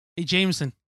Hey,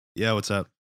 Jameson. Yeah, what's up?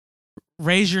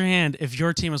 Raise your hand if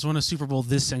your team has won a Super Bowl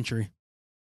this century.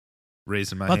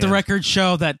 Raising my Let hand. the record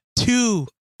show that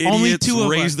only Idiots two of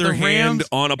raise us, their the hand Rams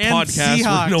on a and podcast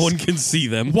Seahawks. where no one can see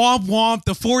them. Womp womp,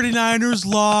 the 49ers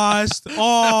lost.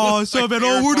 Oh, so bad.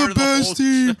 Oh, we're the best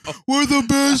team. We're the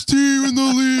best team in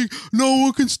the league. No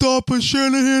one can stop us.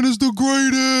 Shanahan is the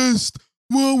greatest.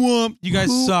 Womp womp. You guys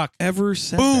suck. Ever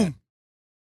said Boom. that?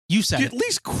 You said At it.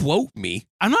 least quote me.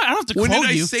 I don't have to When quote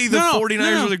did I you. say the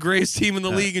 49ers were the greatest team in the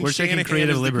league and we're taking Shanahan creative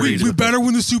is the liberties. greatest? We better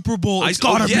win the Super Bowl. It's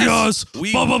gotta be us.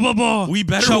 We We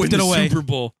better Choked win it the away. Super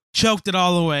Bowl. Choked it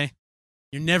all away.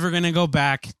 You're never gonna go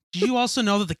back. Did you also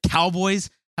know that the Cowboys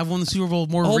have won the Super Bowl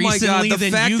more Oh my recently God! The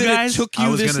than fact you that guys? it took I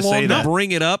you was this gonna long say to that.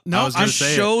 bring it up, No, I was gonna just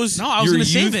say it. shows No, I was your gonna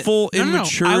save it. youthful No, I was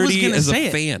immaturity gonna as say a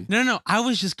it. fan. No. I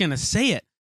was just gonna say it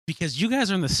because you guys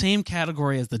are in the same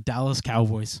category as the Dallas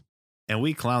Cowboys. And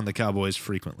we clown the Cowboys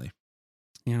frequently.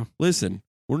 Listen,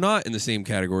 we're not in the same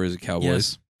category as the Cowboys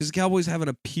Yes. because the Cowboys haven't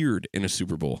appeared in a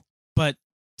Super Bowl. But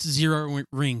 0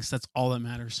 rings. That's all that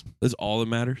matters. That's all that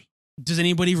matters. Does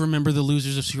anybody remember the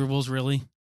losers of Super Bowls? Really?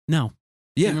 No.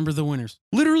 Yeah. Remember the winners.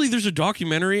 Literally, there's a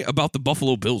documentary about the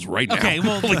Buffalo Bills right now. Okay,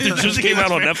 well, like it just came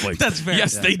out on that's fair. Netflix. That's fair.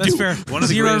 Yes, Yeah. they That's do. fair. One of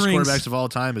the 0 greatest rings. quarterbacks of all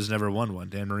time has never won one,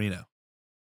 Dan Marino.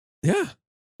 Yeah,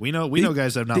 We know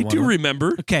guys that have not they won do one.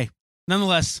 remember. Okay.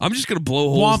 Nonetheless, I'm just gonna blow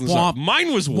holes Womp in the side. womp.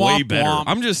 Mine was way Womp better. womp.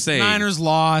 I'm just saying. Niners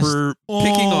lost. for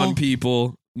picking on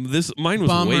people. Mine was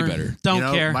Bummer. way better. Don't You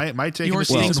know, care. My take Your in the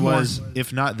season's season more. was,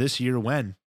 if not this year,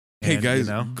 when? Hey And, guys,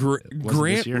 you know, Grant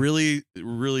this year.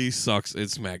 really sucks at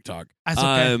smack talk. That's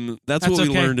okay. That's That's what we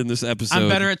okay. learned in this episode. I'm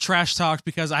better at trash talk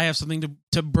because I have something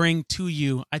to bring to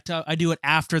you. I do it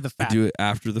after the I fact. do it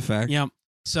after the fact. Yep.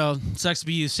 So sucks to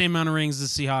be you. Same amount of rings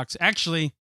as the Seahawks.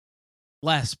 Actually,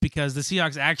 less because the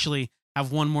Seahawks actually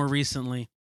have one more recently.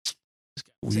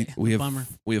 We Bummer.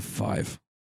 have 5.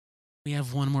 We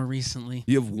have one more recently,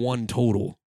 You have 1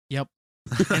 total.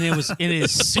 and it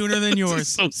is sooner than This is yours.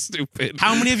 so stupid.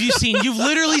 How many have you seen? You've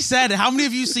literally said, how many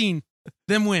have you seen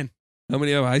them win? How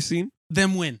many have I seen?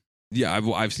 Them win. Yeah,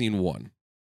 I've seen 1.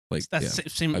 Like That's yeah,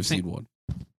 same. I've same. seen 1.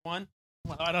 One.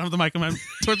 Well, I don't have the mic on my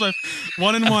towards left.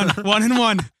 1 and 1. 1 and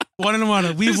 1. 1 and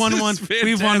 1. We've This won is one.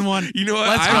 We've won fantastic. one. You know what?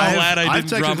 Let's I'm go. glad I I've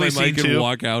didn't drop my technically mic seen and 2.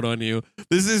 walk out on you.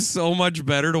 This is so much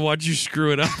better to watch you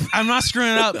screw it up. I'm not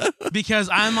screwing it up because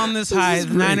I'm on this This high. is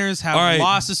The great. Niners have All right.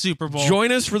 lost the Super Bowl.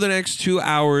 Join us for the next 2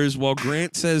 hours while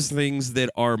Grant says things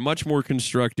that are much more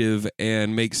constructive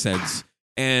and make sense.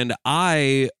 And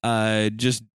I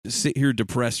just sit here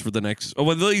depressed for the next, at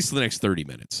least the next 30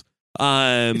 minutes.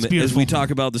 It's As beautiful. we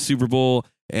talk about the Super Bowl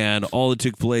and all that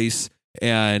took place.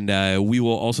 And we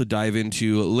will also dive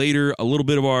into later a little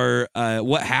bit of our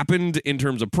what happened in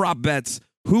terms of prop bets,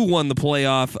 who won the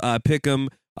playoff pick 'em.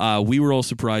 We were all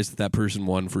surprised that person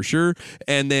won for sure.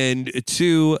 And then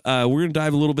 2, we're going to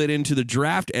dive a little bit into the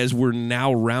draft as we're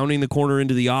now rounding the corner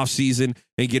into the off season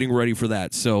and getting ready for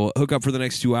that. So hook up for the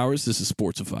next 2 hours. This is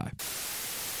Sportsify.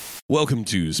 Welcome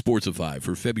to Sportsify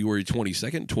for February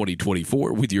 22nd,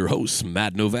 2024 with your hosts,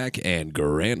 Matt Novak and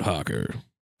Grant Hawker.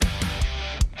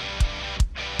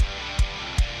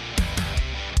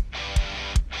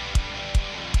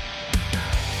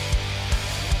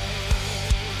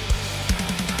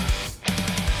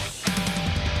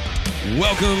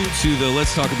 Welcome to the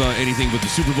Let's Talk About Anything But the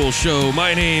Super Bowl show.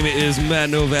 My name is Matt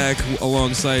Novak.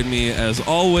 Alongside me, as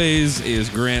always, is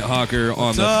Grant Hawker.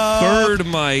 On the third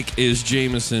mic is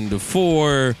Jameson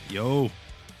DeFore. Yo.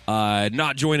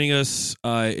 Not joining us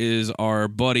is our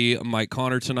buddy Mike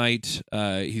Connor tonight.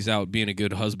 He's out being a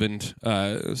good husband.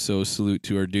 So salute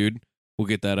to our dude. We'll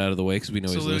get that out of the way because we know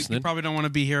he's Salute. listening. You probably don't want to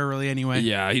be here really anyway.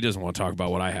 Yeah, he doesn't want to talk about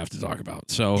what I have to talk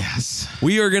about. So Yes.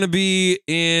 we are going to be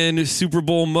in Super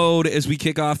Bowl mode as we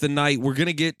kick off the night. We're going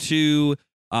to get to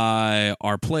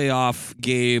our playoff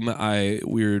game.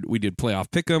 We did playoff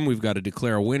pick'em. We've got to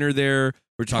declare a winner there.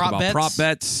 We're talking Prop about bets. prop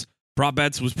bets. Prop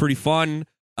bets was pretty fun.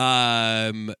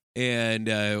 And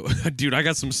dude, I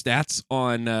got some stats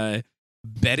on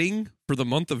betting for the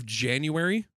month of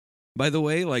January. By the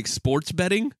way, like sports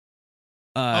betting.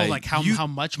 Like how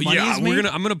much money Yeah, is made?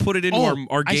 I'm gonna put it into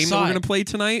our I game that saw we're it. gonna play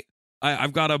tonight.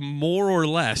 I've got a more or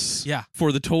less Yeah.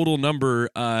 for the total number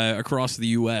across the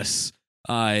U.S.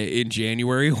 In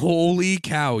January. Holy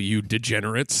cow, you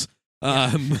degenerates!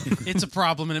 It's a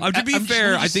problem. And To be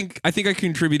fair, I think I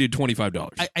contributed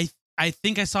 $25. I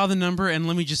think I saw the number, and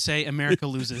let me just say, America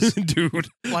loses. Dude,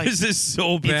 Like, this is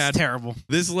so bad. It's terrible.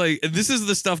 This is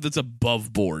the stuff that's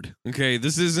above board. Okay,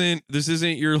 this isn't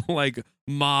your like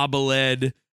mob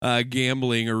led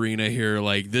gambling arena here.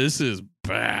 Like this is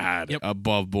bad. Yep.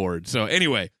 Above board. So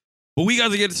anyway, but we got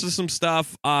to get to some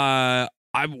stuff.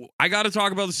 I got to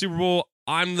talk about the Super Bowl.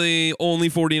 I'm the only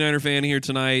 49er fan here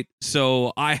tonight,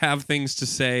 so I have things to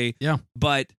say. Yeah.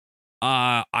 But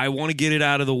I want to get it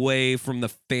out of the way from the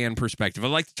fan perspective.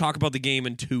 I'd like to talk about the game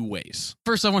in two ways.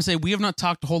 First, I want to say we have not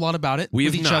talked a whole lot about it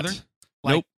with each other.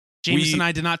 Nope. James and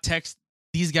I did not text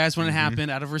these guys when it happened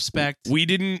out of respect. We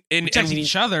didn't. We texted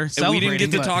each other. And we didn't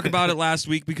get to talk about it last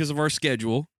week because of our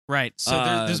schedule. Right. So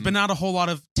there's been not a whole lot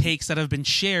of takes that have been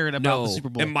shared about the Super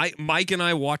Bowl. And Mike and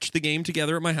I watched the game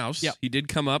together at my house. Yep. He did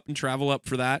come up and travel up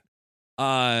for that.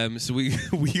 So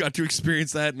we got to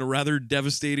experience that in a rather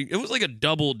devastating. It was like a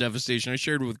double devastation. I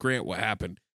shared with Grant what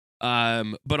happened.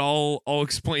 But I'll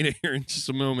explain it here in just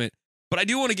a moment. But I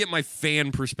do want to get my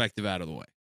fan perspective out of the way.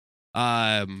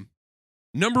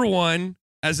 Number one,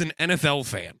 as an NFL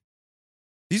fan,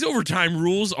 these overtime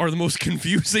rules are the most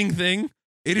confusing thing.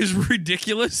 It is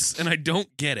ridiculous, and I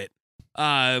don't get it.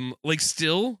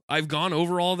 Still, I've gone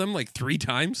over all of them like 3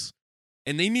 times,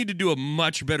 and they need to do a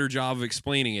much better job of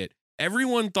explaining it.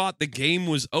 Everyone thought the game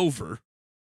was over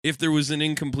if there was an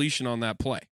incompletion on that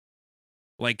play.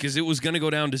 Because it was going to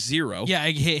go down to 0. Yeah,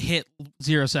 it hit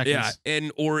 0 seconds. Yeah,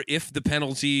 or if the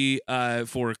penalty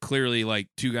for clearly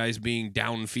 2 guys being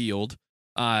downfield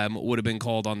would have been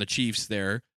called on the Chiefs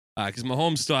there. Because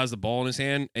Mahomes still has the ball in his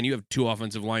hand, and you have 2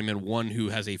 offensive linemen, one who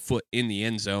has a foot in the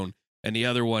end zone, and the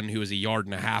other one who is 1.5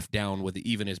 yards down with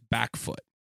even his back foot.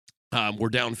 Were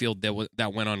downfield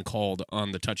that went uncalled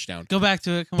on the touchdown. Go back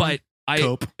to it. Come on.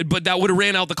 But that would have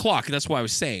ran out the clock. That's why I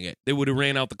was saying it. They would have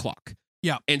ran out the clock.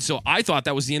 Yeah. And so I thought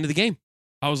that was the end of the game.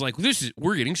 I was like,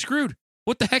 we're getting screwed.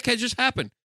 What the heck had just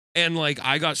happened? And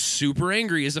I got super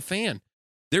angry as a fan.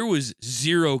 There was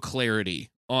zero clarity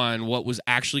on what was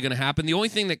actually going to happen. The only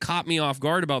thing that caught me off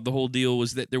guard about the whole deal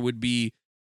was that there would be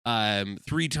 3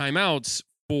 timeouts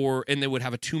and they would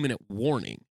have a 2-minute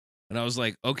warning. And I was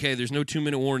like, okay, there's no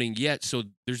 2-minute warning yet, so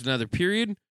there's another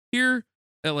period here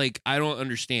that I don't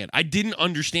understand. I didn't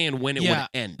understand when it would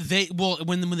end.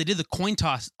 When they did the coin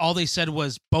toss, all they said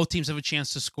was both teams have a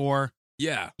chance to score.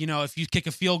 Yeah. If you kick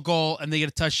a field goal and they get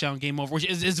a touchdown, game over, which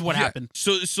is what happened.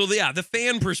 So the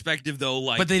fan perspective though,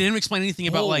 but they didn't explain anything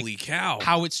about holy cow,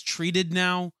 how it's treated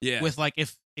now. Yeah. With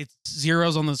if it's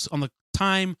zeros on the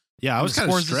time. Yeah, I was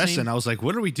kind of stressing. I was like,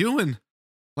 what are we doing?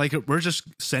 We're just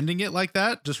sending it like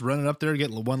that, just running up there to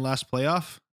get one last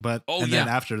playoff. But then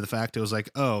after the fact, it was like,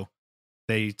 oh,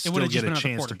 they still get a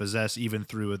chance to possess even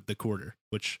through the quarter,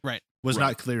 which was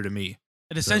not clear to me.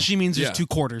 It essentially means there's 2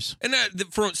 quarters. And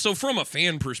from a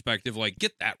fan perspective,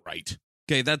 get that right.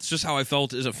 Okay, that's just how I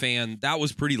felt as a fan. That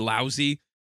was pretty lousy.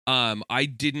 I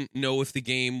didn't know if the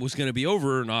game was going to be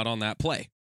over or not on that play.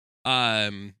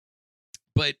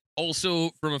 But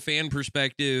also from a fan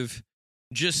perspective,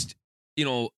 just,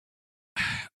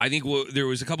 I think there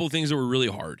was a couple of things that were really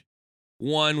hard.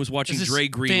 One was watching Dre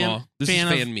Greenlaw. This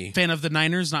is me. Fan of the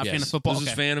Niners, not fan of football. This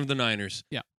is fan of the Niners.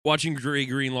 Yeah. Watching Dre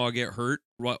Greenlaw get hurt,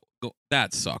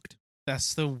 that sucked.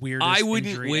 That's the weirdest I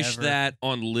wouldn't wish ever. that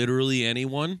on literally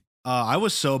anyone. I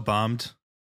was so bummed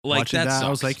watching that. Sucks. I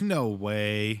was like, no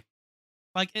way.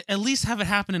 At least have it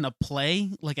happen in a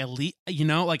play. At least,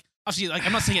 obviously,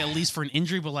 I'm not saying at least for an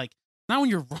injury, but not when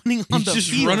you're running on the just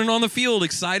field. Running on the field,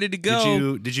 excited to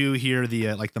go. Did you hear the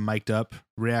the mic'd up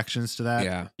reactions to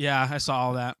that? Yeah, I saw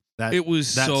all that. It was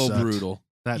so sucked. brutal.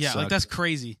 That's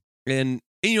crazy. And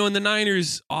and the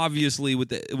Niners, obviously, with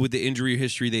the injury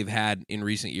history they've had in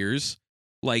recent years,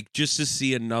 just to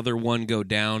see another one go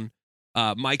down.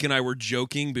 Mike and I were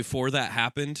joking before that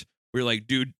happened. We were like,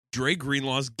 dude, Dre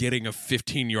Greenlaw's getting a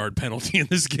 15-yard penalty in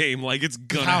this game. It's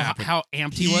gonna happen. How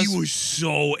amped he was. He was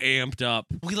so amped up.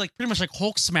 We pretty much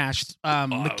Hulk smashed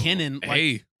McKinnon.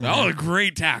 That was a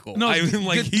great tackle. No,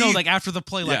 after the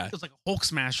play, it was like a Hulk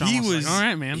smash. Almost. He was all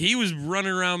right, man. He was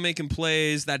running around making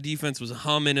plays. That defense was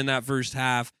humming in that first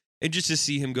half, and just to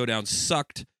see him go down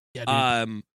sucked. Yeah,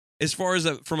 dude. As far as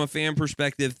from a fan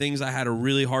perspective, things I had a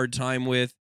really hard time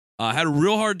with. I had a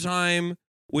real hard time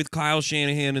with Kyle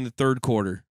Shanahan in the third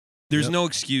quarter. There's no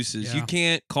excuses. Yeah. You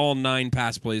can't call 9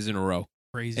 pass plays in a row.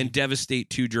 Crazy. And devastate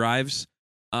 2 drives.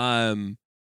 The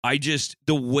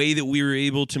way that we were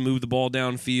able to move the ball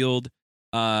downfield,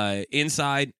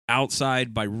 inside,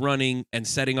 outside, by running and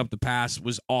setting up the pass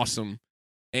was awesome.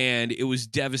 And it was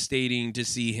devastating to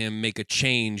see him make a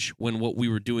change when what we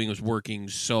were doing was working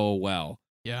so well.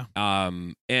 Yeah.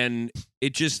 And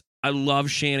I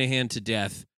love Shanahan to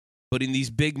death, but in these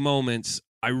big moments,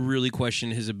 I really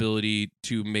question his ability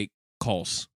to make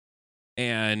calls.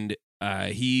 And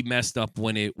he messed up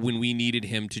when we needed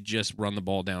him to just run the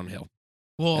ball downhill.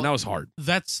 Well, and that was hard.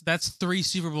 That's 3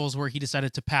 Super Bowls where he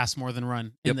decided to pass more than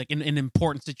run in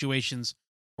important situations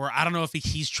where I don't know if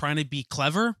he's trying to be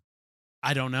clever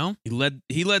I don't know.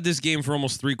 He led this game for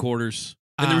almost 3 quarters,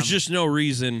 and there was just no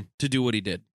reason to do what he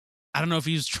did. I don't know if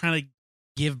he was trying to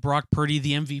give Brock Purdy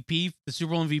the MVP, the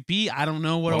Super Bowl MVP. I don't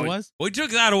know what it was. Well, he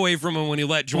took that away from him when he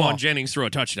let Juwan Jennings throw a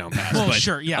touchdown pass. Well,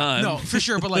 sure, yeah, no, for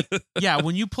sure. But like, yeah,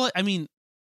 when you play, I mean,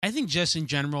 I think just in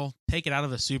general, take it out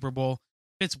of the Super Bowl.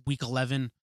 It's week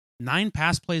 11, 9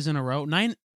 pass plays in a row,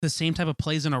 9 the same type of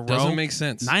plays in a row. Doesn't make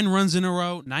sense. 9 runs in a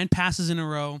row, 9 passes in a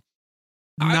row.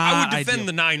 I would defend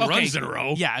the 9 runs in a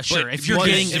row. Yeah, sure. If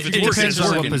it depends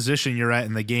on what position you're at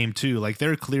in the game too. Like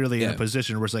they're clearly in a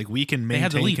position where it's like we can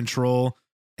maintain control.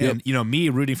 And me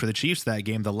rooting for the Chiefs that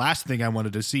game, the last thing I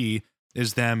wanted to see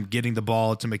is them getting the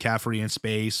ball to McCaffrey in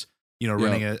space,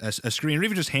 running a screen, or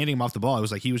even just handing him off the ball. It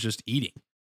was like he was just eating.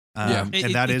 And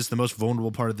that is the most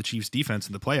vulnerable part of the Chiefs defense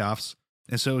in the playoffs.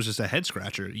 And so it was just a head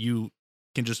scratcher. You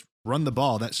can just run the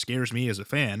ball. That scares me as a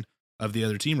fan of the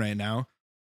other team right now.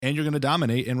 And you're going to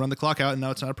dominate and run the clock out, and now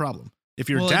it's not a problem.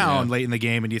 If you're down late in the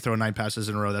game and you throw 9 passes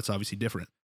in a row, that's obviously different.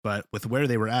 But with where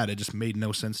they were at, it just made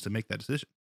no sense to make that decision.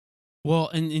 Well,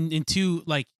 and two,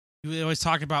 like we always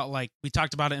talk about, like we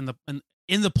talked about it in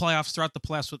the playoffs, throughout the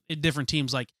playoffs with different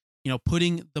teams, like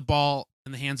putting the ball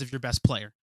in the hands of your best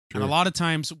player. Sure. And a lot of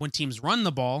times when teams run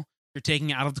the ball, you're taking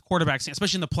it out of the quarterback's hand,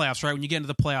 especially in the playoffs, right? When you get into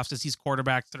the playoffs, it's these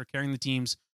quarterbacks that are carrying the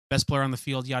team's best player on the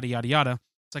field, yada yada yada.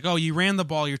 It's like, oh, you ran the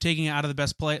ball, you're taking it out of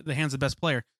the hands of the best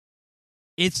player.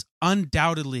 It's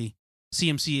undoubtedly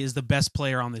CMC is the best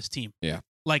player on this team. Yeah.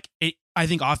 Like I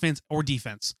think offense or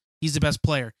defense, he's the best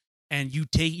player, and you're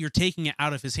taking it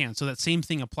out of his hands. So that same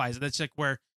thing applies. That's like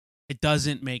where it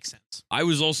doesn't make sense. I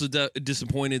was also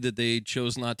disappointed that they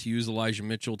chose not to use Elijah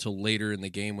Mitchell till later in the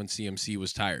game when CMC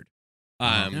was tired.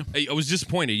 I was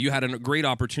disappointed. You had a great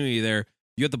opportunity there.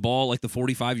 You had the ball like the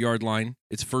 45-yard line.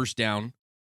 It's first down.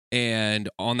 And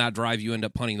on that drive, you end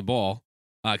up punting the ball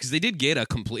because they did get a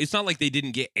complete. It's not like they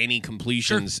didn't get any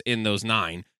completions in those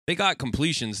 9. They got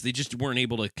completions. They just weren't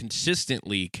able to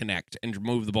consistently connect and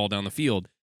move the ball down the field.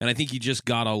 And I think he just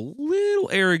got a little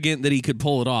arrogant that he could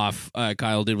pull it off.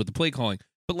 Kyle did with the play calling.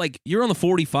 But like you're on the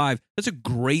 45, that's a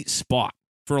great spot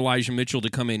for Elijah Mitchell to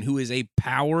come in, who is a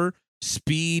power,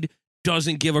 speed,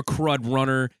 doesn't give a crud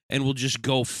runner, and will just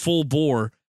go full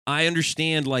bore. I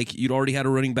understand, like, you'd already had a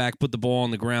running back put the ball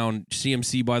on the ground.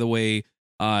 CMC, by the way,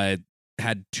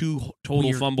 had 2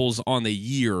 total fumbles on the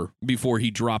year before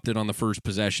he dropped it on the first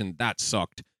possession. That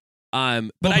sucked.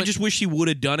 But I just wish he would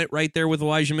have done it right there with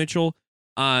Elijah Mitchell.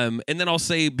 And then I'll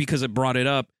say, because I brought it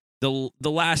up, the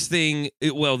last thing,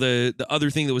 the other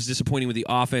thing that was disappointing with the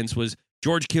offense was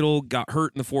George Kittle got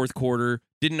hurt in the 4th quarter,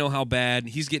 didn't know how bad.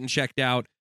 He's getting checked out.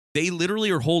 They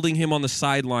literally are holding him on the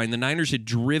sideline. The Niners had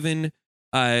driven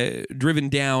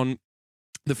down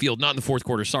the field, not in the 4th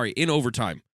quarter, sorry, in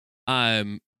overtime.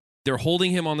 They're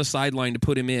holding him on the sideline to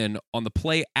put him in on the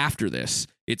play after this.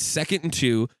 It's 2nd and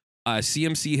 2.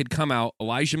 CMC had come out.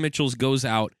 Elijah Mitchell goes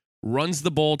out, runs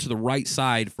the ball to the right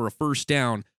side for a first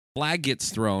down. Flag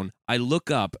gets thrown. I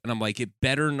look up, and I'm like, it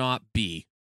better not be.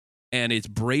 And it's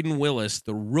Braden Willis,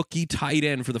 the rookie tight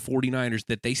end for the 49ers,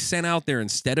 that they sent out there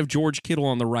instead of George Kittle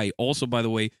on the right. Also, by the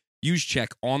way,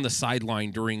 Juszczyk on the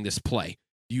sideline during this play.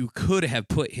 You could have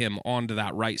put him onto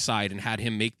that right side and had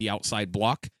him make the outside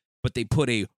block, but they put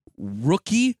a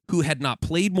rookie who had not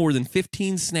played more than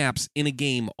 15 snaps in a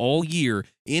game all year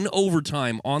in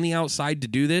overtime on the outside to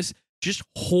do this. Just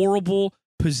horrible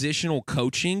positional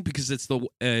coaching, because it's the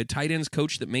tight ends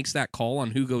coach that makes that call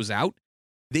on who goes out.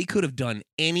 They could have done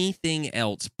anything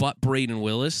else but Braden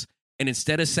Willis. And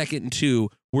instead of 2nd and 2,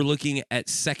 we're looking at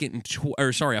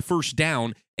a first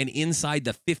down and inside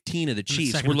the 15 of the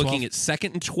Chiefs. We're looking at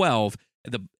 2nd and 12,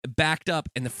 the backed up,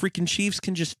 and the freaking Chiefs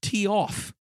can just tee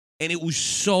off. And it was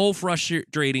so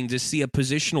frustrating to see a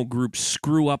positional group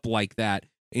screw up like that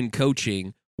in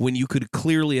coaching when you could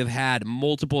clearly have had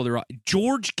multiple other.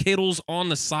 George Kittle's on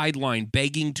the sideline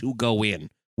begging to go in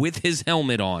with his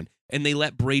helmet on, and they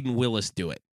let Braden Willis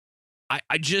do it.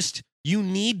 You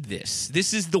need this.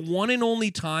 This is the one and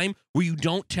only time where you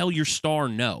don't tell your star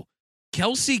no.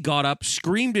 Kelsey got up,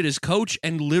 screamed at his coach,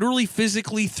 and literally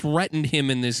physically threatened him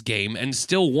in this game and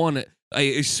still won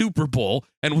a Super Bowl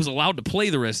and was allowed to play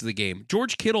the rest of the game.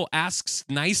 George Kittle asks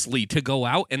nicely to go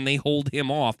out, and they hold him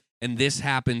off, and this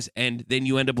happens, and then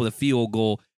you end up with a field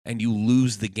goal, and you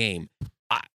lose the game.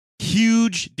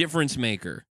 Huge difference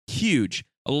maker. Huge.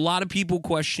 A lot of people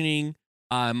questioning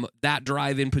that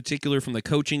drive in particular from the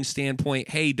coaching standpoint.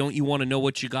 Hey, don't you want to know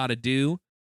what you got to do?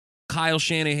 Kyle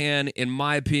Shanahan, in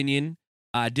my opinion,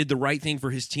 did the right thing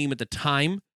for his team at the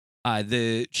time.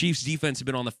 The Chiefs defense had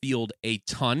been on the field a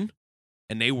ton,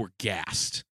 and they were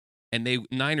gassed. And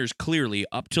Niners clearly,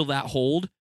 up till that hold,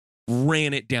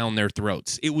 ran it down their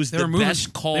throats. It was the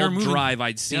best called drive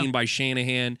I'd seen by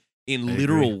Shanahan in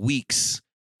literal weeks,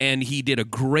 and he did a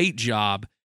great job.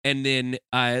 And then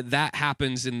that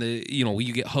happens in the,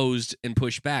 you get hosed and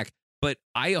pushed back. But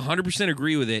I 100%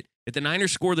 agree with it. If the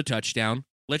Niners score the touchdown,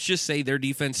 let's just say their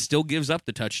defense still gives up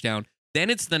the touchdown, then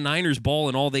it's the Niners' ball,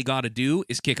 and all they got to do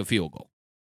is kick a field goal.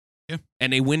 Yeah.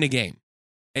 And they win the game.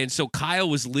 And so Kyle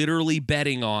was literally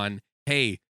betting on,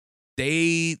 hey,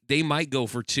 they might go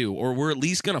for 2, or we're at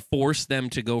least going to force them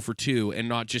to go for 2 and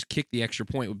not just kick the extra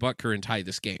point with Butker and tie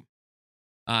this game.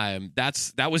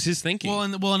 That was his thinking.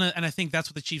 Well, and I think that's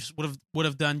what the Chiefs would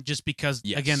have done, just because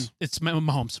again, it's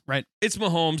Mahomes, right? It's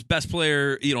Mahomes, best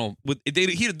player. They don't want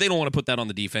to put that on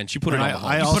the defense. You put it on.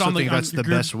 I also think that's the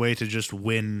best way to just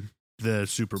win the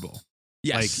Super Bowl.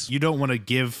 Yes, like you don't want to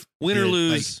give win or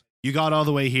lose. Like, you got all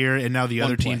the way here, and now the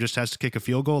other team just has to kick a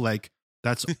field goal. Like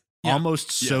that's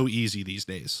almost so easy these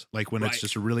days. Like when it's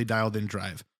just a really dialed in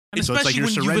drive. And so it's like you're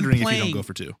surrendering if you don't go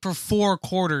for 2. For 4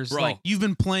 quarters. Bro, like you've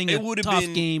been playing a tough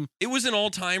game. It was an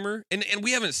all-timer, and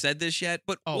we haven't said this yet,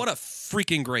 but what a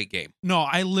freaking great game. No,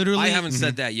 I haven't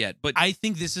said that yet, but I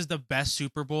think this is the best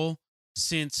Super Bowl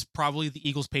since probably the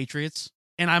Eagles-Patriots,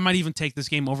 and I might even take this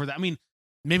game over that. I mean,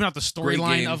 maybe not the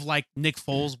storyline of like Nick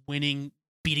Foles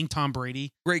beating Tom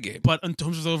Brady. Great game. But in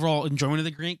terms of the overall enjoyment of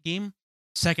the great game,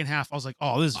 second half, I was like,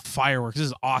 oh, this is fireworks. This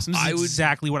is awesome. This is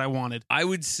exactly what I wanted. I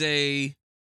would say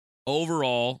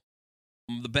overall,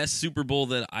 the best Super Bowl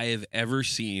that I have ever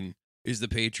seen is the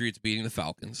Patriots beating the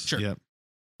Falcons. Sure. Yep.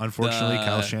 Unfortunately,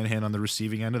 Kyle Shanahan on the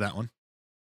receiving end of that one.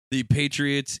 The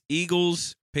Patriots,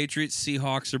 Eagles, Patriots,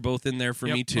 Seahawks are both in there for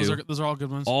me too. Those are all good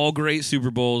ones. All great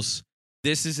Super Bowls.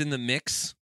 This is in the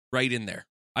mix, right in there.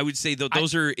 I would say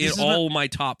those are in all my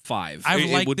top 5. I've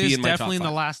liked this definitely in the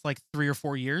last like 3 or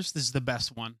 4 years. This is the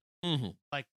best one. Mm-hmm.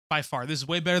 Like by far. This is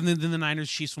way better than the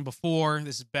Niners Chiefs one before.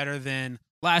 This is better than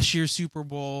last year's Super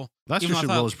Bowl. Last year's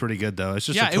Super Bowl was pretty good though. It's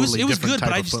just a totally different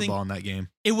type of football in that game.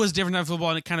 It was different type of football,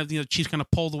 and it kind of Chiefs kind of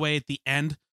pulled away at the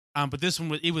end. But this one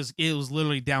was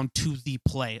literally down to the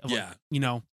play. Of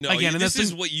again, and this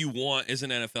is what you want as an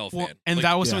NFL fan. And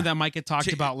that was something that Mike had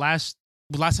talked about last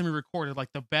time we recorded. Like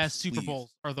the best Super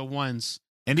Bowls are the ones.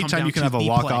 Anytime you can have a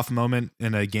walk-off moment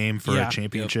in a game for a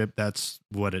championship, that's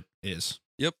what it is.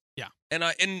 Yep. Yeah.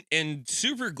 And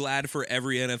super glad for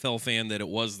every NFL fan that it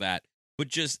was that. But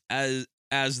just as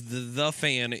the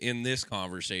fan in this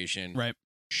conversation, right?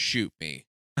 Shoot me,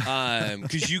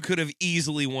 because you could have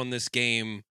easily won this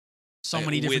game so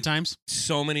many different times.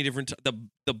 So many different.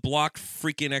 The blocked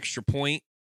freaking extra point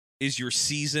is your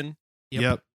season.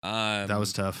 Yep. That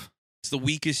was tough. It's the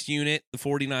weakest unit the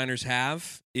 49ers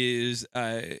have is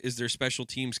their special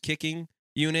teams kicking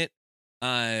unit.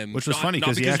 Which was funny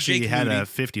because he actually had a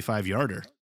 55-yarder.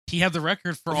 He had the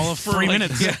record for all of 3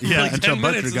 minutes. Yeah, until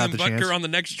Butker got the chance. On the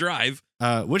next drive.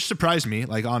 Which surprised me.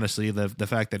 Like, honestly, the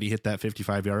fact that he hit that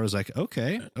 55-yarder, I was like,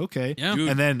 okay. Yeah.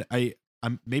 And then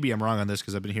maybe I'm wrong on this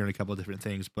because I've been hearing a couple of different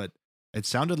things, but it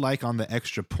sounded like on the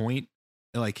extra point,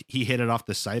 like he hit it off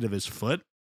the side of his foot,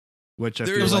 which I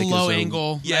feel was like a low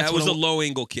angle. Yeah, it was a low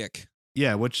angle kick.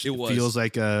 Yeah, which feels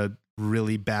like a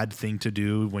really bad thing to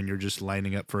do when you're just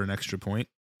lining up for an extra point.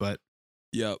 But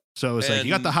yep. So it's like you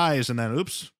got the highs, and then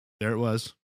oops, there it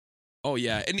was. Oh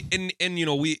yeah,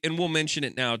 and we'll mention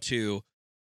it now too.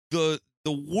 The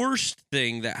worst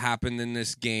thing that happened in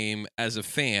this game as a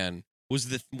fan was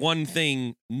the one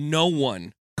thing no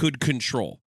one could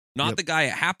control. Not the guy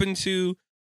it happened to,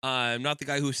 not the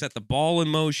guy who set the ball in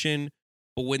motion,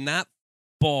 but when that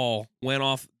ball went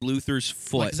off Luther's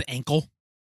foot, like his ankle.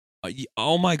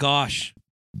 Oh my gosh,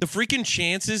 the freaking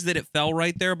chances that it fell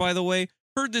right there. By the way,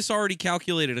 heard this already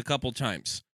calculated a couple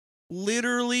times.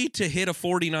 Literally, to hit a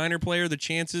 49er player, the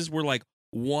chances were like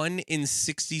 1 in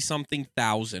 60-something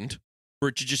thousand for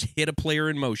it to just hit a player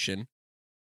in motion,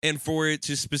 and for it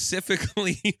to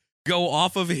specifically go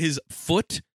off of his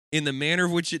foot in the manner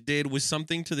of which it did was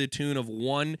something to the tune of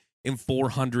 1 in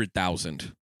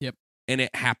 400,000. Yep, and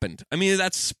it happened. I mean,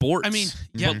 that's sports. I mean,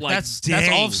 yeah, but like, that's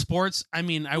all of sports. I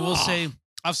mean, I will say,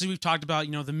 obviously, we've talked about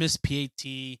the missed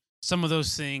PAT, some of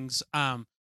those things.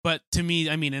 But to me,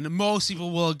 I mean, and most people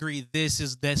will agree, this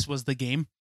was the game,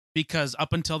 because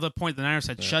up until the point the Niners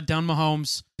had shut down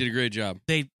Mahomes, did a great job.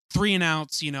 They 3 and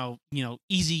outs,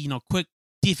 easy, quick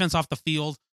defense off the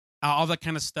field, all that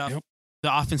kind of stuff. Yep.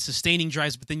 The offense sustaining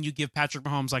drives, but then you give Patrick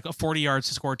Mahomes like 40 yards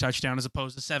to score a touchdown as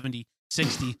opposed to 70,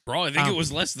 60. Bro, I think it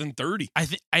was less than 30.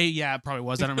 It probably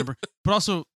was. I don't remember. But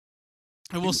also,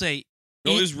 I will say,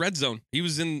 it was red zone. He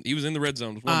was in the red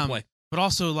zone with one play. But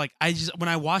also, like, when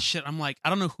I watched it, I'm like, I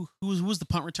don't know who was the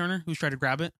punt returner who's trying to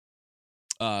grab it.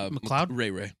 McLeod?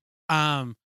 Ray.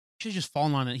 should have just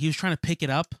fallen on it. He was trying to pick it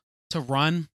up to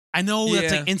run. I know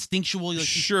that's like instinctual. Like,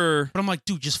 sure. But I'm like,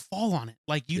 dude, just fall on it.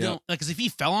 Like, you don't, like, because if he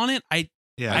fell on it, I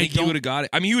think he would have got it.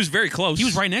 I mean, he was very close. He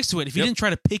was right next to it. If he didn't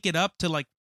try to pick it up to, like,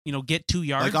 get 2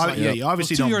 yards. Like, you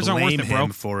obviously don't blame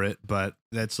him for it, but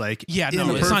that's like, in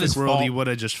the perfect world, he would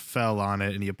have just fell on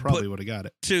it and he probably would have got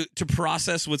it. To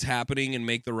process what's happening and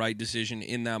make the right decision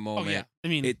in that moment. Oh, yeah. I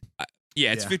mean,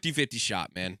 it's 50-50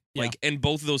 shot, man. Yeah. Like, and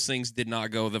both of those things did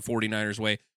not go the 49ers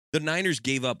way. The Niners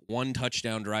gave up one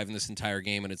touchdown drive in this entire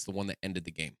game, and it's the one that ended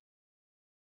the game.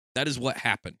 That is what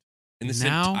happened in this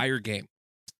entire game.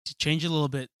 To change it a little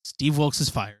bit, Steve Wilkes is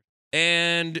fired.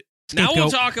 And now we'll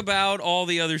talk about all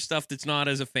the other stuff that's not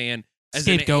as a fan. As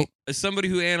somebody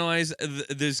who analyzed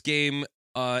this game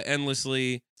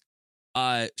endlessly,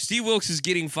 Steve Wilkes is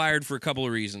getting fired for a couple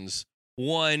of reasons.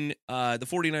 One, the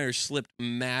 49ers slipped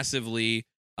massively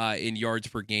in yards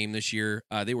per game this year.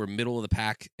 They were middle of the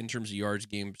pack in terms of yards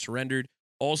game surrendered.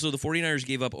 Also, the 49ers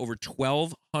gave up over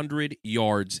 1,200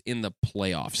 yards in the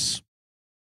playoffs.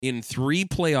 In 3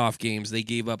 playoff games, they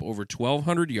gave up over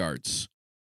 1,200 yards.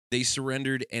 They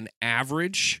surrendered an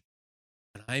average,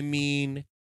 and I mean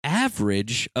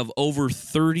average, of over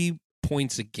 30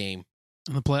 points a game.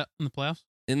 In the playoffs?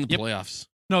 In the playoffs.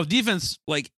 No, defense.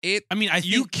 Like it. I mean, I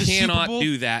you think cannot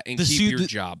do that and keep your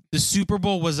job. The Super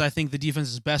Bowl was, I think, the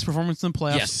defense's best performance in the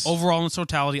playoffs. Yes. Overall in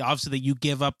totality. Obviously, that you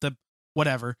give up the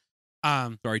whatever.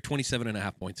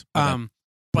 27.5 points.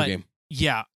 But game.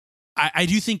 Yeah, I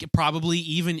do think probably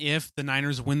even if the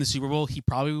Niners win the Super Bowl, he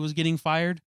probably was getting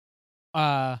fired.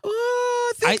 I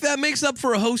think that makes up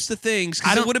for a host of things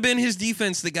because it would have been his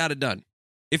defense that got it done.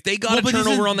 If they got a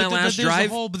turnover on that last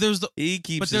drive, he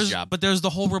keeps his job. But there's the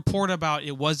whole report about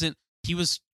it wasn't. He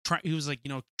was trying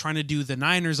to do the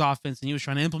Niners offense, and he was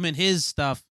trying to implement his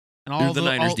stuff and all the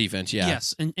Niners defense. Yeah,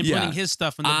 yes, and implementing his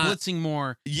stuff and the blitzing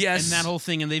more. Yes, and that whole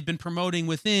thing. And they've been promoting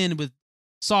within with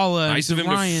Saleh. Nice of him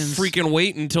to freaking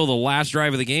wait until the last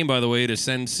drive of the game. By the way, to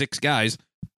send 6 guys.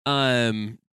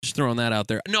 Just throwing that out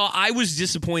there. No, I was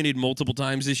disappointed multiple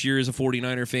times this year as a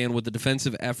 49er fan with the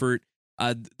defensive effort.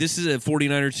 This is a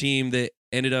 49er team that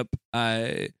ended up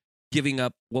giving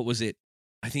up, what was it?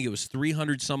 I think it was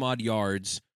 300 some odd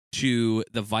yards to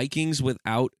the Vikings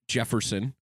without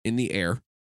Jefferson in the air.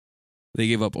 They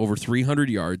gave up over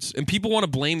 300 yards. And people want to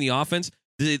blame the offense.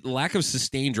 The lack of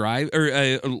sustained drive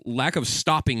or lack of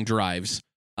stopping drives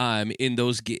in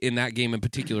that game in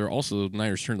particular. Also, the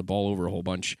Niners turned the ball over a whole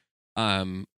bunch,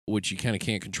 which you kind of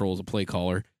can't control as a play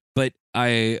caller. But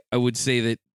I would say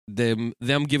that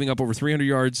them giving up over 300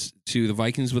 yards to the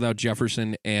Vikings without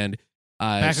Jefferson and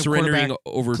surrendering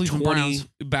over Cleveland 20 Browns.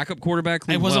 Backup quarterback.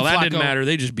 It wasn't that Flacco. didn't matter.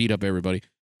 They just beat up everybody.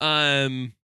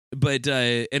 But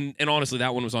honestly,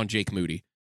 that one was on Jake Moody.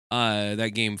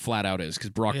 That game flat out is because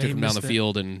Brock took him down the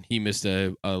field and he missed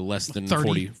a less than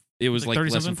 40. It was like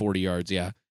less than 40 yards.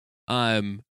 Yeah.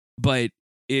 But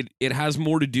it has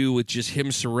more to do with just him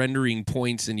surrendering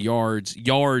points and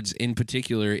yards in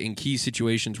particular in key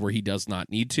situations where he does not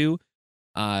need to.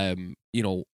 And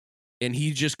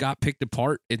he just got picked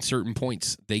apart at certain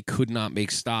points. They could not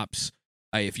make stops.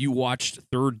 If you watched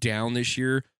third down this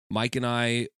year, Mike and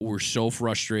I were so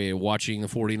frustrated watching the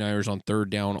 49ers on third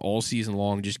down all season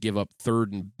long just give up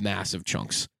third and massive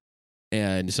chunks.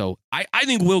 And so I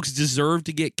think Wilkes deserved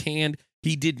to get canned.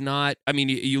 He did not. I mean,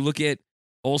 you look at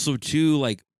also, too,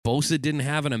 like Bosa didn't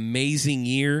have an amazing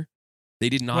year. They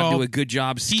did not do a good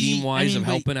job scheme-wise of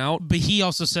helping out. But he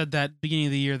also said that beginning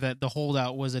of the year that the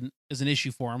holdout is an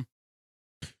issue for him.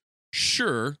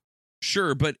 Sure,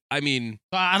 but I mean,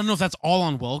 I don't know if that's all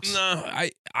on Wilkes. No,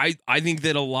 I think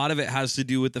that a lot of it has to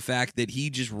do with the fact that he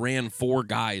just ran 4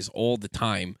 guys all the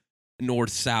time,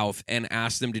 north-south, and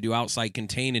asked them to do outside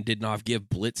contain and did not give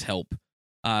blitz help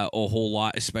a whole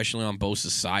lot, especially on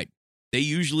Bosa's side. They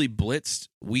usually blitzed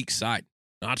weak side,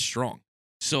 not strong.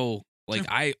 So, like,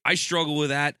 I struggle with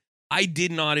that. I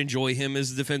did not enjoy him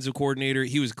as a defensive coordinator.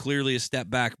 He was clearly a step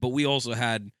back, but we also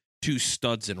had 2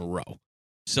 studs in a row.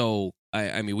 So,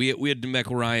 I mean, we had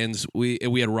DeMeco Ryans, we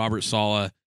had Robert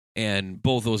Saleh, and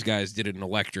both those guys did an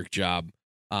electric job.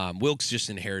 Wilkes just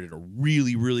inherited a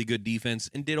really, really good defense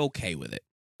and did okay with it.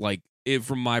 Like,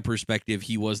 from my perspective,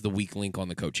 he was the weak link on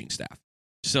the coaching staff.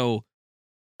 So,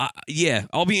 yeah,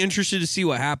 I'll be interested to see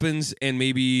what happens, and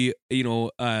maybe,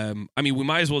 I mean, we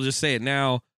might as well just say it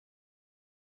now.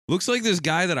 Looks like this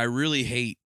guy that I really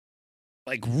hate,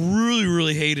 like really,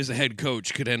 really hate as a head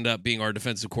coach, could end up being our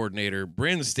defensive coordinator.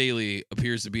 Brandon Staley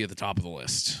appears to be at the top of the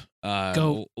list.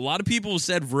 A lot of people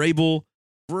said Vrabel.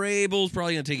 Vrabel's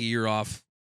probably going to take a year off.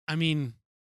 I mean,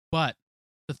 but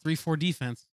the 3-4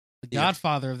 defense, the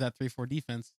godfather of that 3-4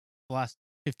 defense, the last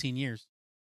 15 years.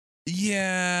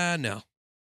 Yeah, no.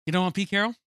 You don't want Pete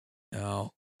Carroll?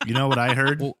 No. You know what I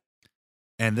heard?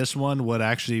 And this one would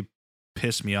actually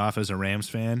piss me off as a Rams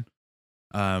fan.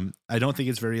 I don't think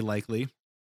it's very likely,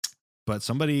 but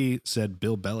somebody said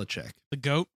Bill Belichick. The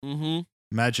GOAT? Mm-hmm.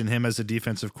 Imagine him as a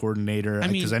defensive coordinator.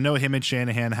 Because I know him and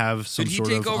Shanahan have some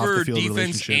sort of off-the-field defense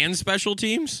relationship. and special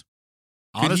teams?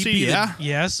 Honestly, yeah.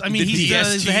 Yes. I mean, he's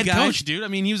the head coach, dude. I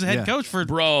mean, he was the head coach for...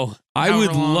 Bro, I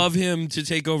would love him to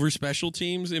take over special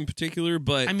teams in particular,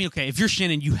 but... I mean, okay, if you're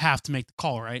Shannon, you have to make the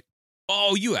call, right?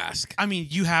 Oh, you ask. I mean,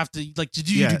 you have to, like, to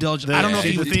do your due diligence. I don't know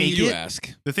if you would take you it.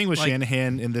 Ask. The thing with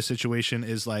Shanahan in this situation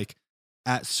is, like,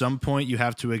 at some point you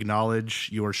have to acknowledge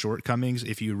your shortcomings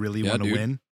if you really want to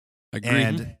win. Agree.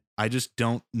 And I just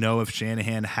don't know if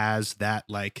Shanahan has that,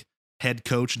 like, head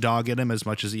coach dog in him as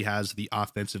much as he has the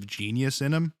offensive genius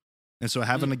in him. And so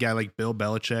having a guy like Bill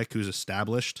Belichick, who's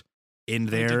established in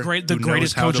there, the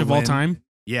greatest coach of all time,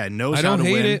 knows how to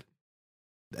win.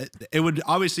 It would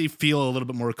obviously feel a little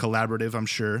bit more collaborative, I'm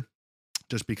sure,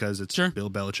 just because it's Bill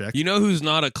Belichick. You know who's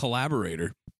not a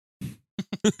collaborator?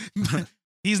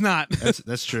 He's not.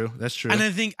 That's true. That's true. And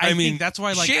I think that's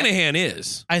why, like, Shanahan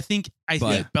is. I think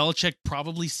Belichick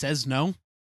probably says no.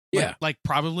 Yeah, like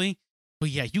probably. But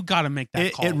yeah, you got to make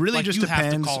that call. It really just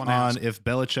depends on if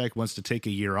Belichick wants to take a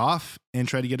year off and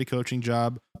try to get a coaching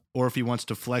job, or if he wants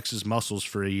to flex his muscles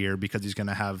for a year because he's going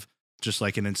to have just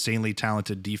like an insanely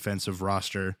talented defensive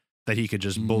roster that he could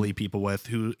just bully people with,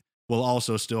 who will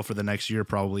also still for the next year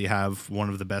probably have one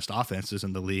of the best offenses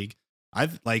in the league. I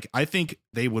think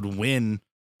they would win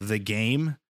the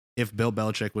game if Bill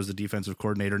Belichick was the defensive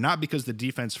coordinator, not because the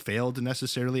defense failed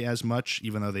necessarily as much,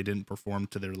 even though they didn't perform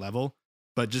to their level,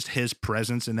 but just his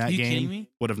presence in that game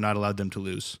would have not allowed them to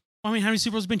lose. I mean, how many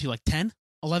Super Bowls have you been to? Like 10,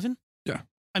 11? Yeah.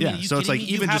 I mean, so it's like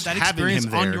even just that having him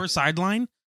there on your sideline.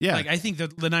 Yeah, like I think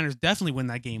the Niners definitely win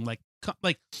that game. Like,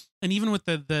 and even with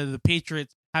the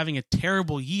Patriots having a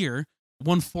terrible year,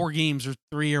 won 4 games or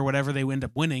 3 or whatever they end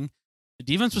up winning, the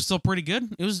defense was still pretty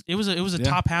good. It was a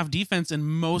top half defense in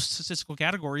most statistical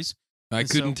categories. I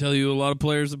couldn't tell you a lot of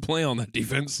players that play on that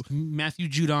defense. Matthew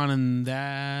Judon, and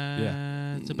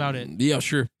that's about it. Yeah,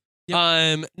 sure.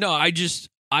 Yep. No, I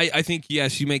think,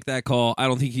 yes, you make that call. I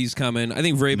don't think he's coming. I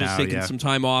think Vrabel's taking some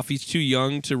time off. He's too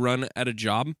young to run at a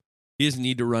job. He doesn't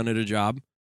need to run at a job.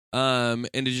 And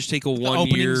to just take a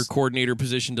 1-year coordinator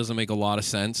position doesn't make a lot of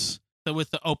sense. So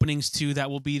with the openings, too, that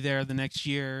will be there the next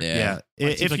year. Yeah.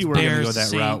 If you were going to go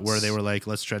that route where they were like,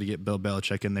 let's try to get Bill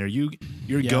Belichick in there,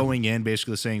 you're going in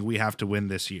basically saying we have to win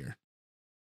this year.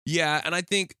 Yeah, and I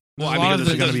think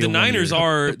the Niners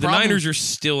are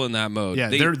still in that mode. Yeah,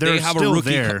 they have still a rookie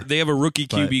there. They have a rookie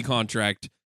QB contract.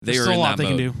 They are in that mode.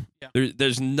 Can do. Yeah.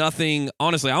 There's nothing.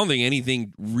 Honestly, I don't think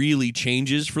anything really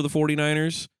changes for the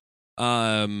 49ers.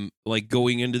 Like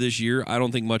going into this year, I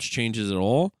don't think much changes at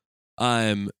all.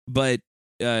 But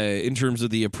in terms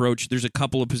of the approach, there's a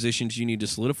couple of positions you need to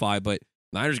solidify. But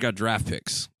Niners got draft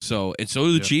picks, so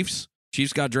do the Chiefs.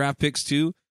 Chiefs got draft picks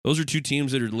too. Those are 2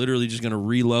 teams that are literally just going to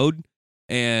reload.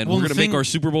 And we're going to make our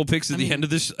Super Bowl picks at the end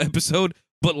of this episode.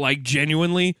 But, like,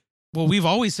 genuinely. Well, we've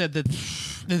always said that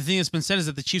the thing that's been said is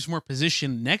that the Chiefs are more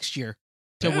positioned next year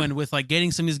to win with, like,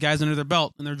 getting some of these guys under their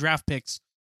belt and their draft picks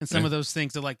and some of those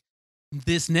things that, like,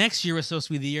 this next year was supposed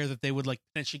to be the year that they would, like,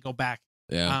 potentially go back.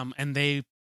 Yeah. And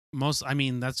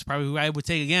that's probably who I would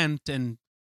take again. And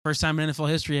first time in NFL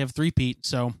history, I have 3-peat.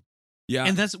 So, yeah.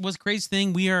 And that's what's the craziest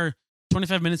thing. We are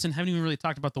 25 minutes and haven't even really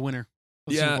talked about the winner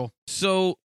of the Super Bowl.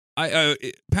 So,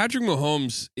 Patrick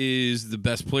Mahomes is the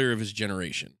best player of his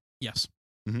generation. Yes.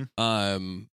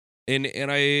 Mm-hmm.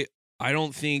 And I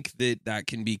don't think that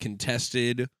can be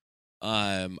contested.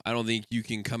 I don't think you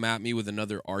can come at me with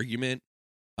another argument.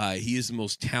 He is the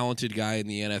most talented guy in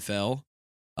the NFL.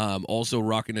 Also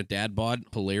rocking a dad bod,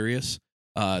 hilarious.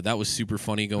 That was super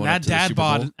funny going up to the Super Bowl.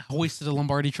 That dad bod hoisted a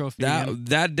Lombardi trophy.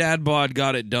 That dad bod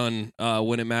got it done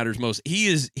when it matters most. He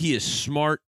is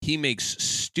smart. He makes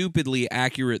stupidly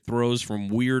accurate throws from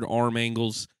weird arm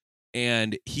angles,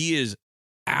 and he is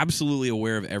absolutely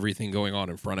aware of everything going on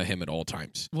in front of him at all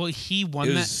times. Well, he won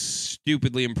it that. Was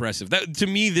stupidly impressive. That to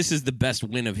me, this is the best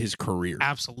win of his career.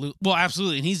 Absolutely. Well,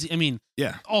 absolutely. And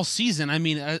all season.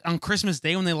 On Christmas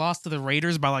Day when they lost to the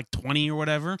Raiders by like 20 or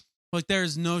whatever, like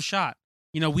there's no shot.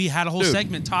 We had a whole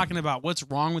segment talking about what's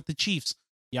wrong with the Chiefs.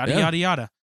 Yada, yada, yada.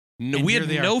 No, we had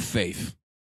no faith.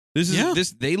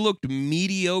 They looked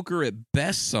mediocre at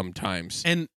best sometimes.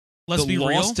 And let's be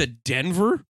real. Lost to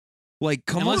Denver? Like,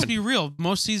 come on. Let's be real.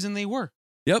 Most season they were.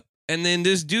 Yep. And then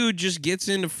this dude just gets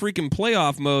into freaking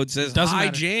playoff mode, says, hi,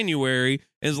 January,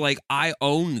 and is like, I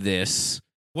own this.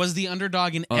 Was the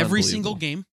underdog in every single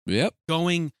game. Yep.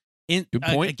 Going in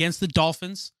against the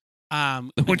Dolphins,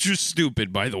 Which is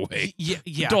stupid, by the way. Yeah.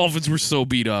 The Dolphins were so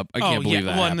beat up. I can't believe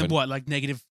that happened. And then what, like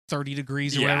negative 30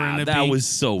 degrees or whatever. That was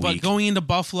so weak. But going into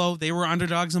Buffalo, they were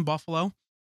underdogs in Buffalo,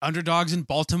 underdogs in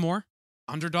Baltimore,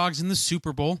 underdogs in the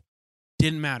Super Bowl.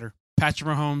 Didn't matter. Patrick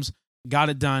Mahomes got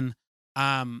it done.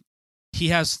 He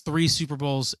has 3 Super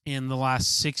Bowls in the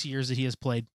last 6 years that he has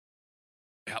played.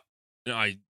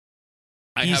 Yep.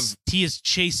 He is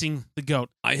chasing the GOAT.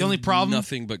 The only problem,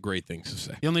 nothing but great things to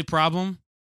say. The only problem,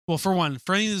 well, for one,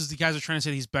 for any of the guys are trying to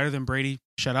say he's better than Brady,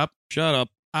 shut up.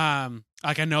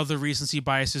 Like, I know the recency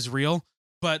bias is real,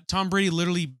 but Tom Brady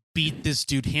literally beat this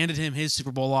dude, handed him his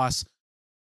Super Bowl loss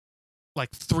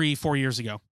like 3-4 years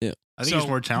ago. Yeah. I think he's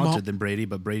more talented than Brady,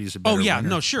 but Brady's a better winner.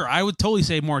 No, sure. I would totally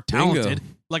say more talented.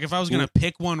 Bingo. Like, if I was going to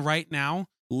pick one right now,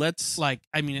 this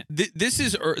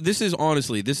is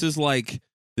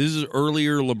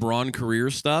earlier LeBron career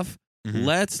stuff. Mm-hmm.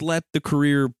 Let's let the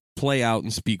career play out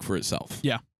and speak for itself.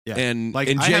 Yeah. Yeah. And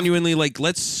genuinely,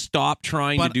 let's stop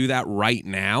trying to do that right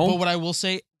now. But what I will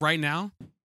say right now,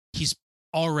 he's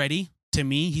already, to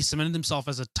me, he cemented himself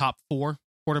as a top 4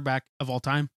 quarterback of all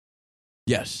time.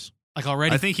 Yes. Like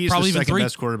already. I think he's probably the second 3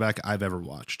 best quarterback I've ever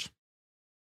watched.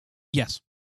 Yes.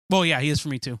 Well, yeah, he is for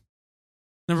me too.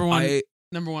 Number one,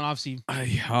 obviously.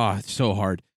 It's so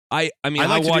hard. I mean, I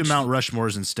like to do Mount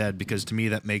Rushmores instead because to me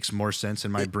that makes more sense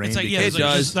in my brain. Like, because it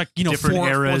does. Like, different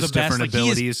eras, different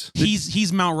abilities.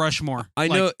 He's Mount Rushmore. I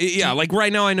know. Like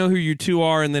right now, I know who your 2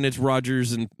 are, and then it's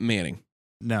Rodgers and Manning.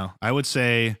 No, I would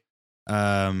say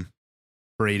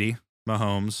Brady,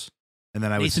 Mahomes, and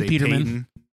then I would Nathan say Peterman. Peyton.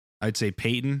 I'd say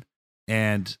Peyton,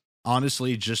 and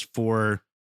honestly, just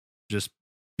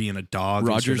being a dog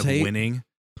Rodgers instead of hate? winning,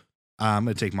 I'm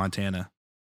gonna take Montana.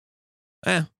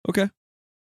 Okay.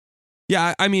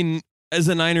 Yeah, I mean, as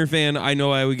a Niner fan, I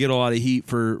know I would get a lot of heat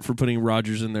for putting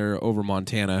Rodgers in there over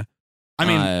Montana. I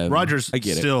mean, Rodgers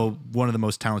is still one of the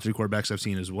most talented quarterbacks I've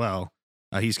seen as well.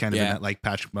 He's kind of in that like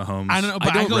Patrick Mahomes. I don't know,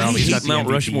 but I don't hate Mount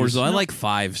MVPs. Rushmores though. I like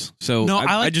 5s, so No,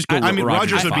 I just go. I mean,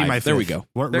 Rodgers would be my 5th. There we go.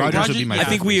 Rodgers would be my 5th. I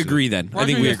think we agree then. I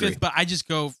think we agree. But I just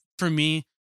go, for me,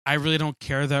 I really don't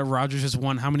care that Rodgers has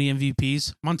won how many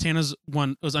MVPs. Montana's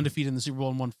was undefeated in the Super Bowl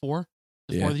and won 4.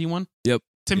 The 4 that he won. Yep.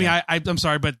 To me, I'm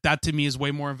sorry, but that to me is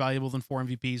way more valuable than 4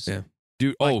 MVPs. Yeah.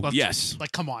 Dude, yes.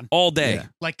 Like, come on. All day. Yeah.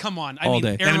 Like, come on. All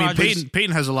day. Aaron and Rodgers,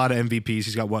 Peyton has a lot of MVPs.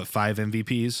 He's got, 5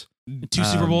 MVPs? 2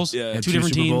 Super Bowls? Yeah. And 2 2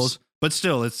 different Super teams. Bowls. But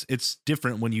still, it's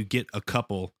different when you get a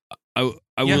couple. I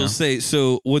will say,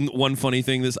 so one funny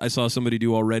thing that I saw somebody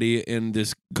do already in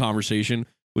this conversation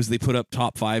was they put up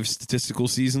top 5 statistical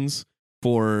seasons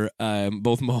for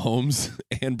both Mahomes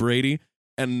and Brady,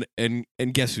 and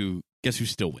guess who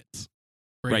still wins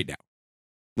right now,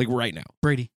 like right now,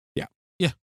 Brady. Yeah,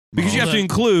 because Mahomes. you have to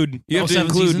include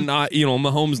season? not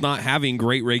Mahomes not having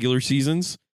great regular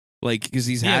seasons. Like, because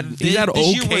he's had this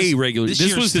okay regular.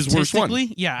 This was his worst one.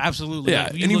 Yeah, absolutely. Yeah,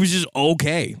 and he was just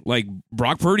okay. Like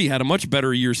Brock Purdy had a much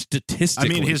better year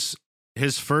statistically. I mean,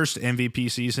 his first MVP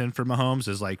season for Mahomes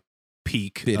is like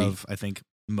peak of I think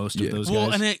most of those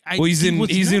guys. He's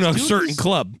in a certain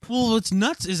club. Well, what's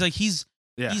nuts is like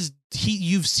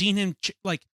you've seen him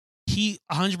he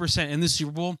 100% in the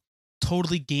Super Bowl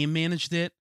totally game managed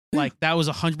it. Like that was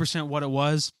 100% what it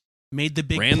was. Made the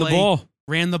big play,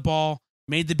 ran the ball.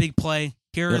 Made the big play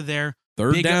here or there.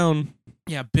 Third down.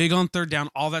 Big on third down,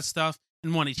 all that stuff,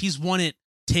 and won it. He's won it,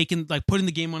 putting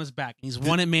the game on his back. He's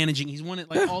won it managing. He's won it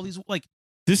all these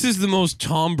This is the most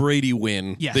Tom Brady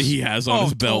win that he has on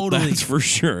his belt. Totally. That's for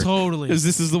sure. Totally. Because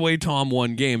this is the way Tom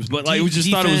won games. But I just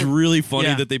thought it was really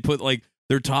funny that they put like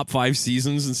their top 5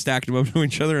 seasons and stacked them up to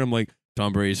each other. And I'm like,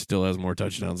 Tom Brady still has more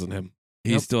touchdowns than him.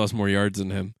 He still has more yards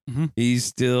than him. Mm-hmm. He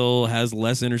still has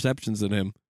less interceptions than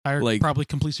him. Probably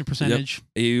completion percentage.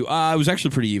 It was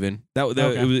actually pretty even.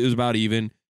 It was about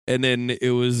even. And then it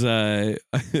was the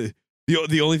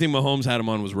only thing Mahomes had him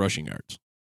on was rushing yards.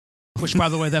 Which, by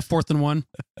the way, that 4th and 1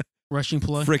 rushing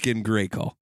play, freaking great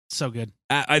call. So good.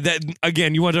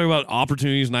 Again, you want to talk about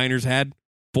opportunities Niners had?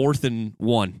 4th and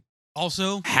 1.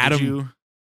 Also, had him.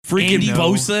 Freaking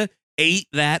Bosa ate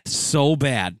that so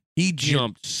bad. He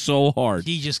jumped so hard.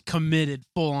 He just committed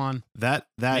full on. That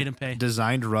made him pay.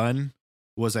 Designed run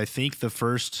was, I think, the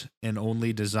first and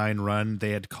only design run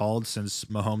they had called since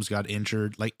Mahomes got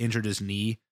injured his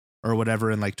knee or whatever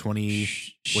in like 20.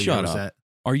 Shut up. That?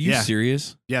 Are you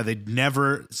serious? Yeah, they'd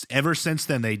never, ever since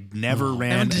then, they never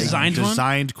ran a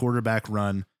designed quarterback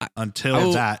run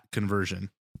until that conversion.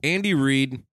 Andy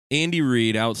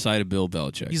Reid outside of Bill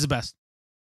Belichick. He's the best.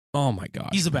 Oh my God.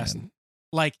 He's the best.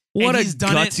 Like, what a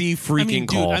gutsy freaking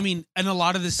call. I mean, and a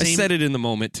lot of the same. I said it in the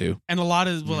moment too. And a lot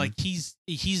of like he's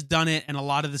done it in a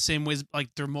lot of the same ways. Like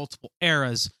there are multiple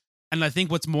eras, And I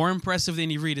think what's more impressive than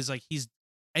Andy Reid is like he's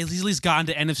at least gotten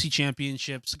to NFC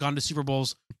championships, gone to Super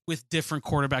Bowls with different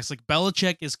quarterbacks. Like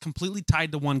Belichick is completely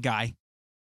tied to one guy.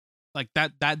 Like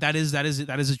that is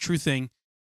a true thing.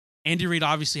 Andy Reid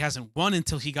obviously hasn't won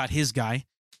until he got his guy,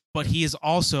 but he has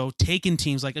also taken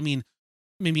teams like I mean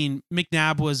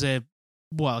McNabb was a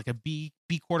B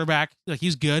quarterback. Like he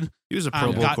was good. He was a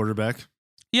Pro Bowl quarterback.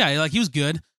 Yeah, like he was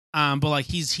good. But like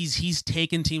he's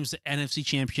taken teams to NFC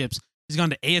championships. He's gone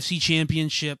to AFC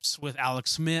championships with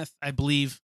Alex Smith, I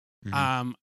believe.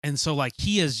 Mm-hmm. And so like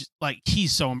he's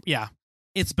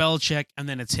it's Belichick and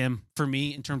then it's him for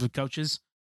me in terms of coaches.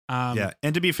 Yeah,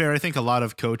 and to be fair, I think a lot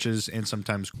of coaches and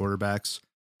sometimes quarterbacks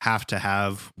have to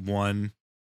have one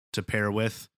to pair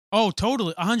with. Oh,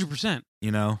 totally, 100%.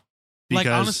 You know, like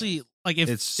honestly, like if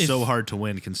it's so hard to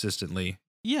win consistently.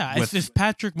 Yeah, if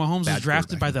Patrick Mahomes was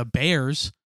drafted by the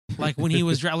Bears, like when he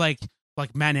was like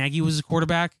Matt Nagy was his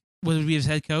quarterback, would be his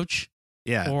head coach.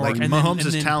 Yeah,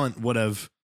 Mahomes' talent would have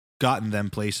gotten them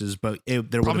places, but there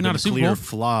would have been clear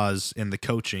flaws in the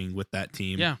coaching with that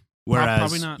team. Yeah.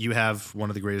 Whereas you have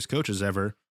one of the greatest coaches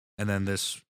ever, and then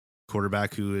this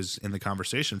quarterback who is in the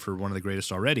conversation for one of the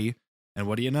greatest already, and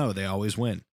what do you know? They always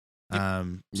win.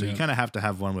 So you kind of have to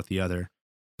have one with the other.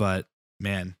 But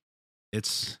man,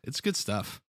 it's good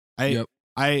stuff.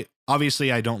 I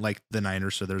obviously I don't like the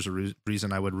Niners, so there's a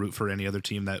reason I would root for any other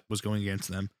team that was going against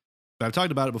them. But I've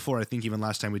talked about it before. I think even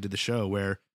last time we did the show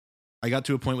where I got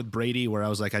to a point with Brady where I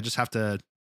was like, I just have to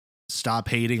stop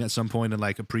hating at some point and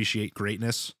like appreciate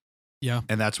greatness. Yeah.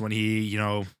 And that's when he,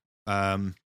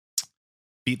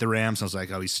 beat the Rams. I was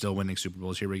like, oh, he's still winning Super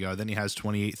Bowls. Here we go. Then he has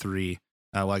 28-3.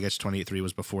 Well, I guess 28-3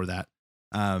 was before that.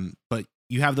 But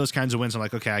you have those kinds of wins. I'm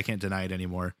like, okay, I can't deny it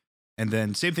anymore. And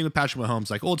then same thing with Patrick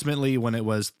Mahomes. Like ultimately when it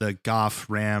was the Goff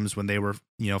Rams, when they were,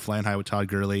 flying high with Todd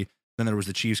Gurley, then there was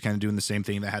the Chiefs kind of doing the same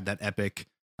thing that had that epic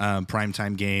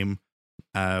primetime game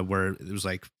where it was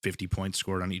like 50 points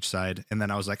scored on each side. And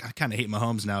then I was like, I kind of hate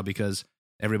Mahomes now because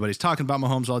everybody's talking about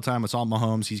Mahomes all the time. It's all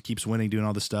Mahomes. He keeps winning, doing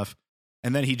all this stuff.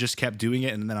 And then he just kept doing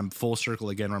it. And then I'm full circle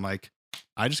again where I'm like,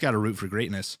 I just got to root for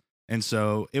greatness. And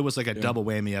so it was like a double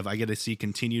whammy of I get to see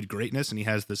continued greatness. And he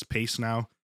has this pace now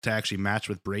to actually match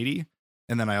with Brady.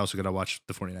 And then I also got to watch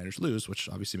the 49ers lose, which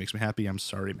obviously makes me happy. I'm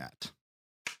sorry, Matt.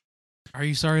 Are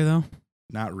you sorry though?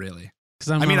 Not really.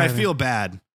 I feel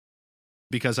bad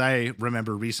because I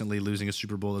remember recently losing a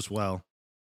Super Bowl as well.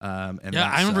 And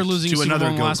I remember losing to another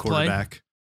GOAT quarterback. Play.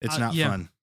 It's not fun.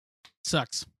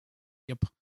 Sucks. Yep.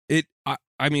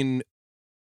 I mean,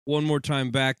 one more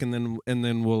time back, and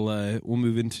then we'll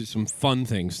move into some fun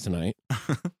things tonight.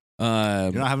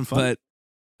 You're not having fun, but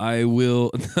I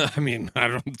will. I mean,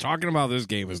 talking about this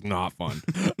game is not fun.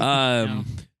 No.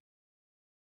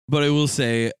 But I will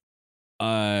say,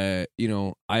 I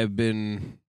will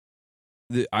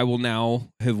now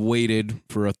have waited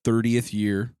for a 30th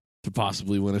year to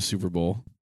possibly win a Super Bowl.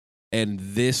 And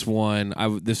this one,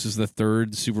 this is the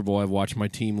third Super Bowl I've watched my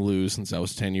team lose since I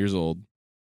was 10 years old.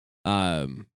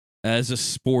 As a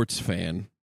sports fan,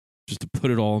 just to put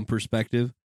it all in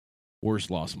perspective, worst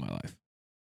loss of my life.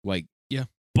 Like,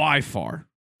 by far.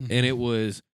 Mm-hmm. And it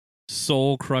was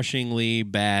soul-crushingly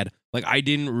bad. Like, I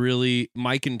didn't really...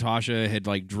 Mike and Tasha had,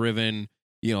 like, driven,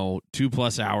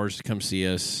 2+ hours to come see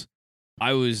us.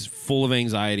 I was full of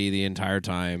anxiety the entire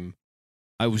time.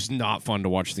 I was not fun to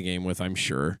watch the game with, I'm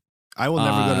sure. I will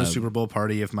never go to a Super Bowl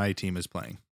party if my team is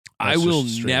playing. I will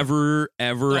never,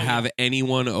 ever have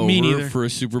anyone over for a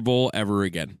Super Bowl ever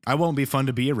again. I won't be fun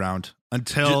to be around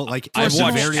until at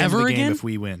the very end of the game if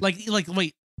we win. Wait.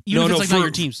 Even if it's not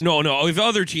your teams. No, if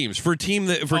other teams. For a game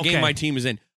my team is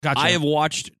in. Gotcha. I have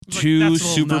watched two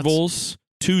Super Bowls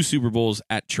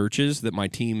at churches that my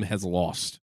team has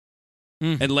lost.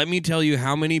 Mm. And let me tell you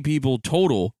how many people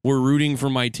total were rooting for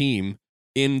my team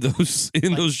in those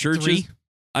churches. 3?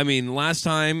 I mean, last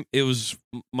time it was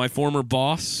my former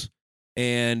boss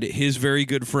and his very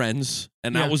good friends,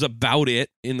 and that was about it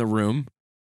in the room.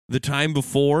 The time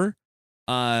before,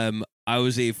 I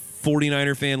was a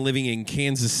 49er fan living in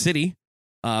Kansas City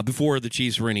before the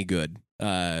Chiefs were any good.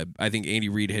 I think Andy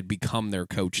Reid had become their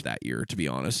coach that year, to be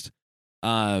honest.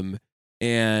 And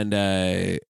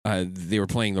they were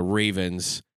playing the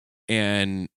Ravens,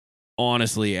 and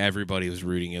honestly, everybody was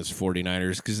rooting as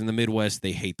 49ers because in the Midwest,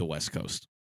 they hate the West Coast.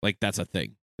 Like, that's a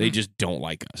thing. They just don't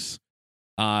like us.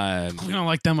 We don't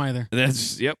like them either.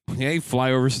 Hey,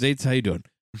 flyover states, how you doing?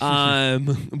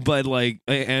 But like,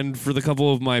 and for the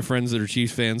couple of my friends that are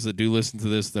Chiefs fans that do listen to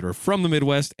this that are from the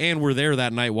Midwest and were there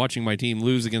that night watching my team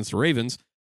lose against the Ravens,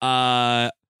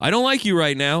 I don't like you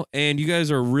right now, and you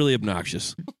guys are really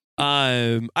obnoxious.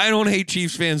 I don't hate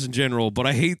Chiefs fans in general, but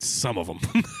I hate some of them.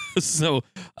 So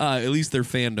at least their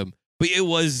fandom. But it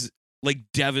was like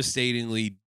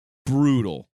devastatingly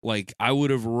brutal. Like I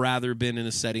would have rather been in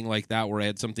a setting like that where I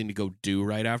had something to go do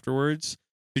right afterwards.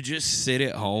 To just sit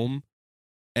at home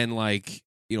and like,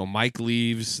 Mike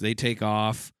leaves, they take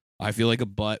off. I feel like a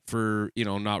butt for,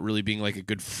 not really being like a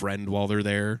good friend while they're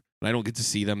there. And I don't get to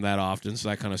see them that often, so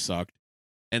that kind of sucked.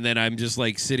 And then I'm just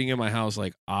like sitting in my house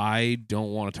like, I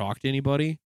don't want to talk to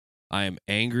anybody. I am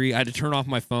angry. I had to turn off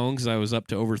my phone because I was up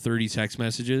to over 30 text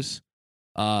messages.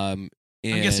 I'm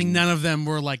guessing none of them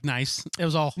were like nice. It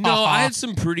was all No, I had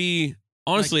some pretty...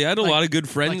 Honestly, I had a lot of good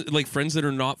friends, like friends that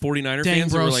are not 49er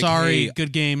fans. Bro, that were like, sorry, hey,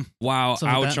 good game. Wow,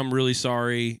 Something ouch, like I'm really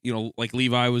sorry. Like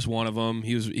Levi was one of them.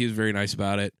 He was very nice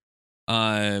about it.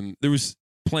 There was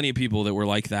plenty of people that were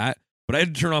like that, but I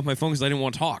had to turn off my phone because I didn't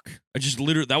want to talk. I just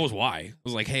literally, that was why. I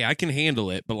was like, hey, I can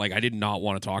handle it, but like I did not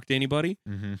want to talk to anybody.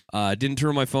 Mm-hmm. Didn't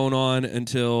turn my phone on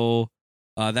until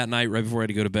that night right before I had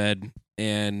to go to bed,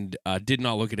 and did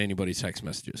not look at anybody's text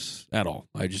messages at all.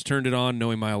 I just turned it on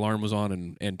knowing my alarm was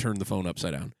on and turned the phone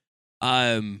upside down.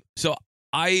 So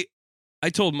I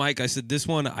told Mike, I said, this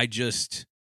one I just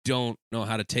don't know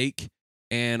how to take.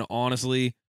 And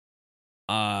honestly,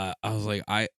 I was like,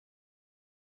 I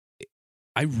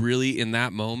really, in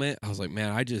that moment, I was like,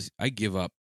 man, I give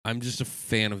up. I'm just a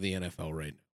fan of the NFL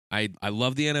right now. I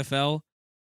love the NFL,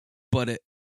 but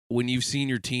when you've seen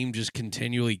your team just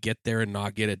continually get there and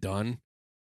not get it done,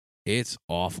 it's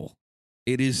awful.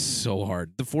 It is so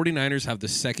hard. The 49ers have the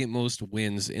second most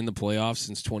wins in the playoffs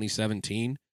since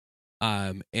 2017.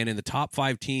 And in the top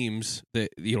 5 teams that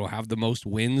have the most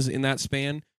wins in that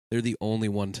span, they're the only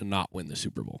one to not win the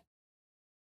Super Bowl.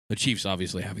 The Chiefs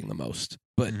obviously having the most.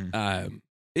 But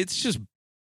it's just,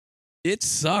 it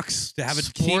sucks to have a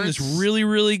team that's really,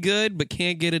 really good but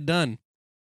can't get it done.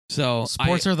 So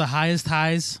sports are the highest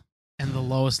highs and the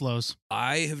lowest lows.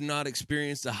 I have not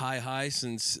experienced a high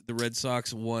since the Red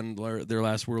Sox won their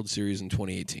last World Series in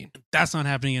 2018. That's not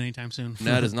happening anytime soon.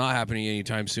 That is not happening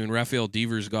anytime soon. Rafael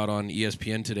Devers got on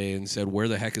ESPN today and said, where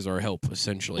the heck is our help,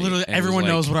 essentially? Literally, and everyone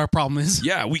knows what our problem is.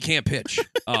 Yeah, we can't pitch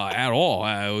at all.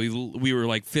 We were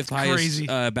like 5th highest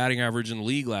batting average in the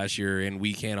league last year, and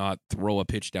we cannot throw a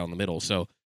pitch down the middle. So,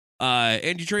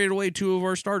 and you traded away 2 of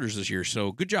our starters this year,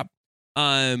 so good job.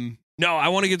 No, I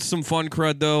want to get some fun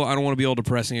crud, though. I don't want to be all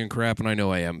depressing and crap, and I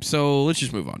know I am. So let's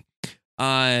just move on.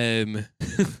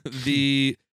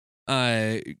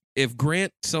 If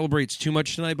Grant celebrates too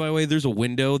much tonight, by the way, there's a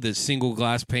window, this single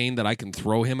glass pane that I can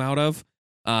throw him out of,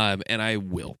 and I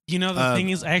will. The thing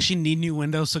is, I actually need new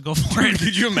windows, so go for it.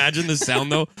 Could you imagine the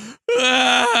sound, though?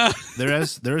 There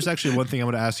is actually one thing I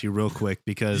want to ask you real quick,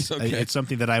 because it's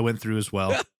something that I went through as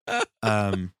well.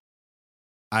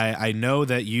 I know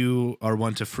that you are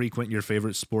one to frequent your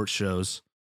favorite sports shows.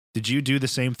 Did you do the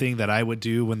same thing that I would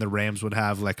do when the Rams would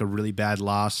have like a really bad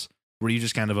loss, where you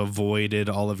just kind of avoided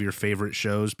all of your favorite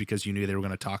shows because you knew they were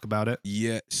going to talk about it?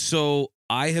 Yeah. So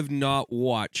I have not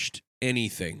watched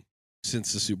anything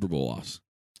since the Super Bowl loss.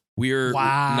 We're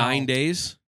 9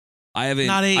 days. I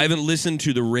haven't listened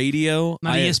to the radio.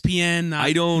 Not ESPN. Not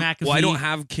McAfee. Well, I don't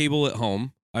have cable at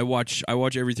home. I watch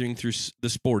everything through the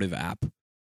Sportive app.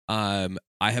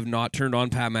 I have not turned on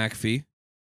Pat McAfee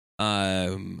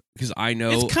because I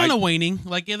know it's kind of waning.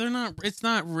 Like they're not. It's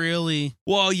not really.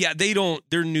 Well, yeah, they don't.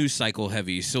 They're news cycle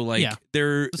heavy, so like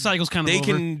the cycle's kind of. They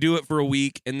over. can do it for a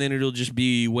week, and then it'll just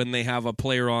be when they have a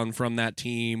player on from that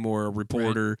team or a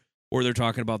reporter, or they're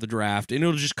talking about the draft, and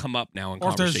it'll just come up now in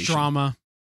conversation. Or if there's drama.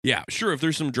 Yeah, sure. If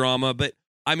there's some drama, but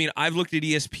I mean, I've looked at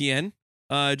ESPN,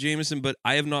 Jameson, but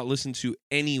I have not listened to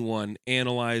anyone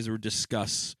analyze or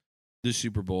discuss the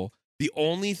Super Bowl. The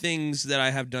only things that I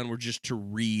have done were just to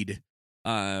read.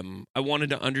 I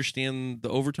wanted to understand the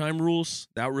overtime rules.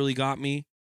 That really got me,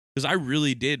 because I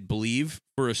really did believe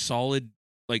for a solid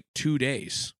 2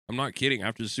 days, I'm not kidding,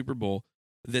 after the Super Bowl,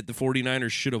 that the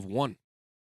 49ers should have won,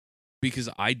 because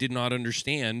I did not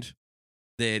understand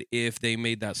that if they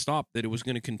made that stop, that it was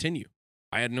going to continue.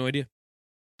 I had no idea.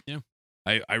 Yeah.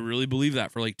 I really believe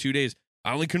that for 2 days.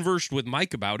 I only conversed with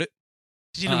Mike about it.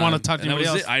 You didn't want to talk to anybody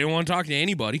else. I didn't want to talk to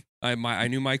anybody. I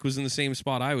knew Mike was in the same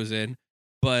spot I was in,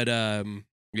 but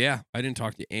yeah, I didn't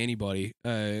talk to anybody.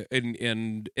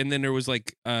 And then there was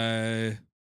I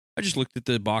just looked at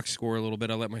the box score a little bit.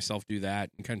 I let myself do that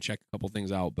and kind of check a couple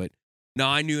things out. But no,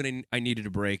 I knew I needed a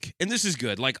break, and this is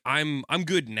good. I'm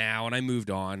good now, and I moved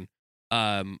on.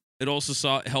 It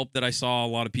also helped that I saw a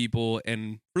lot of people,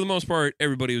 and for the most part,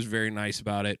 everybody was very nice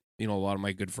about it. A lot of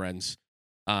my good friends.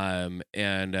 I was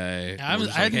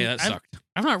hey, that sucked.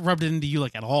 I've not rubbed it into you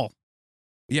at all.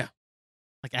 Yeah.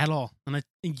 like at all. And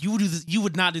you would do this. You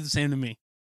would not do the same to me.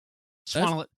 Just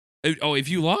want to Oh, if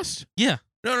you lost? Yeah.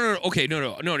 No. Okay,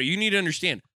 no. You need to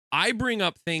understand. I bring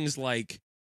up things like,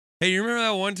 hey, you remember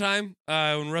that one time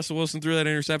when Russell Wilson threw that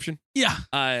interception? Yeah.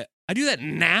 I do that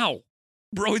now,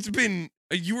 bro. It's been.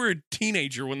 You were a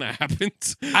teenager when that happened.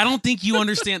 I don't think you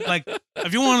understand. Like,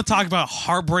 if you want to talk about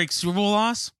heartbreak Super Bowl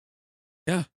loss,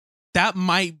 yeah, that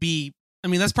might be. I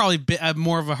mean, that's probably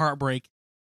more of a heartbreak.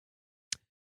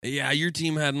 Yeah, your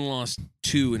team hadn't lost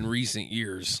 2 in recent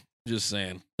years. Just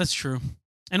saying. That's true.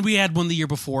 And we had one the year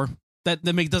before. That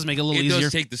does make it a little easier. It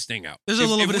does take the sting out. There's a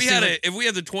little bit of sting. If we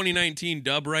had the 2019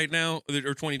 dub right now,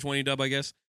 or 2020 dub, I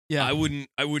guess. Yeah, I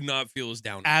would not feel as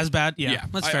down. As bad. Yeah,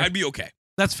 that's fair. I'd be okay.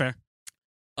 That's fair.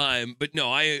 But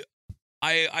no, I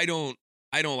don't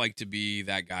like to be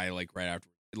that guy like right after.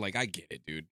 Like, I get it,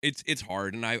 dude. It's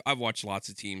hard, and I've watched lots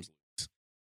of teams lose,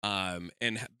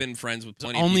 and been friends with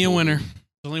plenty. Only of people a winner.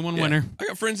 There's only one winner. I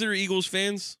got friends that are Eagles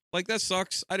fans. Like, that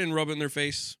sucks. I didn't rub it in their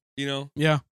face, you know.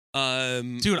 Yeah.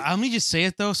 Dude, let me just say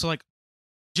it though. So, like,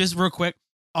 just real quick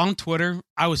on Twitter,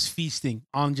 I was feasting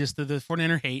on just the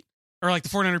 49er hate, or like the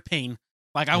 49er pain.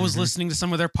 Like, I was listening to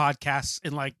some of their podcasts,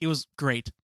 and like, it was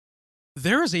great.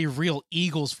 There is a real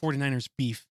Eagles 49ers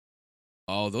beef.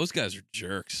 Oh, those guys are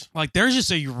jerks. Like, there's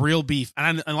just a real beef.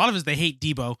 And a lot of it is they hate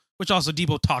Debo, which also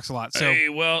Debo talks a lot. So, hey,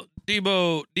 well,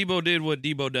 Debo did what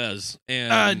Debo does.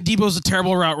 And Debo's a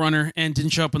terrible route runner and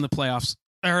didn't show up in the playoffs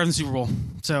or in the Super Bowl.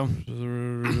 So,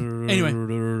 anyway.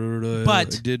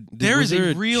 But there is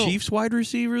a real Chiefs wide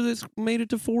receiver that's made it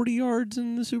to 40 yards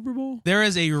in the Super Bowl. There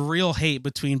is a real hate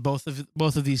between both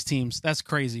of these teams. That's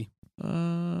crazy.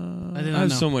 I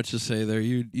have so much to say there.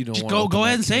 You don't just want to go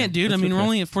ahead and say it, dude. That's I mean, we're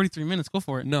only at 43 minutes. Go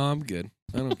for it. No, I'm good.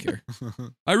 I don't care.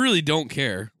 I really don't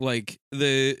care. Like,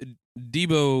 the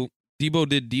Debo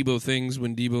did Debo things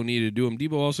when Debo needed to do them.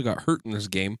 Debo also got hurt in this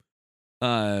game,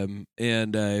 and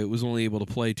was only able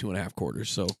to play 2.5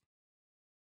 quarters. So,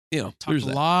 you know, there's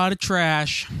a lot of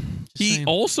trash. He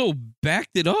also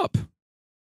backed it up.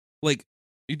 Like,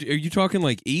 are you talking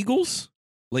like Eagles?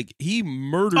 Like, he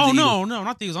murdered. Oh, no,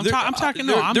 not the Eagles. I'm talking.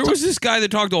 There was this guy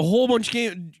that talked a whole bunch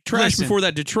of trash before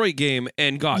that Detroit game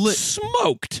and got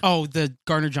smoked. Oh, the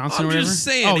Gardner Johnson. I'm or whatever? Just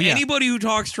saying. Anybody who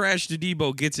talks trash to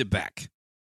Debo gets it back.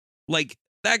 Like,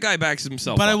 that guy backs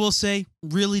himself. But up. I will say,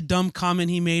 really dumb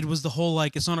comment he made was the whole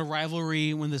like it's not a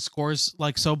rivalry when the score's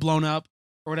like so blown up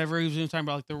or whatever. He was talking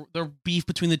about like the beef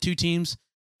between the two teams,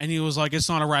 and he was like, it's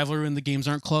not a rivalry when the games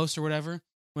aren't close or whatever.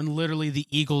 When literally the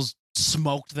Eagles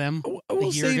smoked them I will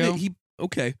a year say ago. That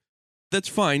okay, that's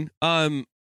fine.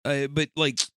 But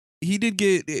like, he did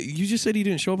get. You just said he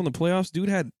didn't show up in the playoffs. Dude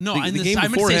had no. The game I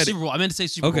meant to before say Super Bowl. I meant to say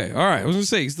Super Bowl. Okay, all right. I was gonna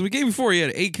say the game before he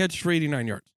had 8 catches for 89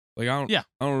 yards. Like,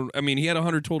 I mean, he had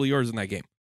 100 total yards in that game.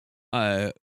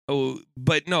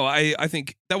 But no, I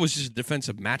think that was just a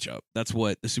defensive matchup. That's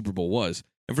what the Super Bowl was.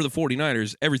 And for the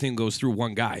 49ers, everything goes through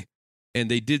one guy. And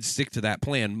they did stick to that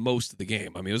plan most of the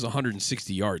game. I mean, it was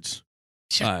 160 yards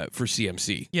for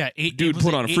CMC. Yeah, dude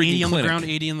put on a freaking 80 on clinic. the ground,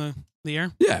 80 in the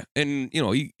air. Yeah, and you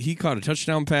know, he caught a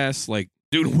touchdown pass. Like,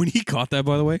 dude, when he caught that,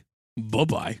 by the way,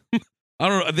 bye-bye. I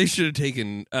don't know. They should have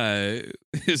taken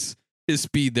his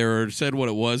speed there or said what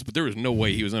it was, but there was no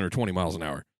way he was under 20 miles an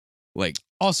hour. Like,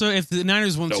 also, if the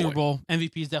Niners won Super Bowl,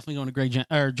 MVP is definitely going to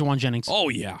Jawan Jennings. Oh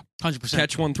yeah, 100%.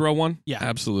 Catch one, throw one. Yeah,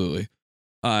 absolutely.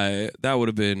 That would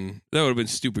have been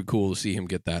stupid cool to see him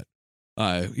get that.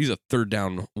 He's a third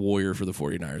down warrior for the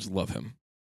 49ers. Love him.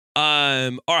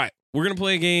 All right, we're gonna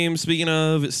play a game. Speaking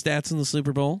of stats in the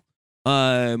Super Bowl,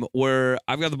 where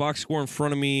I've got the box score in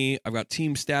front of me. I've got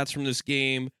team stats from this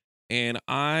game, and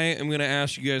I am gonna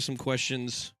ask you guys some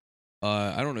questions.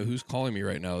 I don't know who's calling me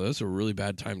right now. That's a really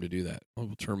bad time to do that. I'll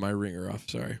turn my ringer off.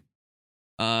 Sorry.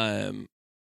 I'm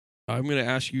gonna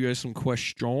ask you guys some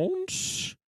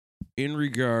questions in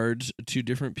regards to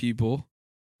different people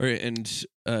and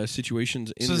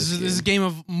situations in this game. This is a game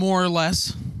of more or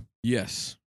less?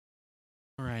 Yes.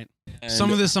 All right. And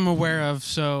some of this I'm aware of,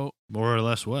 so... More or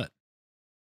less what?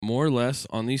 More or less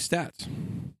on these stats.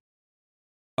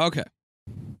 Okay.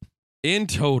 In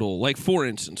total, like for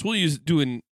instance, we'll do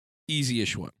an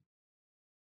easy-ish one.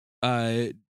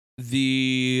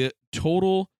 The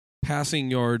total passing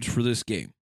yards for this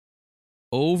game.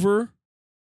 Over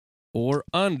or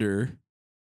under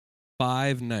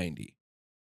 590.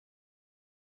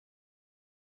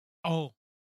 Oh.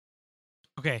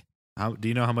 Okay. Do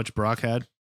you know how much Brock had?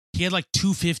 He had like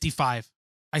 255,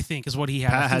 I think, is what he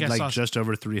had. Pat had like just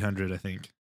over 300, I think.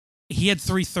 He had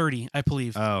 330, I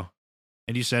believe. Oh.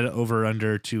 And you said over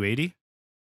under 280?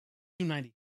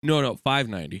 290. No,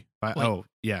 590. Oh,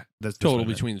 yeah. That's total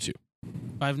between the two.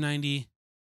 590.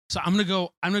 So I'm gonna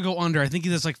go under. I think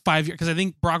that's like 5 years because I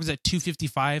think Brock was at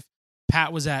 255.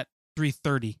 Pat was at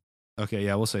 330. Okay,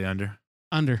 yeah, we'll say under.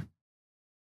 Under.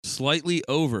 Slightly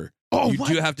over. Oh, you what?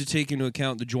 do have to take into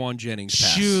account the Juwan Jennings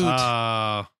pass. Shoot.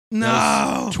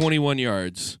 No. 21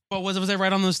 yards. Well, was I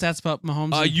right on those stats about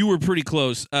Mahomes? You were pretty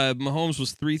close. Mahomes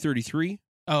was 333.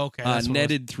 Oh, okay.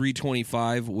 Netted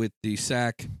 325 with the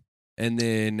sack. And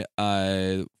then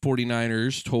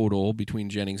 49ers total between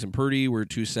Jennings and Purdy were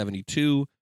 272.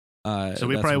 So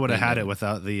we probably would have had it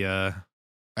without the...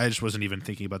 I just wasn't even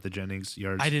thinking about the Jennings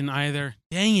yards. I didn't either.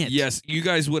 Dang it. Yes, you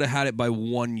guys would have had it by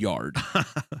 1 yard.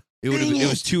 It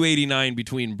was 289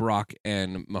 between Brock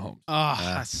and Mahomes. Oh,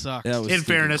 that sucks. In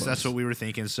fairness, that's what we were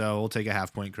thinking, so we'll take a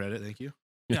half-point credit. Thank you.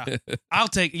 Yeah. I'll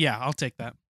take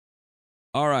that.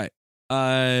 All right.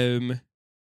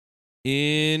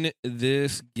 In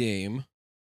this game,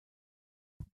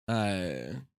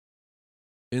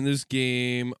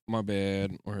 my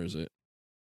bad. Where is it?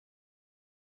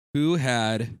 Who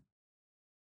had...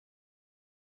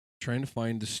 Trying to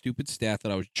find the stupid stat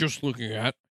that I was just looking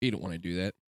at. I hate it when I do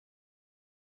that.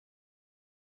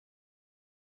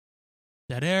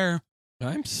 Dead air.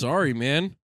 I'm sorry,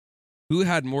 man. Who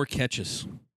had more catches?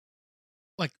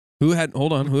 Who had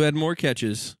more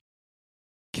catches?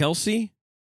 Kelsey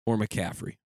or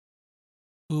McCaffrey?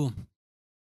 Ooh.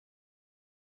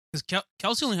 Because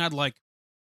Kelsey only had like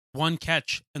one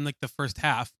catch in like the first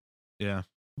half. Yeah.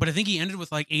 But I think he ended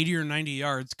with like 80 or 90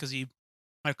 yards because he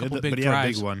had a couple big but he drives. had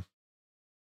a big one.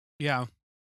 Yeah.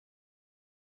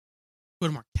 Who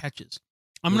had more catches?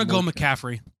 I'm going to go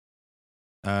McCaffrey.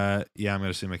 Yeah, I'm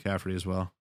going to say McCaffrey as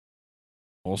well.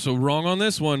 Also wrong on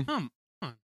this one.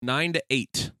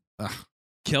 9-8. Ugh.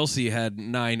 Kelsey had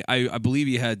 9. I believe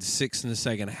he had 6 in the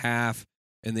second half,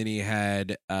 and then he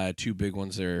had 2 big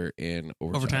ones there in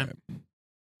overtime.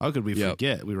 How could we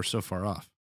forget? We were so far off.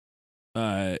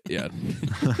 Yeah.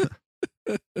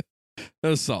 That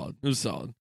was solid.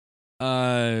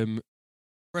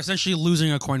 We're essentially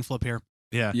losing a coin flip here.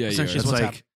 Yeah. Essentially It's what's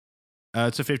like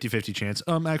it's a 50-50 chance.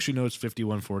 Actually, no, it's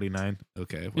 51-49.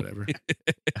 Okay, whatever.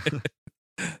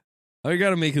 I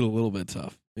got to make it a little bit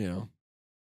tough,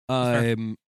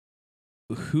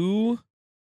 Who?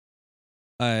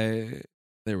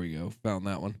 There we go. Found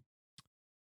that one.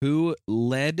 Who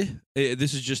led?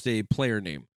 This is just a player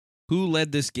name. Who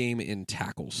led this game in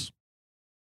tackles?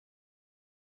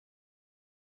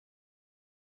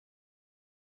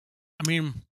 I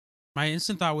mean, my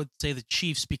instant thought would say the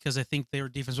Chiefs because I think they were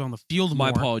defensive on the field more.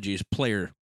 My apologies.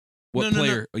 Player. What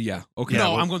player? No. Yeah. Okay.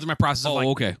 No, I'm going through my process. Of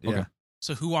okay. Yeah. Okay.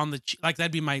 So who on the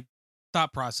that'd be my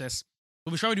thought process.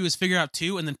 What we should probably do is figure out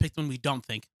 2 and then pick one we don't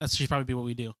think. That should probably be what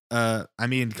we do. I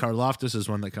mean, Karlaftis is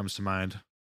one that comes to mind.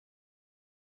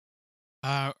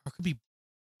 Or it could be.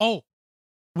 Oh,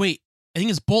 wait. I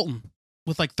think it's Bolton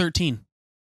with like 13. I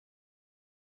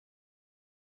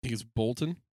think it's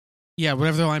Bolton. Yeah,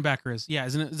 whatever the linebacker is. Yeah,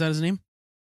 isn't it? Is that his name?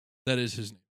 That is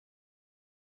his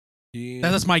name.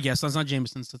 That's my guess. That's not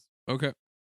Jameson's. Okay.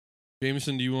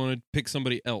 Jameson, do you want to pick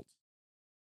somebody else?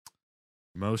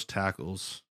 Most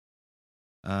tackles.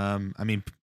 I mean,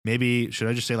 maybe should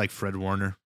I just say like Fred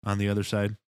Warner on the other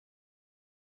side?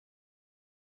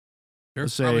 Sure.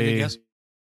 Let's say,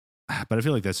 but I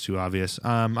feel like that's too obvious.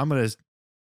 I'll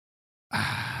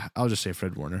just say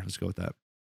Fred Warner. Let's go with that.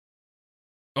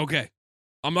 Okay.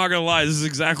 I'm not going to lie. This is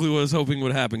exactly what I was hoping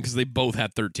would happen because they both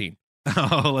had 13.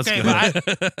 Oh, let's go.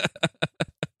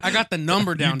 I got the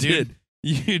number down, dude.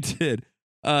 You did.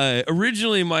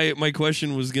 Originally, my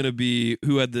question was going to be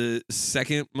who had the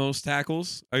second most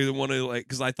tackles. I didn't want to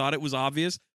because I thought it was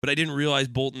obvious, but I didn't realize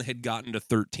Bolton had gotten to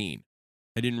 13.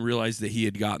 I didn't realize that he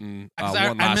had gotten one last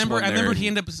one there. I remember he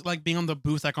ended up like being on the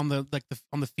booth, like on the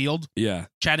field. Yeah,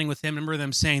 chatting with him. I remember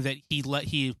them saying that he led.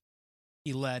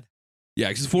 Yeah,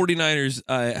 because 49ers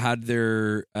had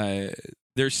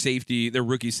their safety, their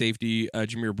rookie safety,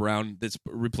 Jameer Brown, that's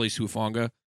replaced Hufanga.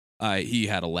 He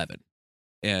had 11.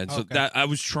 And so that I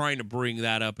was trying to bring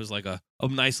that up as like a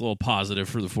nice little positive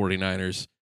for the 49ers,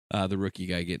 the rookie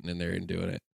guy getting in there and doing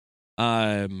it.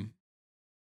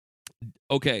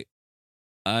 Okay.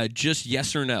 Just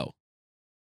yes or no.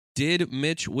 Did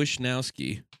Mitch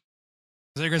Wishnowsky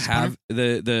have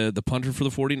the punter for the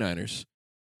 49ers?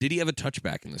 Did he have a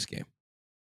touchback in this game?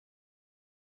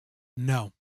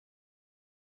 No.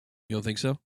 You don't think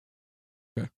so?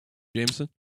 Okay. Jameson?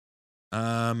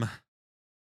 I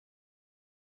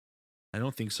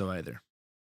don't think so either.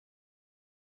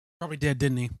 Probably did,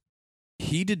 didn't he?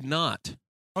 He did not.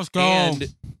 Let's go.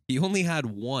 And he only had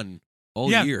one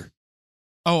all year.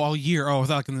 Oh, all year. Oh, I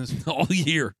thought in this. All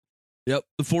year. Yep.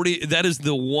 That is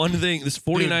the one thing. This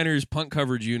 49ers punt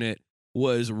coverage unit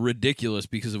was ridiculous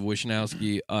because of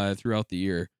Wisnowski throughout the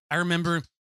year. I remember when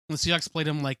the Seahawks played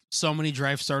him, like so many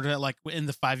drives started at like in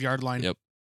the 5-yard line. Yep.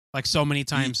 Like so many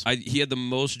times. He had the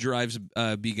most drives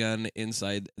begun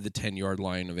inside the 10-yard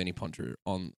line of any punter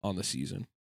on the season.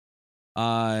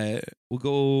 We'll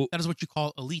go. That is what you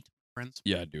call elite, friends.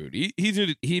 Yeah, dude. He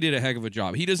did a heck of a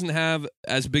job. He doesn't have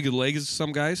as big a leg as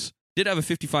some guys. Did have a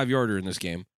 55-yarder in this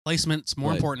game. Placement's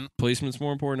more important. Placement's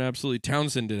more important, absolutely.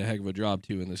 Townsend did a heck of a job,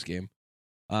 too, in this game.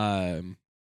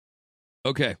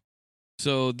 Okay.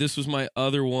 So this was my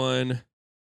other one.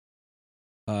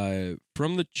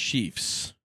 From the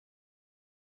Chiefs.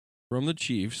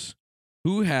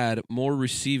 Who had more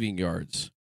receiving yards,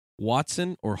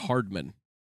 Watson or Hardman?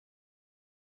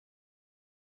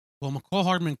 Well, McCall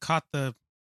Hardman caught the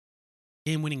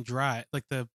game-winning drive, like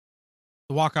the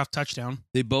walk-off touchdown.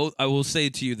 I will say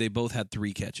to you, they both had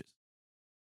 3 catches.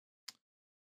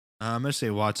 I'm going to say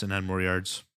Watson had more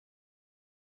yards.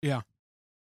 Yeah.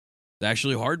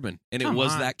 Actually, Hardman, and it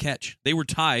was that catch. They were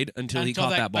tied until he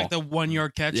caught that ball. Like the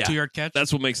 1-yard catch, 2-yard catch?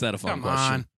 That's what makes that a fun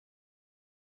question.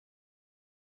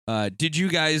 Did you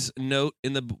guys note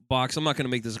in the box, I'm not going to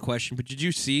make this a question, but did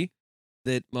you see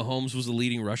that Mahomes was the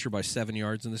leading rusher by 7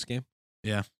 yards in this game?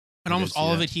 Yeah. And almost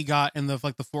all of it he got in the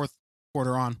fourth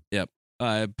quarter on. Yep.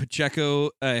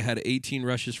 Pacheco had 18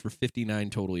 rushes for 59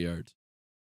 total yards,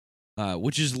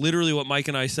 which is literally what Mike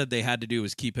and I said they had to do,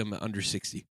 was keep him under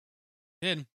 60.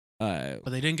 Did. But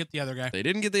they didn't get the other guy.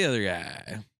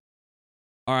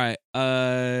 All right.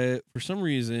 For some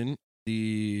reason,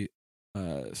 the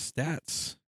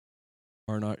stats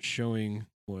are not showing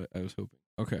what I was hoping.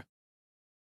 Okay.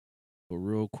 So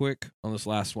real quick on this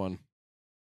last one.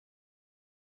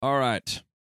 All right.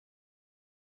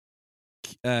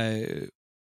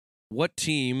 What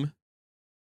team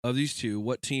of these two,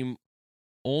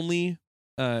 only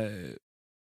I'm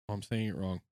saying it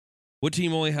wrong. What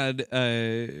team only had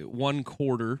 1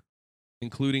 quarter,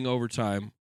 including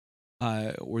overtime,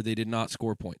 where they did not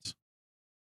score points?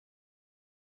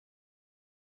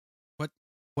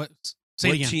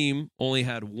 What team only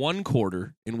had 1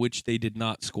 quarter in which they did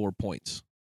not score points?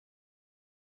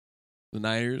 The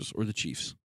Niners or the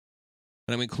Chiefs?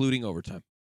 And I'm including overtime.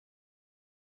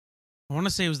 I want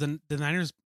to say it was the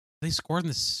Niners. They scored in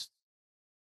this.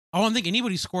 I don't think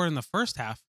anybody scored in the first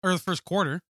half or the first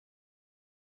quarter.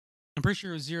 I'm pretty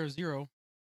sure it was 0-0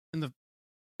 in the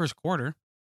first quarter.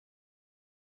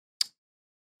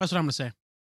 That's what I'm going to say.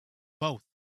 Both.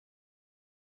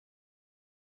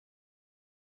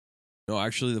 No,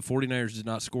 actually, the 49ers did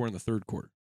not score in the third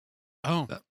quarter. Oh.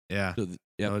 Yeah. So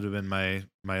that would have been my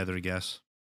other guess.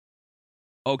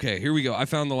 Okay, here we go. I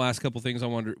found the last couple things I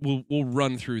wonder. We'll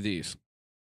run through these.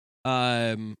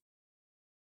 Over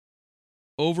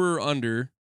or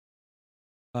under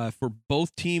for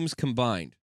both teams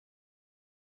combined,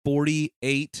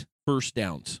 48 first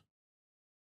downs.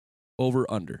 Over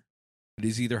under. It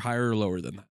is either higher or lower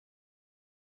than that.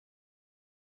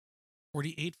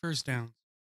 48 first downs.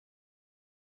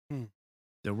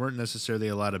 There weren't necessarily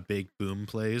a lot of big boom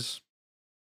plays.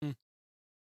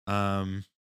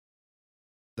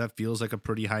 That feels like a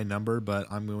pretty high number, but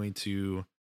I'm going to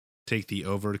take the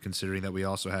over, considering that we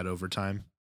also had overtime.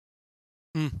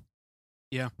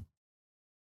 Yeah.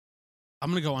 I'm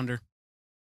going to go under.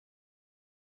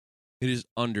 It is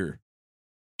under.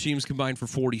 Teams combined for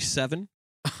 47.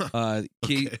 Okay.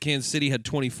 Kansas City had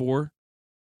 24.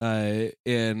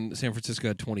 And San Francisco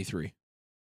had 23.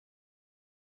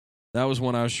 That was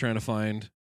one I was trying to find.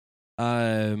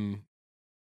 And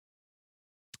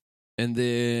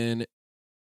then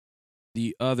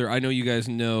the other, I know you guys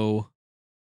know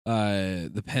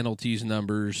the penalties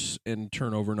numbers and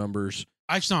turnover numbers.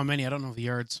 I just know how many. I don't know the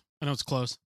yards. I know it's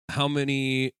close. How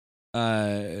many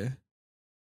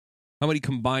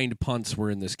combined punts were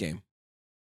in this game?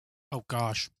 Oh,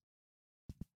 gosh.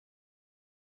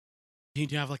 Do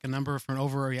you have like a number for an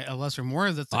over or a less or more?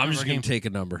 That's I'm just going to take a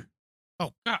number.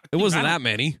 Oh, God. It wasn't that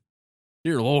many.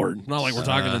 Dear Lord. Not like we're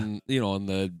talking in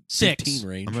the 6 15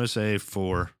 range. I'm going to say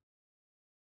 4.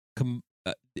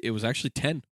 It was actually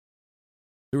 10.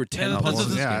 There were 10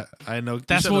 punts. Yeah, I know.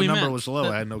 That's what the we number meant. was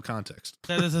low. I had no context.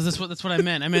 That's what I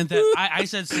meant. I meant that I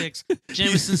said 6.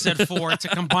 Jameson said 4. It's a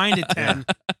combined at 10.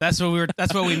 That's what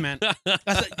we meant.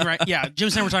 That's right. Yeah,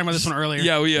 Jameson and I were talking about this one earlier.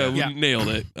 Yeah, we nailed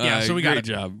it. Yeah, so we got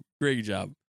it. Great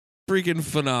job. Freaking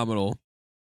phenomenal.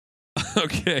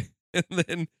 Okay, and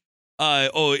then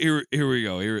here we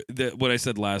go. What I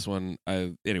said last one.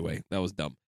 Anyway, that was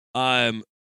dumb.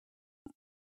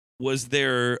 Was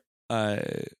there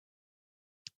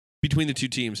between the two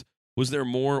teams, was there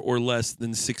more or less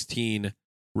than 16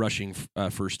 rushing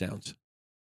first downs?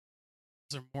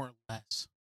 Was there more or less?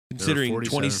 considering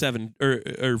 27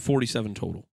 or 47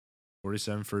 total.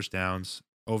 47 first downs.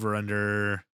 Over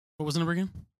under. What was the number again?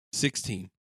 16.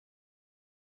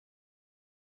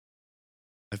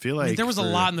 I feel like there was a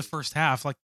lot in the first half.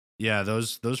 Like, yeah,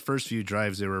 those first few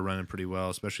drives they were running pretty well,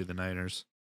 especially the Niners.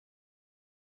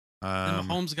 And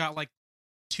Mahomes got like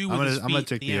 2 I'm with his feet. I'm gonna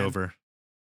take the over.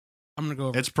 I'm gonna go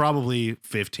over. It's probably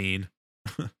 15.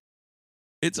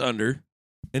 It's under,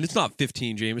 and it's not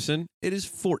 15, Jameson. It is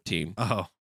 14. Oh,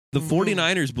 the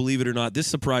 49ers, believe it or not, this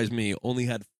surprised me, only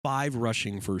had 5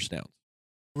 rushing first downs.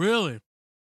 Really?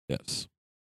 Yes.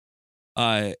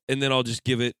 And then I'll just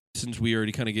give it, since we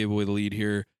already kind of gave away the lead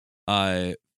here,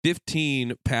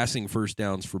 15 passing first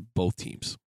downs for both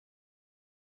teams.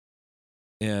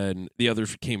 And the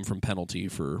others came from penalty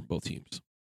for both teams.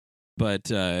 But,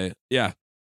 yeah,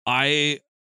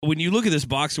 when you look at this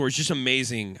box score, it's just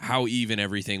amazing how even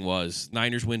everything was.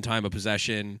 Niners win time of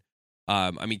possession.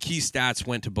 I mean, key stats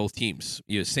went to both teams.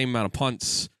 Same amount of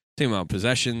punts, same amount of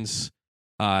possessions.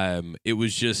 It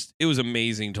was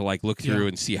amazing to like look through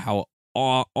and see how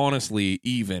honestly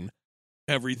even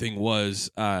everything was.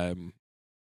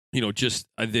 Just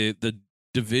the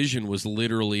division was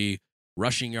literally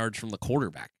rushing yards from the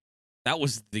quarterback. That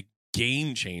was the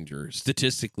game changer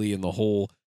statistically in the whole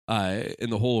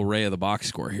array of the box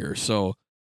score here. So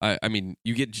I mean,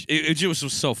 you get it just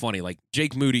was so funny. Like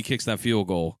Jake Moody kicks that field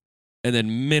goal, and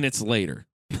then minutes later,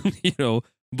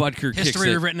 Butker kicks it.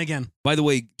 History written again. By the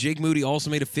way, Jake Moody also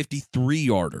made a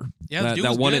 53-yarder. Yeah,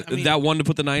 that one to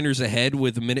put the Niners ahead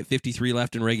with a minute 53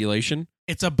 left in regulation.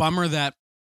 It's a bummer that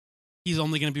he's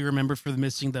only going to be remembered for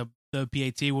missing the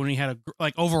PAT when he had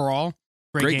a overall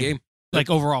great game. Like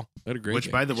overall, had a great Which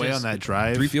game. by the way, on that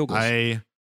drive, 3 field goals.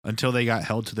 Until they got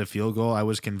held to the field goal, I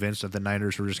was convinced that the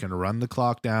Niners were just going to run the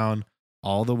clock down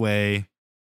all the way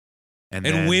and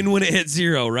win when it hit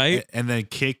 0, right? And then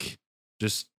kick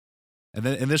and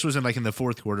this was in the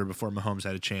fourth quarter before Mahomes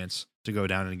had a chance to go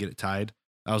down and get it tied.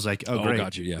 I was like, oh great.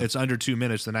 Got you, yeah. It's under 2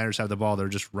 minutes. The Niners have the ball. They're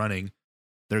just running.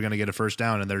 They're going to get a first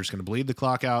down and they're just going to bleed the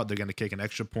clock out. They're going to kick an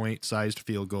extra point sized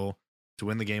field goal to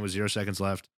win the game with 0 seconds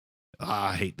left.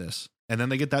 I hate this. And then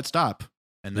they get that stop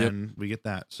and then we get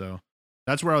that. So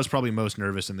that's where I was probably most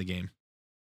nervous in the game.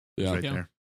 Yeah. Right there.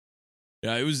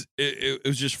 Yeah, it was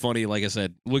just funny. Like I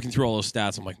said, looking through all those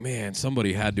stats, I'm like, man,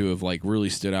 somebody had to have like really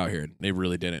stood out here. They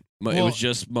really didn't. But it was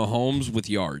just Mahomes with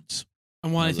yards.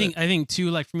 And I think too,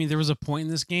 like for me, there was a point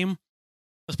in this game. It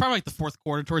was probably like the fourth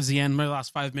quarter, towards the end, my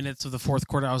last 5 minutes of the fourth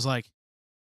quarter. I was like,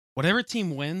 whatever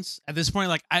team wins at this point,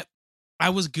 like I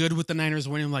was good with the Niners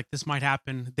winning. Like this might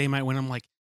happen, they might win. I'm like,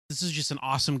 this is just an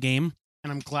awesome game,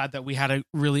 and I'm glad that we had a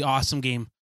really awesome game.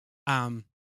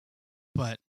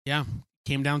 But yeah.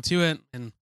 Came down to it,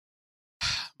 and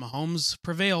Mahomes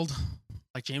prevailed,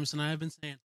 like James and I have been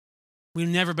saying. We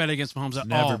never bet against Mahomes at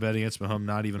all. Never bet against Mahomes,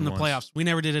 not even in the once. playoffs. We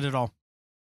never did it at all.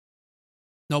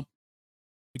 Nope.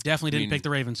 We definitely didn't pick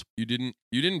the Ravens. You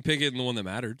didn't pick it in the one that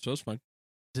mattered, so it's fine.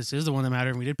 This is the one that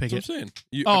mattered, and we did pick That's it. what I'm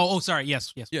saying. Sorry.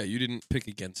 Yes. Yeah, you didn't pick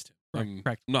against him.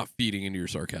 Correct. I'm not feeding into your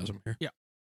sarcasm here. Yeah.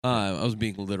 I was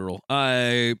being literal.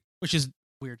 Which is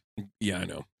weird. Yeah, I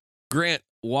know. Grant,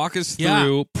 walk us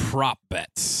through prop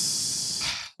bets.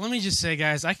 Let me just say,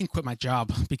 guys, I can quit my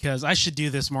job because I should do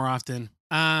this more often.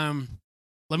 Let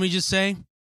me just say,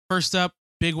 first up,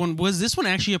 big one. Was this one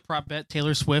actually a prop bet?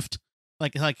 Taylor Swift?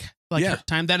 Like yeah.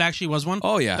 Time that actually was one?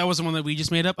 Oh, yeah. That was the one that we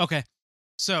just made up? Okay.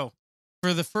 So,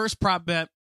 for the first prop bet,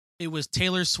 it was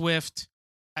Taylor Swift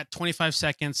at 25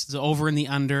 seconds, the over and the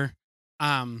under.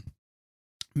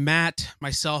 Matt,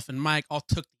 myself, and Mike all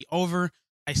took the over.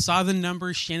 I saw the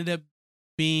numbers. She ended up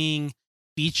being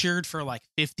featured for like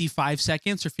 55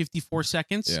 seconds or 54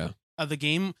 seconds of the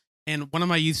game. And one of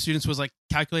my youth students was like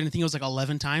calculating, I think it was like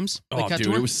 11 times. Oh, dude,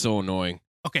 it was so annoying.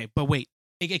 Okay, but wait.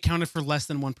 It accounted for less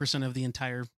than 1% of the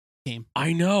entire game.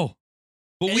 I know.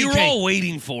 But we were all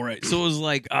waiting for it. So it was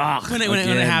like, when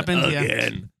it happened.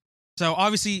 Again. Yeah. So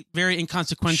obviously very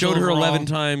inconsequential. Showed her overall. 11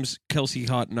 times. Kelsey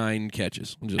caught 9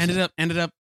 catches. Ended up,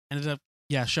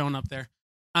 showing up there.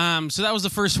 So that was the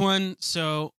first one.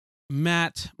 So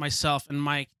Matt, myself, and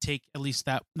Mike take at least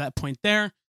that point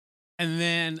there. And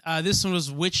then this one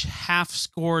was which half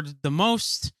scored the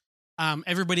most.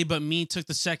 Everybody but me took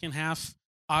the second half.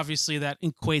 Obviously, that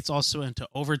equates also into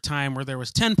overtime where there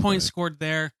was 10 points scored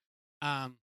there.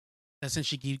 That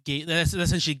essentially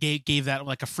gave that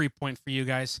like a free point for you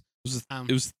guys.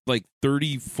 It was like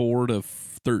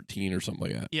 34-13 or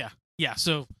something like that. Yeah.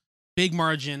 So big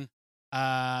margin.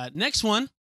 Next one,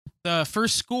 the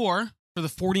first score for the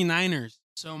 49ers.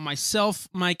 So myself,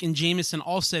 Mike, and Jameson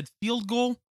all said field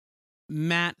goal.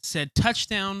 Matt said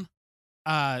touchdown.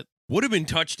 Would have been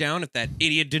touchdown if that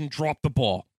idiot didn't drop the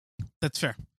ball. That's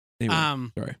fair. Anyway,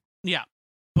 sorry. Yeah,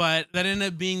 but that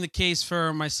ended up being the case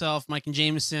for myself, Mike, and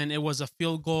Jameson. It was a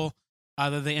field goal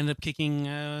that they ended up kicking.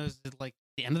 Is it like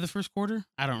the end of the first quarter?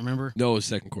 I don't remember. No, it was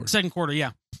second quarter. Second quarter,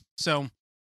 yeah. So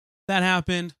that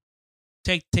happened.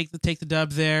 Take the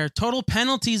dub there. Total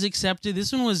penalties accepted.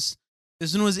 This one was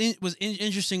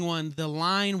interesting one. The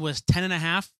line was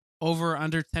 10.5 over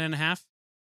under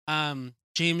 10.5.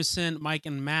 Jameson, Mike,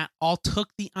 and Matt all took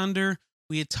the under.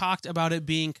 We had talked about it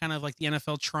being kind of like the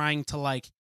NFL trying to like.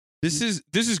 This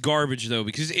is garbage though,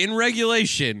 because in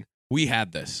regulation we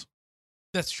had this.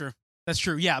 That's true.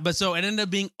 Yeah, but so it ended up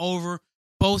being over.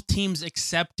 Both teams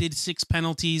accepted 6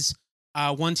 penalties.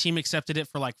 One team accepted it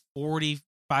for like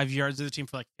 45 yards. The other team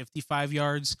for like 55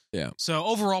 yards. Yeah. So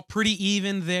overall, pretty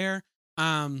even there.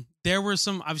 There were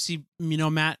some, obviously,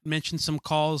 Matt mentioned some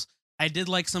calls. I did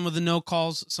like some of the no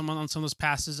calls, on some of those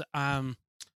passes. I think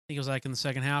it was like in the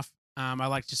second half. I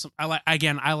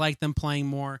like them playing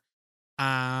more.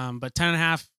 But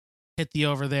 10.5 hit the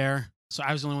over there. So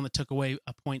I was the only one that took away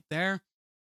a point there.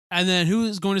 And then who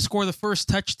is going to score the first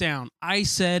touchdown? I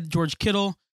said George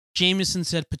Kittle. Jameson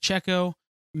said Pacheco.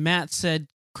 Matt said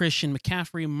Christian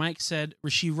McCaffrey. Mike said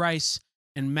Rashee Rice.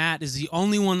 And Matt is the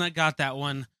only one that got that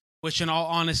one, which in all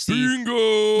honesty,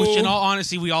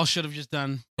 we all should have just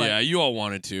done. But, yeah, you all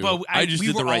wanted to. But I just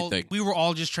did the right thing. We were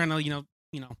all just trying to,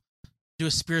 do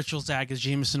a spiritual zag, as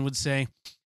Jameson would say.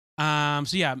 So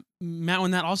yeah, Matt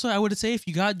won that. Also, I would say if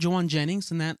you got Juwan Jennings,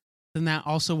 then that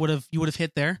also would have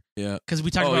hit there. Yeah, because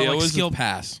we talked about like skill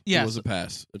pass. Yeah, it was a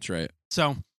pass. That's right.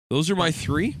 So those are my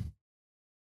 3.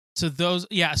 So those,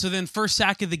 yeah. So then first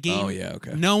sack of the game. Oh yeah,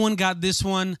 okay. No one got this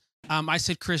one. I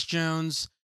said Chris Jones.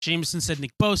 Jameson said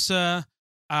Nick Bosa.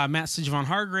 Matt said Javon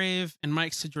Hargrave, and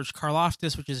Mike said George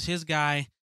Karlaftis, which is his guy.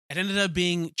 It ended up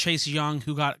being Chase Young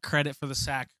who got credit for the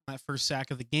sack, that first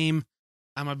sack of the game.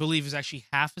 I believe is actually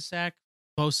half a sack.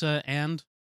 Bosa and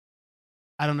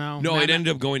I don't know. No, it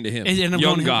ended up going to him.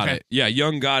 Young got it. Yeah,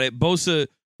 Young got it. Bosa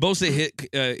hit.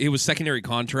 It was secondary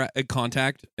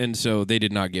contact, and so they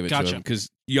did not give it to him because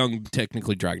Young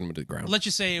technically dragged him to the ground. Let's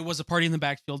just say it was a party in the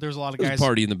backfield. There's a lot of guys.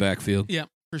 Party in the backfield. Yeah,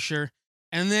 for sure.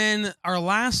 And then our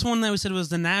last one that we said was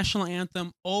the national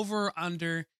anthem over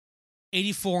under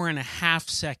 84.5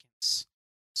 seconds.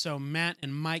 So Matt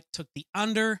and Mike took the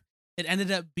under. It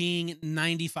ended up being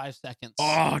 95 seconds.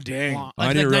 Oh, dang. Long.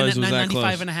 I didn't realize it was that close.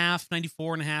 95.5,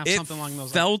 94.5, something along those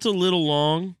lines. It felt a little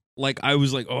long. Like, I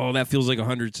was like, oh, that feels like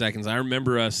 100 seconds. I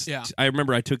remember I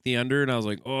took the under, and I was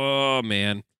like, oh,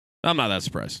 man. I'm not that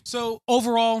surprised. So,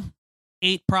 overall,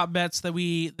 8 prop bets that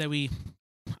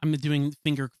I'm doing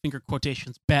finger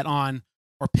quotations, bet on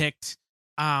or picked.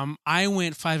 I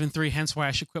went 5-3, hence why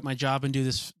I should quit my job and do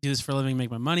this for a living,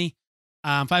 make my money.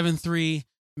 5-3.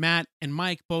 Matt and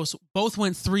Mike both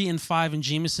went 3-5, and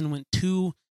Jameson went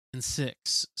 2-6.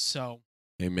 So,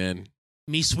 amen.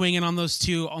 Me swinging on those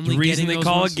two, only the reason getting they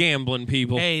call it gambling,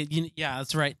 people. Hey, yeah,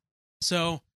 that's right.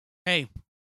 So, hey,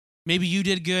 maybe you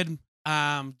did good. Do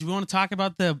we want to talk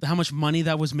about how much money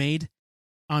that was made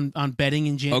on betting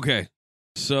in January? Okay,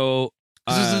 so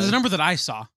there's a number that I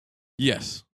saw.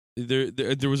 Yes,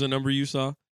 there was a number you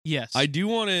saw. Yes, I do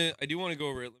want to go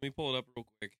over it. Let me pull it up real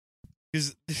quick.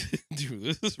 Because, dude,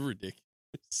 this is ridiculous.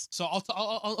 So I'll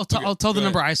tell the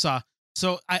number I saw.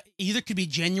 So I either could be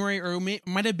January or it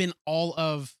might have been all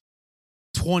of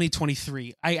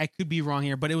 2023. I could be wrong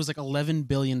here, but it was like $11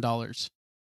 billion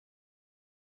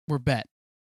were bet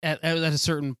at a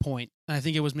certain point. And I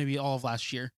think it was maybe all of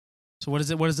last year. So what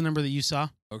is it? What is the number that you saw?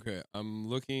 Okay, I'm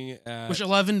looking at which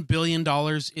 $11 billion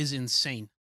is insane.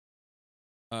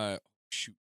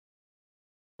 Shoot.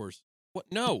 Of course. What?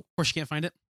 No. Of course you can't find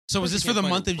it. So was this for the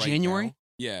month of January? Now.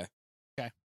 Yeah. Okay.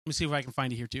 Let me see if I can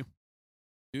find it here too.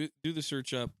 Do the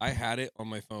search up. I had it on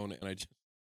my phone and I just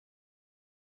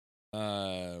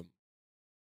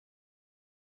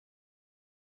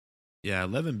yeah,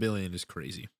 11 billion is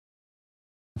crazy.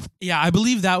 Yeah, I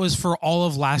believe that was for all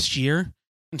of last year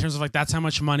in terms of like that's how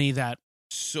much money that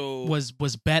was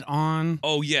bet on.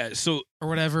 Oh yeah, so or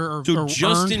whatever or just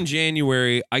earned. In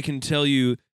January, I can tell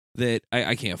you that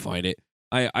I can't find it.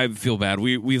 I feel bad.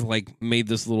 We've like made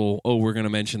this little, we're going to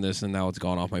mention this, and now it's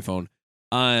gone off my phone.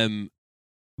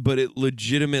 But it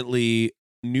legitimately,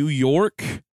 New York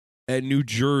and New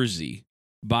Jersey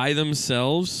by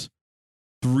themselves,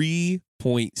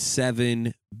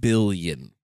 3.7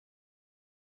 billion.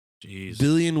 Jeez.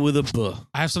 Billion with a B.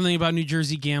 I have something about New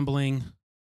Jersey gambling.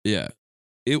 Yeah.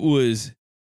 It was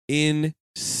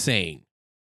insane.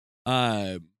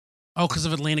 Because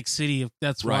of Atlantic City.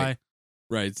 That's why.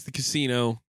 Right, it's the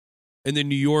casino, and then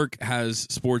New York has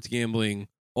sports gambling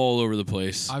all over the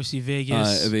place. Obviously,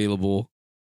 Vegas available.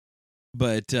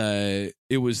 but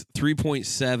it was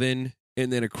 3.7,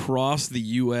 and then across the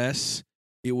U.S.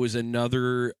 it was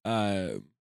another,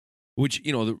 which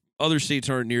the other states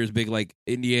aren't near as big. Like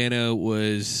Indiana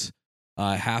was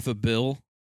 $500 million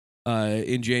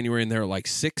in January, and they're like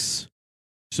 6.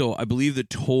 So I believe the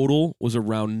total was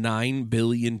around $9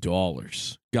 billion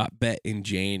got bet in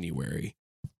January.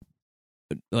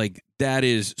 Like, that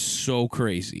is so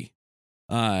crazy.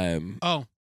 So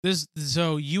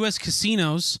U.S.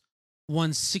 casinos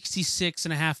won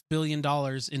 $66.5 billion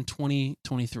in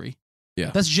 2023.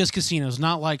 Yeah, that's just casinos,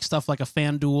 not like stuff like a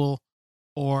FanDuel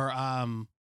or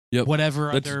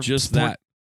whatever. That's other just sport, that.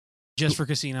 Just for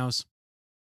casinos.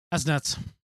 That's nuts.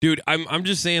 Dude, I'm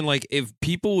just saying, like, if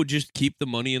people would just keep the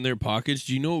money in their pockets,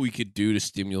 do you know what we could do to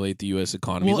stimulate the U.S.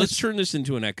 economy? Well, let's turn this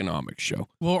into an economics show.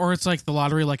 Well, or it's like the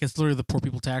lottery, like it's literally the poor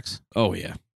people tax. Oh,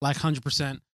 yeah. Like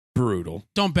 100%. Brutal.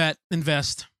 Don't bet,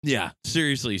 invest. Yeah,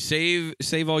 seriously.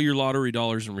 Save all your lottery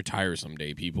dollars and retire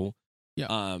someday, people.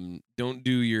 Yeah. Don't do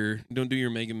your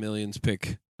Mega Millions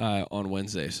pick on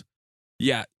Wednesdays.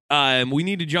 Yeah. We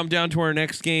need to jump down to our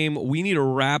next game. We need to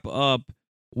wrap up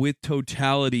with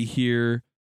totality here.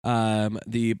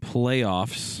 The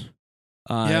playoffs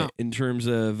in terms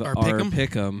of our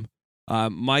pick'em.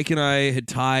 Mike and I had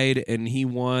tied, and he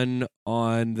won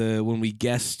on when we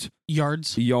guessed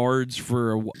yards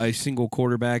for a single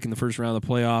quarterback in the first round of the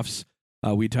playoffs.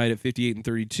 We tied at 58 and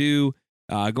 32.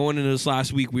 Going into this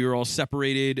last week, we were all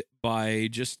separated by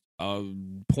just a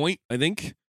point, I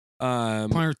think.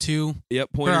 Point or two.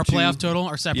 Yep, point for or our two. Playoff total,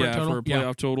 our separate total. For a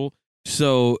playoff total.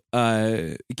 So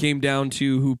it came down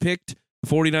to who picked. The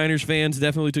 49ers fans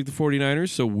definitely took the 49ers,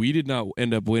 so we did not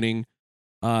end up winning.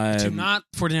 Two not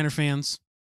 49er fans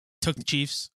took the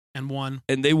Chiefs and won.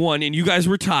 And they won, and you guys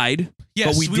were tied.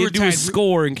 Yes, but we did do a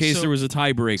score in case there was a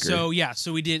tiebreaker.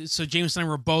 So we did. So James and I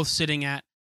were both sitting at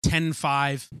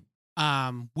 10-5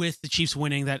 with the Chiefs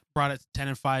winning. That brought it to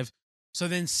 10-5. So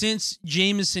then since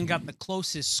Jameson got the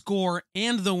closest score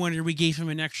and the winner, we gave him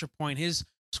an extra point. His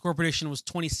score prediction was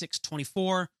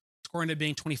 26-24. Score ended up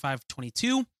being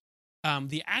 25-22.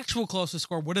 The actual closest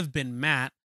score would have been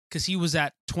Matt, because he was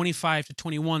at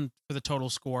 25-21 for the total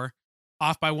score,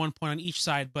 off by 1 point on each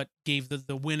side, but gave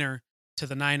the winner to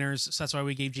the Niners. So that's why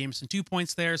we gave Jameson 2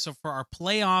 points there. So for our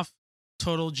playoff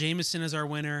total, Jameson is our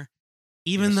winner,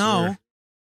 even though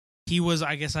he was,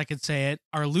 I guess I could say it,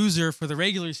 our loser for the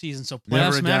regular season. So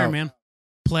playoffs matter, man.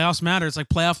 Playoffs matter. It's like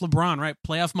playoff LeBron, right?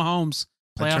 Playoff Mahomes,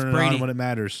 playoff Brady. When it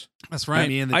matters. That's right. Get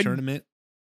me in the tournament.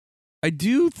 I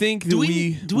do think that do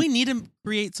we need to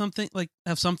create something, like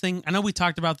have something? I know we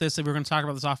talked about this, that we were going to talk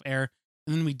about this off air,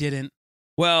 and then we didn't.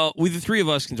 Well, the three of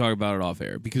us can talk about it off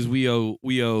air because we owe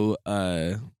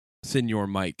Senor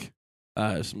Mike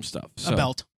some stuff. So, a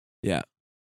belt. Yeah.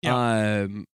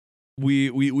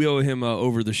 We owe him a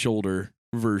over the shoulder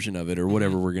version of it or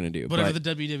whatever we're gonna do. Whatever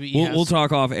the WWE has. We'll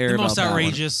talk off air the about most that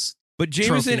outrageous. But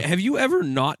Jameson, have you ever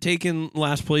not taken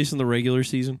last place in the regular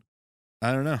season?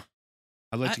 I don't know.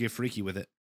 I'd like to get freaky with it.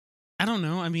 I don't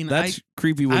know. I mean, that's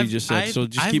creepy what he just said. So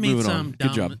just keep moving on.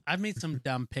 Good job. I've made some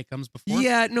dumb pick'ems before.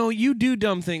 Yeah, no, you do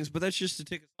dumb things, but that's just to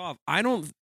tick us off. I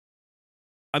don't.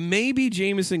 Maybe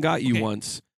Jameson got you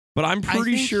once, but I'm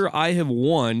pretty sure I have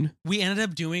won. We ended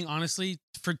up doing, honestly,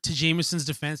 to Jameson's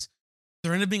defense,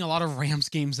 there ended up being a lot of Rams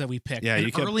games that we picked. Yeah, you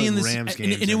kept early in the Rams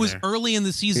games, and it was early in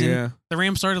the season. Yeah. The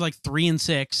Rams started like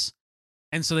 3-6,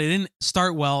 and so they didn't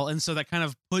start well, and so that kind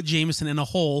of put Jameson in a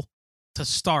hole to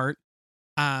start,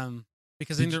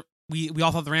 because we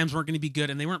all thought the Rams weren't going to be good,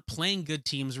 and they weren't playing good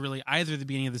teams really either at the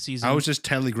beginning of the season. I was just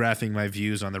telegraphing my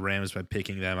views on the Rams by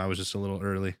picking them. I was just a little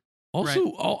early.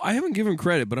 Also, I haven't given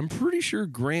credit, but I'm pretty sure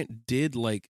Grant did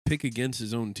pick against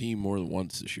his own team more than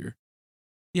once this year.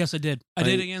 Yes, I did. I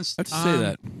did against. I have to say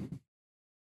that.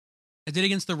 I did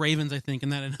against the Ravens, I think,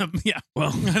 and that ended up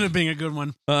ended up being a good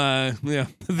one. Yeah.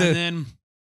 And then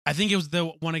I think it was the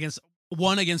one against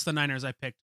the Niners I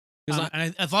picked.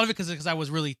 And I thought of it because I was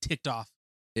really ticked off.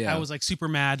 Yeah. I was like super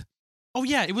mad. Oh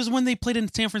yeah, it was when they played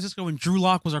in San Francisco when Drew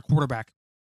Lock was our quarterback.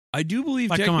 I do believe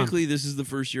technically this is the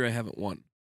first year I haven't won.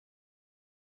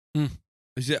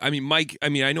 I mean, Mike. I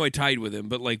mean, I know I tied with him,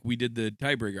 but we did the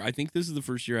tiebreaker. I think this is the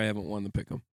first year I haven't won the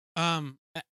pick'em.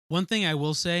 One thing I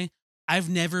will say, I've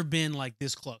never been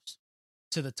this close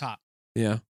to the top.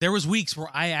 Yeah. There was weeks where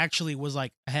I actually was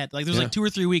ahead. There was 2 or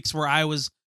 3 weeks where I was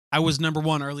number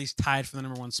one, or at least tied for the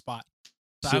number one spot.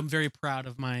 So I'm very proud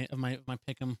of my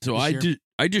pick'em. So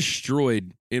I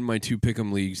destroyed in my 2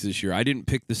 pick'em leagues this year. I didn't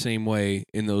pick the same way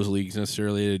in those leagues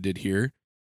necessarily that I did here.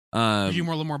 Are you a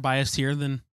little more biased here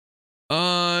than?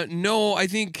 No, I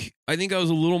think I was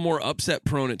a little more upset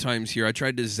prone at times here. I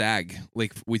tried to zag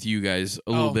like with you guys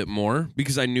a little bit more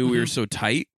because I knew we were so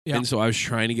tight, and so I was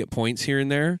trying to get points here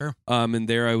and there. Sure. And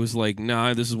there I was like,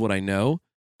 nah, this is what I know.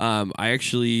 I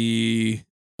actually,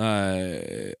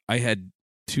 I had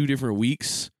 2 different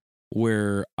weeks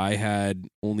where I had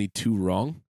only 2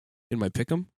 wrong in my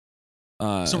pick'em.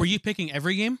 So were you picking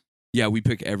every game? Yeah, we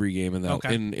pick every game in that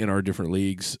in our different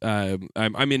leagues. I'm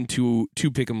in two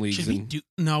pick'em leagues. Should we do?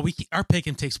 No, our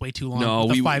pick'em takes way too long. No,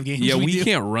 the 5 games. Yeah, we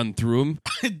can't run through them.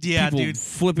 Yeah, people dude,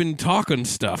 flipping talking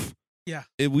stuff. Yeah,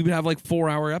 we would have like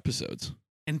 4-hour episodes,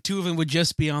 and 2 of them would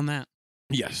just be on that.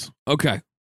 Yes. Okay.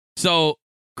 So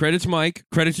credit to Mike,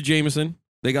 credit to Jameson.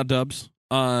 They got dubs.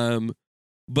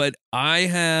 But I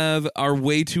have our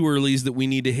way too earlies that we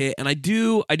need to hit, and I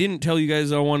didn't tell you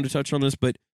guys I wanted to touch on this,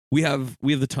 but. We have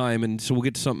the time, and so we'll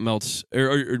get to something else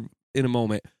or in a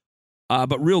moment.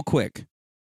 But real quick,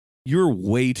 your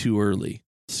way too early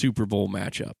Super Bowl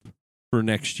matchup for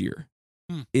next year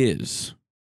is,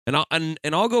 and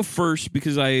I'll go first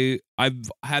because I've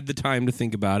had the time to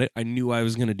think about it. I knew I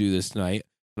was going to do this tonight,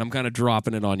 and I'm kind of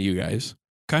dropping it on you guys.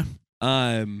 Okay.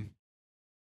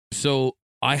 So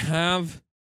I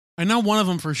know one of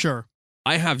them for sure.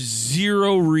 I have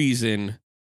 0 reason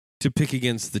to pick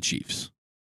against the Chiefs.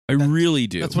 I really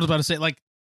do. That's what I was about to say. Like,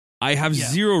 I have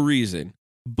 0 reason,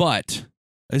 but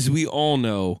as we all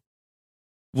know,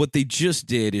 what they just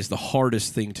did is the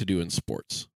hardest thing to do in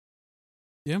sports.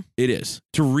 Yeah. It is.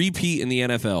 To repeat in the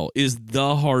NFL is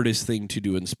the hardest thing to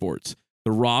do in sports.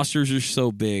 The rosters are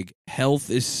so big. Health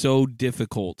is so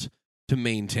difficult to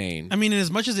maintain. I mean, as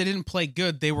much as they didn't play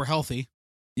good, they were healthy.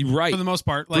 Right. For the most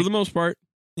part. For the most part.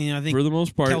 I think for the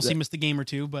most part, Kelsey missed a game or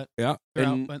 2, but yeah, and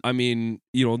out, but. I mean,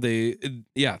 they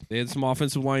had some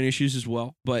offensive line issues as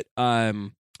well, but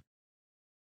and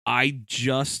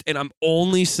I'm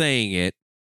only saying it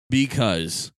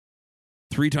because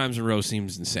 3 times in a row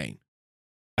seems insane.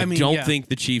 I don't think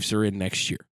the Chiefs are in next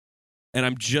year, and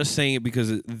I'm just saying it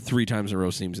because 3 times in a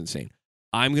row seems insane.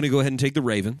 I'm going to go ahead and take the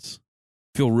Ravens.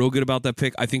 Feel real good about that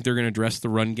pick. I think they're going to address the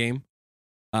run game.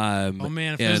 Oh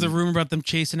man, if there's the rumor about them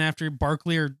chasing after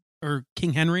Barkley or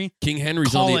King Henry,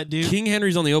 Call it, dude. King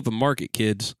Henry's on the open market,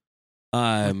 kids.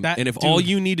 And if all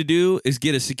you need to do is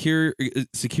get a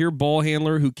secure ball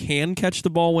handler who can catch the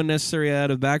ball when necessary out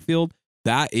of backfield,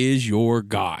 that is your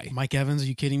guy. Mike Evans, are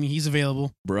you kidding me? He's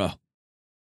available, bruh.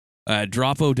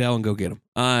 Drop Odell and go get him.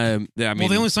 They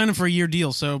only signed him for a year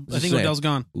deal, so I think Odell's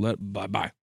gone.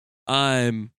 Bye.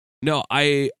 No,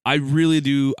 I really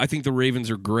do. I think the Ravens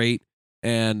are great.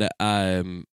 And,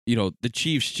 the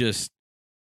Chiefs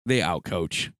they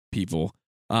outcoach people.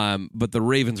 But the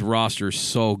Ravens roster is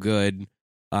so good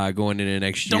going into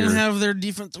next year. Don't have their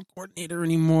defensive coordinator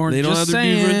anymore. They don't have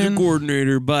their defensive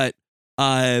coordinator, but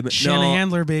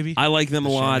Handler, baby. I like them a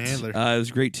lot. It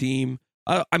was a great team.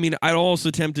 I'd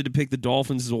also tempted to pick the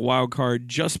Dolphins as a wild card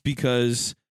just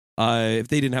because if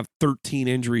they didn't have 13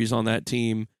 injuries on that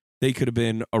team, they could have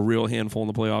been a real handful in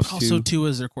the playoffs, also, Tua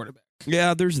is their quarterback.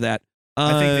 Yeah, there's that.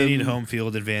 I think they need home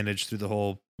field advantage through the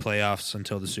whole playoffs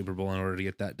until the Super Bowl in order to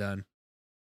get that done.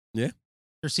 Yeah,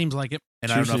 there seems like it.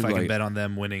 And I don't know if I can bet on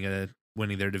them winning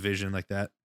their division like that.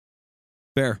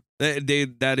 Fair.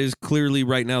 That is clearly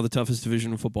right now the toughest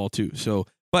division in football too. So,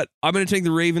 but I'm going to take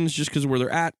the Ravens just because of where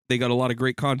they're at. They got a lot of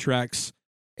great contracts,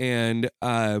 and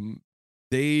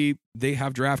they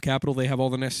have draft capital. They have all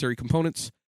the necessary components,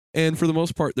 and for the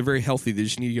most part, they're very healthy. They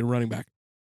just need to get a running back.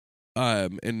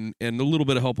 And a little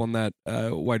bit of help on that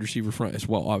wide receiver front as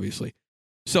well, obviously.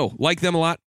 So like them a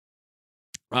lot.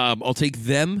 I'll take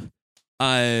them.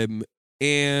 And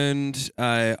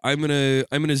I'm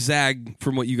gonna zag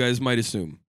from what you guys might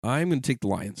assume. I'm gonna take the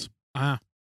Lions.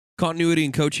 Continuity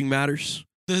and coaching matters.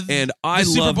 And I love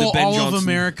Super Bowl that Ben all Johnson, of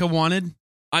America wanted.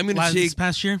 I'm gonna take this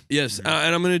past year. Yes, and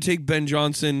I'm gonna take Ben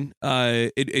Johnson.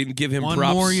 And give him one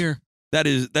props. more year. That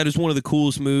is one of the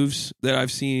coolest moves that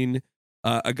I've seen.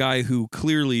 A guy who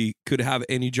clearly could have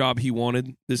any job he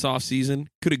wanted this offseason,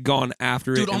 could have gone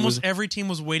after it. Dude, almost every team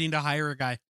was waiting to hire a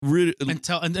guy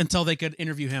until they could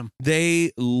interview him.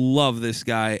 They love this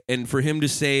guy, and for him to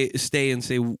stay and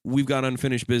say, we've got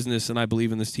unfinished business and I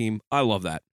believe in this team, I love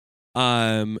that.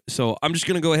 So I'm just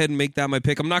going to go ahead and make that my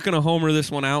pick. I'm not going to homer this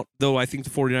one out, though I think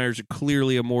the 49ers are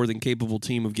clearly a more than capable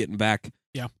team of getting back.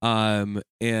 Yeah.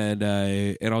 And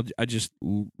I just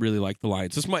really like the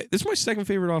Lions. This is my second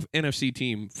favorite off NFC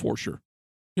team for sure.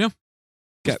 Yeah.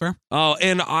 That's fair. Oh,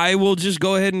 and I will just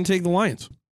go ahead and take the Lions.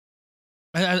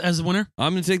 As the winner?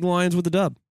 I'm going to take the Lions with the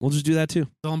dub. We'll just do that too.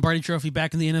 The Lombardi Trophy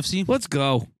back in the NFC. Let's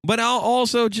go. But I'll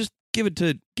also just give it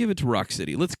to Rock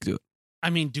City. Let's do it. I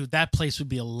mean, dude, that place would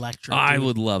be electric. I dude.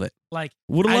 would love it. Like,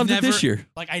 would have loved it this year.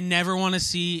 Like, I never want to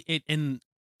see it in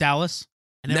Dallas.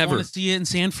 I never want to see it in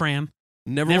San Fran.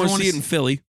 Never want to see it in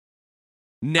Philly.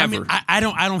 Never. I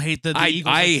mean, I don't hate the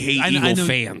Eagles. I hate Eagle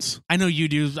fans. I know you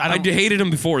do. I hated them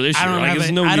before this year.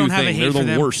 It's no new thing. They're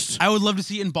the worst. I would love to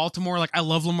see it in Baltimore. Like, I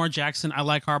love Lamar Jackson. I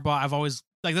like Harbaugh. I've always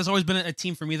that's always been a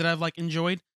team for me that I've like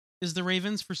enjoyed is the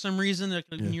Ravens for some reason. Like,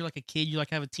 when you're like a kid, you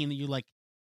like have a team that you like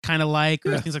kind of like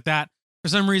or things like that. For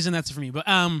some reason, that's it for me. But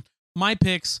my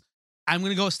picks, I'm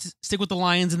gonna go stick with the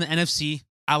Lions in the NFC.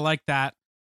 I like that.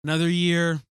 Another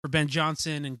year for Ben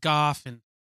Johnson and Goff and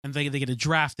they get a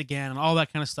draft again and all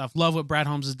that kind of stuff. Love what Brad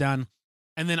Holmes has done.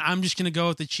 And then I'm just going to go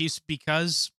with the Chiefs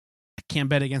because I can't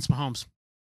bet against Mahomes.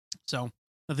 So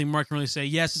nothing more I can really say.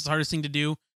 Yes, it's the hardest thing to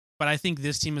do, but I think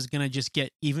this team is going to just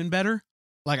get even better.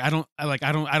 Like I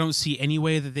don't see any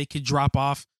way that they could drop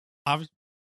off.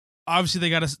 Obviously they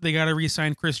got to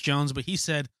re-sign Chris Jones, but he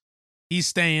said he's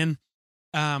staying.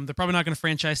 They're probably not going to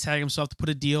franchise tag him, so I have to put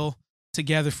a deal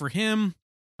together for him.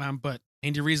 But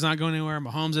Andy Reid's not going anywhere.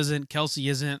 Mahomes isn't. Kelsey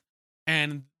isn't.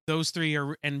 And those three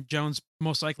are, and Jones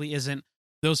most likely isn't.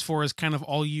 Those four is kind of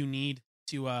all you need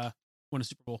to win a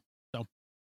Super Bowl. So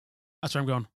that's where I'm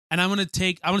going. And I'm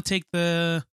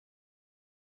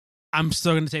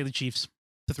still going to take the Chiefs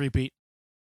to three-peat.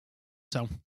 So.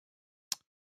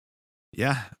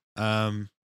 Yeah. The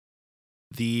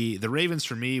Ravens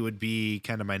for me would be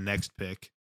kind of my next pick.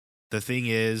 The thing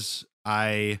is,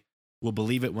 I will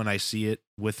believe it when I see it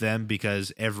with them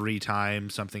because every time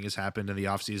something has happened in the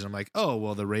offseason, I'm like, oh,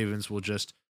 well, the Ravens will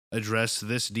just address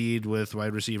this need with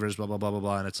wide receivers, blah, blah, blah, blah,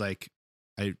 blah. And it's like,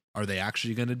 are they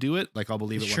actually going to do it? Like, I'll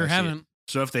believe it when I see it.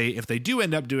 So if they do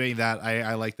end up doing that,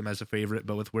 I like them as a favorite.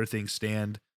 But with where things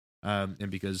stand,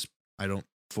 and because I don't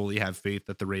fully have faith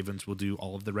that the Ravens will do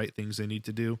all of the right things they need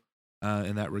to do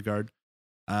in that regard,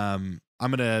 I'm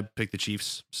going to pick the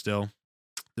Chiefs still.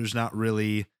 There's not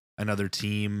really another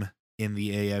team in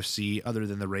the AFC other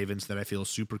than the Ravens that I feel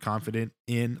super confident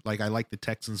in. Like, I like the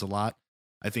Texans a lot.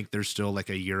 I think they're still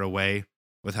like a year away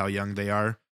with how young they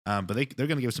are. But they're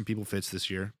going to give some people fits this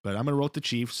year. But I'm going to roll with the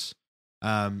Chiefs.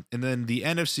 And then the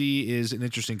NFC is an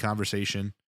interesting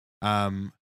conversation.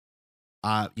 I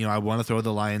want to throw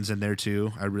the Lions in there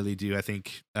too. I really do. I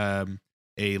think a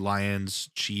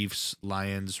Lions,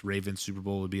 Ravens Super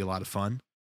Bowl would be a lot of fun.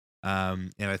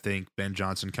 And I think Ben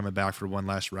Johnson coming back for one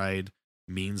last ride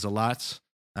means a lot.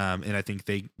 And I think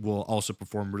they will also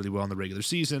perform really well in the regular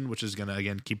season, which is going to,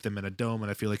 again, keep them in a dome.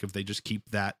 And I feel like if they just keep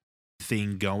that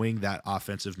thing going, that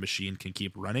offensive machine can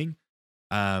keep running.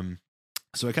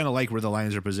 So I kind of like where the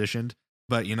Lions are positioned.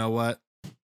 But you know what?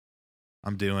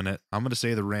 I'm doing it. I'm going to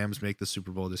say the Rams make the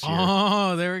Super Bowl this year.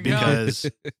 Oh, there we go.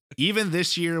 Because even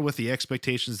this year, with the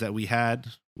expectations that we had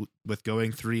with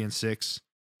going 3-6,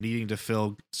 needing to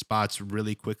fill spots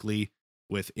really quickly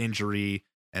with injury,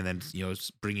 and then,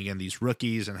 bringing in these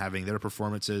rookies and having their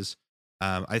performances,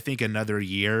 I think another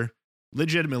year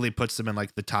legitimately puts them in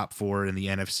like the top 4 in the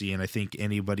NFC. And I think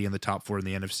anybody in the top 4 in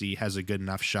the NFC has a good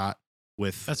enough shot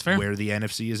with where the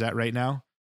NFC is at right now.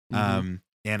 Mm-hmm.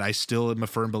 And I still am a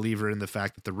firm believer in the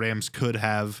fact that the Rams could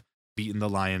have beaten the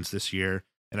Lions this year.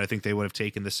 And I think they would have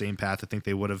taken the same path. I think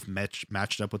they would have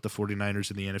matched up with the 49ers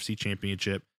in the NFC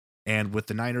Championship. And with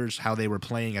the Niners, how they were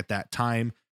playing at that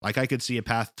time, like I could see a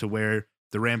path to where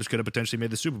the Rams could have potentially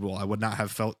made the Super Bowl. I would not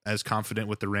have felt as confident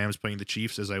with the Rams playing the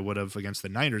Chiefs as I would have against the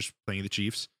Niners playing the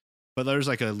Chiefs. But there's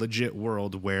like a legit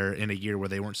world where in a year where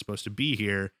they weren't supposed to be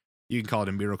here, you can call it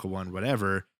a miracle one,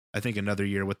 whatever. I think another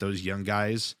year with those young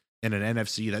guys in an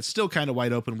NFC that's still kind of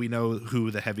wide open. We know who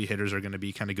the heavy hitters are going to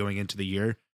be kind of going into the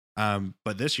year.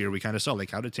 But this year we kind of saw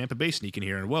like, how did Tampa Bay sneak in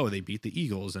here? And whoa, they beat the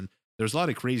Eagles. And there's a lot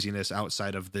of craziness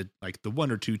outside of the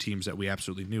one or two teams that we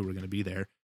absolutely knew were going to be there.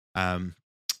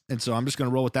 And so I'm just going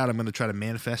to roll with that. I'm going to try to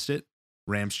manifest it.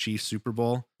 Rams Chiefs Super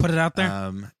Bowl. Put it out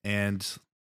there. And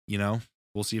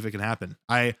we'll see if it can happen.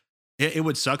 It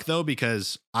would suck though,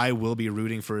 because I will be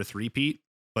rooting for a three-peat,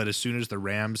 but as soon as the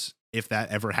Rams, if that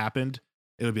ever happened,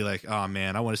 it would be like, oh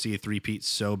man, I want to see a three-peat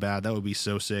so bad. That would be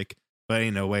so sick, but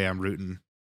ain't no way I'm rooting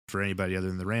for anybody other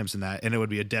than the Rams in that. And it would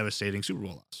be a devastating Super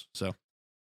Bowl loss. So,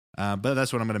 but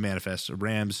that's what I'm going to manifest.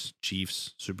 Rams,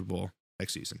 Chiefs, Super Bowl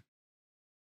next season.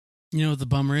 You know what the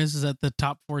bummer is that the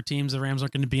top 4 teams, the Rams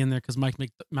aren't going to be in there because Mike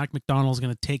McDonald is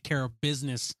going to take care of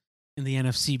business in the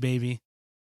NFC, baby.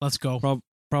 Let's go.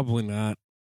 Probably not.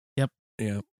 Yep.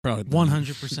 Yeah, probably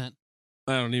 100%.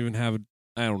 I don't even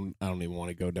want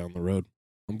to go down the road.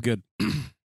 I'm good.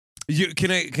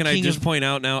 Can I just point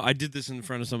out now? I did this in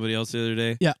front of somebody else the other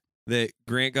day. Yeah. That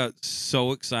Grant got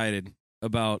so excited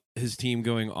about his team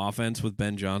going offense with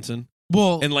Ben Johnson.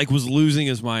 Well, and was losing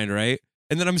his mind, right?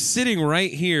 And then I'm sitting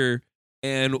right here,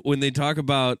 and when they talk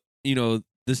about,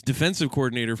 this defensive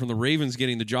coordinator from the Ravens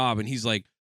getting the job, and he's like,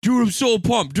 dude, I'm so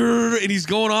pumped. And he's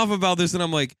going off about this, and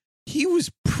I'm like, he was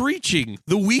preaching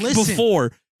the week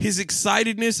before his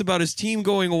excitedness about his team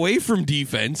going away from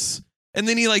defense, and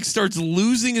then he starts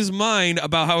losing his mind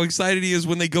about how excited he is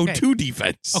when they go to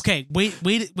defense. Okay, wait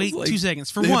 2 seconds.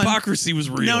 For the one, hypocrisy was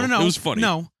real. No, it was funny.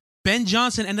 No, Ben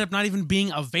Johnson ended up not even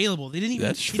being available. They didn't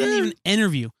even. He didn't even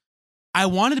interview. I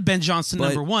wanted Ben Johnson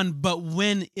number one, but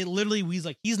when it literally was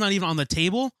he's not even on the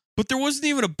table. But there wasn't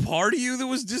even a part of you that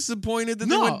was disappointed that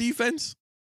they went defense?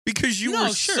 Because you were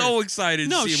so excited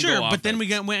to see him go but then we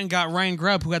went and got Ryan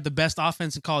Grubb, who had the best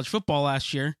offense in college football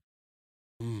last year,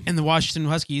 and the Washington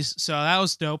Huskies. So that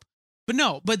was dope.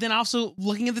 But then also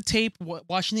looking at the tape,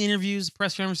 watching the interviews,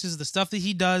 press conferences, the stuff that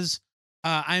he does,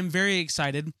 I'm very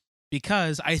excited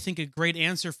because I think a great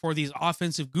answer for these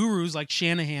offensive gurus like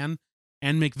Shanahan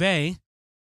and McVay,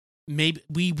 maybe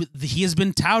he has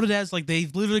been touted as they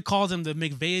literally called him the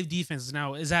McVay of defense.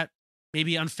 Now, is that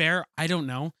maybe unfair? I don't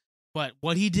know. But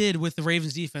what he did with the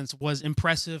Ravens defense was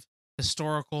impressive,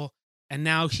 historical, and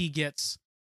now he gets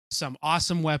some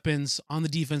awesome weapons on the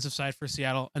defensive side for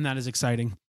Seattle, and that is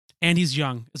exciting. And he's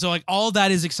young. So all of that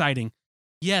is exciting.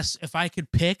 Yes, if I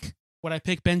could pick, would I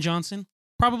pick Ben Johnson?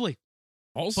 Probably.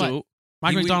 Also,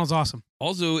 Mike McDonald's awesome.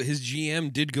 Also, his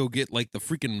GM did go get the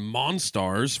freaking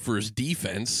Monstars for his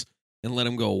defense and let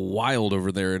him go wild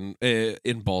over there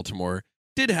in Baltimore.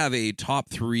 Did have a top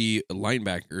 3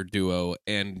 linebacker duo,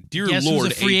 and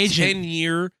Lord, a free agent,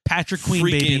 10-year Patrick Queen,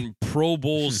 freaking baby. Pro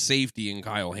Bowl safety in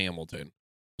Kyle Hamilton.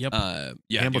 Yep.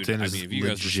 Hamilton. Dude, if you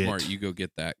guys are smart, you go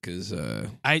get that because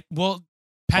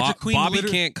Patrick Queen. Bobby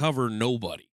can't cover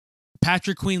nobody.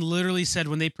 Patrick Queen literally said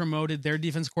when they promoted their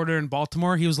defense coordinator in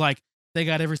Baltimore, he was like, they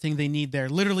got everything they need there.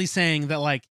 Literally saying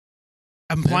that,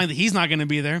 implying that he's not going to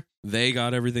be there. They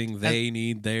got everything they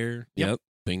need there. Yep.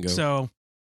 Bingo. So,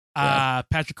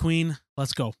 Patrick Queen,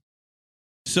 let's go.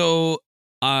 So,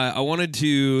 I wanted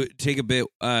to take a bit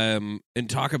and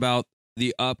talk about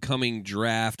the upcoming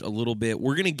draft a little bit.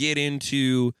 We're going to get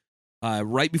into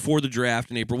right before the draft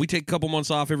in April. We take a couple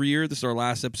months off every year. This is our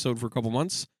last episode for a couple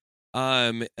months.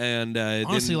 And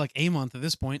honestly, then, a month at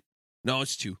this point. No,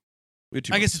 it's 2. We have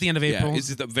 2 I months. guess it's the end of April. Yeah,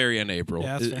 it's at the very end of April.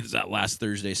 Yeah, it's that last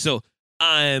Thursday. So,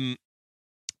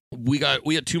 we got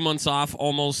 2 months off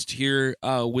almost here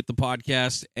with the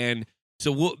podcast, and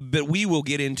so we will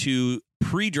get into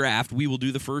pre-draft. We will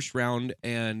do the first round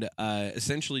and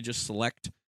essentially just select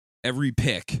every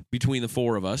pick between the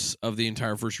 4 of us of the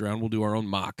entire first round. We'll do our own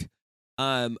mock.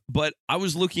 But I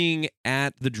was looking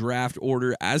at the draft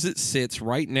order as it sits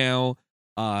right now.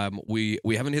 We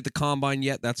haven't hit the combine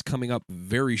yet. That's coming up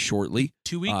very shortly.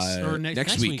 2 weeks or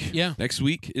next week. Yeah, next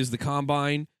week is the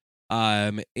combine.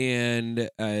 And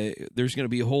there's going to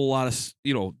be a whole lot of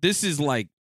this is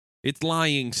it's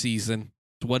lying season.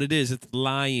 It's what it is. It's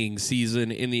lying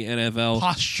season in the NFL.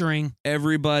 Posturing.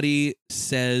 Everybody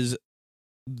says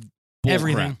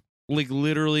everything. Crap.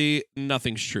 Literally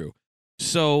nothing's true.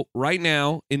 So right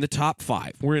now in the top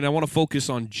 5, I want to focus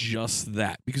on just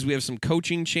that because we have some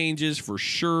coaching changes for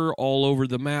sure all over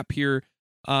the map here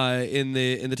in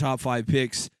the top 5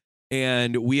 picks,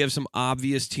 and we have some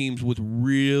obvious teams with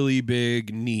really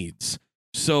big needs.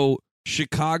 So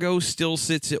Chicago still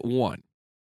sits at 1.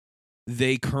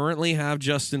 They currently have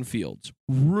Justin Fields.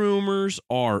 Rumors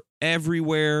are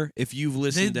everywhere. If you've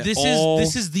listened this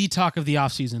is the talk of the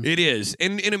offseason. It is.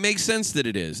 And it makes sense that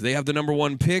it is. They have the number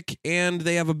 1 pick, and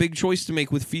they have a big choice to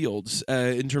make with Fields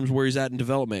in terms of where he's at in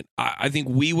development. I think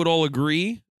we would all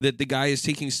agree that the guy is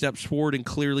taking steps forward and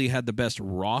clearly had the best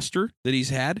roster that he's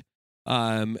had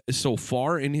so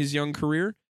far in his young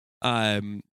career.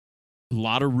 A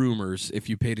lot of rumors, if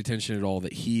you paid attention at all,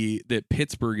 that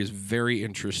Pittsburgh is very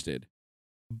interested.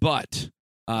 But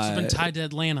he's been tied to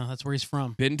Atlanta. That's where he's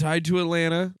from. Been tied to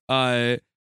Atlanta.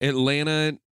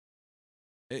 Atlanta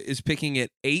is picking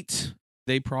at 8.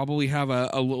 They probably have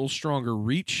a little stronger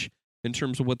reach in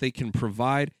terms of what they can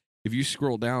provide. If you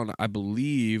scroll down, I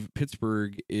believe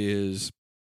Pittsburgh is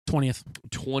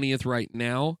 20th right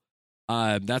now.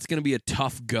 That's going to be a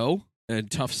tough go and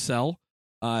tough sell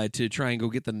to try and go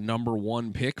get the number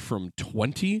 1 pick from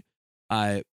 20.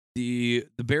 The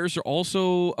Bears are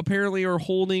also apparently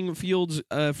holding Fields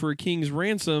for a king's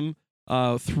ransom.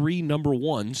 3 number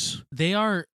 1s. They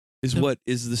are what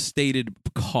is the stated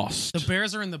cost. The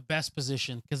Bears are in the best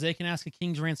position because they can ask a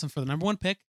king's ransom for the number 1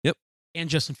 pick. Yep. And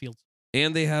Justin Fields.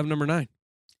 And they have number 9.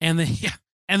 And they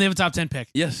have a top 10 pick.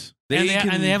 Yes. They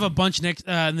have a bunch in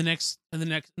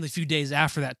the few days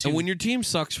after that too. And when your team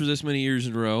sucks for this many years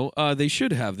in a row, they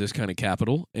should have this kind of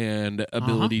capital and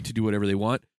ability to do whatever they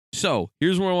want. So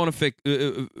here's where I want to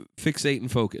fixate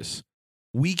and focus.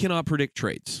 We cannot predict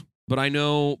trades, but I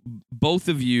know both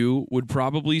of you would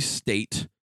probably state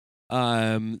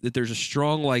that there's a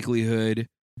strong likelihood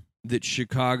that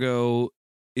Chicago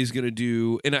is going to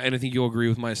do, and I think you'll agree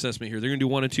with my assessment here. They're going to do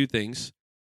one of two things.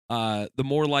 The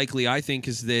more likely, I think,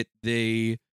 is that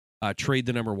they trade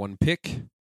the number 1 pick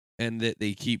and that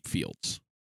they keep Fields.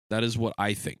 That is what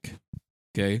I think.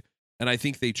 Okay, and I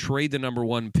think they trade the number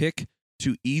 1 pick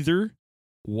to either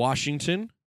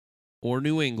Washington or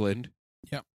New England.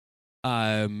 Yep.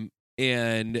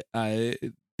 And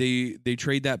they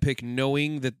trade that pick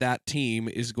knowing that team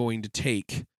is going to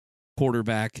take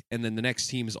quarterback, and then the next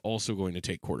team is also going to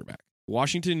take quarterback.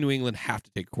 Washington and New England have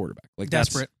to take quarterback. Like,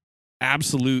 desperate. That's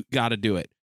absolute, got to do it.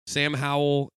 Sam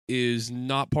Howell is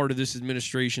not part of this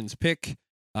administration's pick.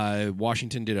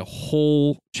 Washington did a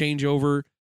whole changeover.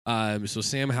 So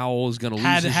Sam Howell is going to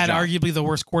lose his job. Arguably the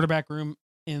worst quarterback room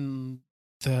in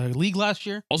the league last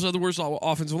year. Also had the worst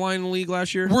offensive line in the league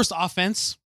last year. Worst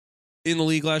offense in the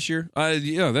league last year.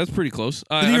 Yeah, that's pretty close.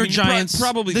 The New York Giants,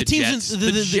 probably the teams. Jets.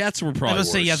 The Jets were probably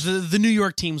worse. Say the New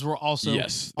York teams were also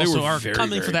they were are very,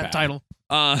 coming very for that bad. title.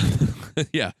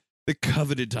 Yeah, the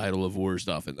coveted title of worst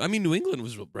offense. I mean, New England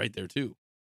was right there too.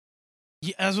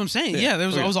 Yeah, that's what I'm saying. Yeah,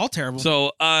 that was all terrible.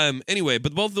 So anyway,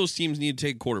 but both of those teams need to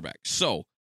take quarterback. So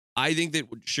I think that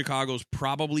Chicago's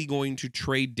probably going to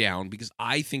trade down because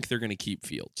I think they're going to keep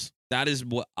Fields. That is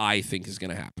what I think is going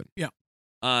to happen. Yeah.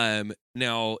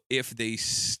 Now, if they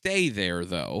stay there,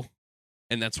 though,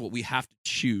 and that's what we have to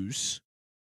choose,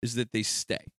 is that they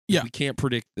stay. Yeah. We can't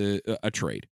predict a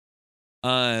trade.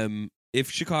 If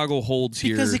Chicago holds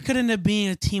here... Because it could end up being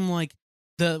a team like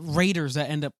the Raiders that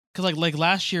end up... Because like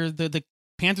last year, the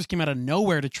Panthers came out of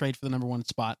nowhere to trade for the number 1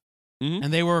 spot. Mm-hmm.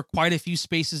 And they were quite a few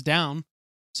spaces down.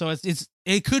 So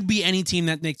it could be any team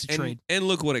that makes a trade. And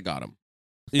look what it got them.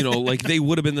 You know, like they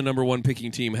would have been the number 1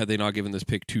 picking team had they not given this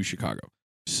pick to Chicago.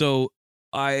 So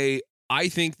I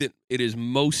think that it is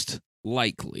most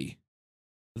likely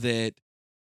that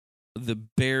the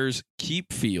Bears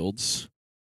keep Fields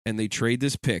and they trade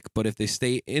this pick. But if they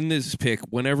stay in this pick,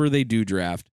 whenever they do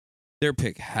draft, their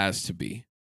pick has to be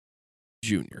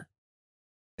Junior.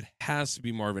 It has to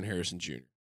be Marvin Harrison Jr.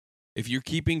 If you're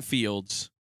keeping Fields,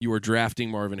 you are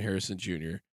drafting Marvin Harrison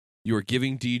Jr. You are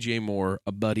giving DJ Moore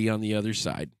a buddy on the other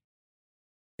side,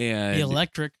 and the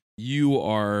electric.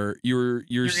 You're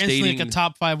stating like a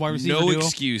top 5 wide receiver. No duo.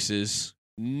 excuses.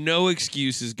 No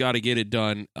excuses. Got to get it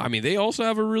done. I mean, they also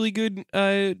have a really good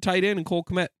tight end in Cole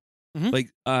Kmet. Mm-hmm. Like,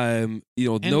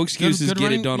 no excuses. Good get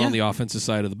running, it done on the offensive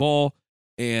side of the ball,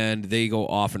 and they go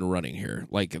off and running here.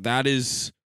 Like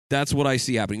that's what I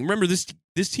see happening. Remember,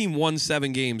 this team won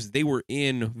 7 games. They were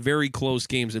in very close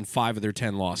games in 5 of their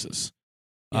 10 losses.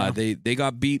 Yeah. They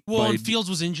got beat. Well, Fields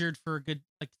was injured for a good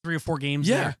 3 or 4 games.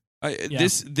 Yeah. Yeah.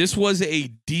 This was a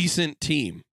decent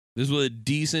team. This was a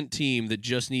decent team that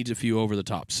just needs a few over the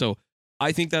top. So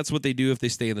I think that's what they do if they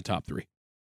stay in the top 3.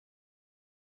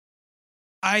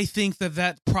 I think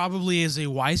that probably is a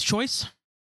wise choice,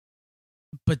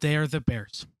 but they are the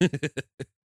Bears.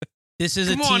 This is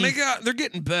Come a on, team. they're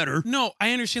getting better. No,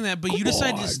 I understand that, but Come you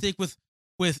decided on. to stick with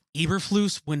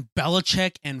Eberflus when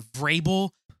Belichick and Vrabel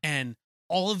and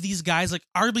all of these guys, like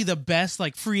arguably the best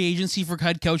like free agency for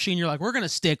head coaching. You're like, we're gonna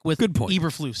stick with Good point.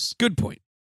 Eberflus. Good point.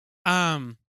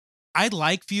 I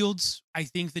like Fields. I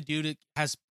think the dude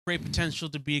has great potential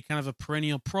to be kind of a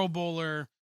perennial Pro Bowler.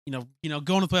 Going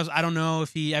to the playoffs. I don't know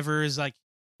if he ever is like,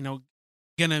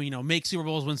 gonna make Super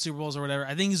Bowls, win Super Bowls or whatever.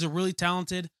 I think he's a really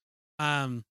talented.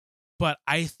 But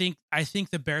I think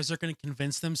the Bears are going to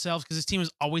convince themselves because this team has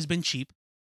always been cheap.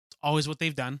 It's always what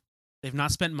they've done. They've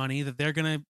not spent money. That they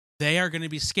are going to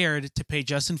be scared to pay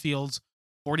Justin Fields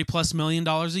 $40+ million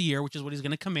a year, which is what he's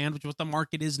going to command, which is what the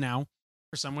market is now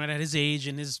for someone at his age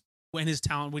and his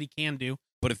talent, what he can do.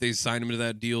 But if they sign him to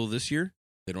that deal this year,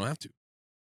 they don't have to.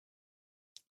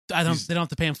 They don't have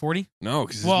to pay him 40. No,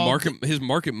 because his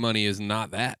market money is not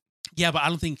that. Yeah, but I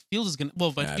don't think Fields is gonna.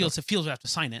 Well, but Yeah, Fields would have to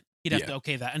sign it. He'd have to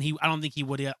okay that, and I don't think he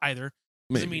would either.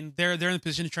 I mean, they're in the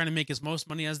position of trying to make as most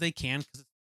money as they can because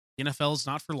the NFL is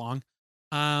not for long.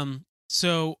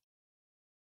 So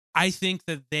I think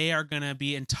that they are going to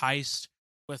be enticed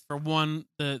with, for one,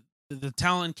 the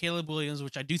talent in Caleb Williams,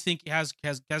 which I do think has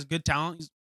good talent.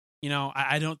 He's,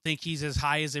 I don't think he's as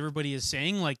high as everybody is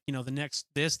saying. Like, the next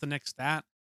this, the next that.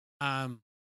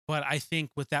 But I think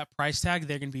with that price tag,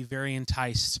 they're going to be very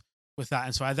enticed with that,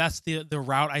 and so that's the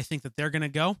route I think that they're going to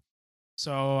go.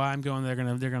 So I'm going. They're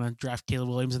gonna draft Caleb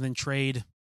Williams and then trade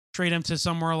him to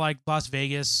somewhere like Las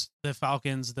Vegas, the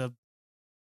Falcons, the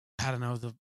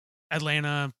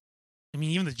Atlanta. I mean,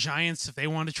 even the Giants, if they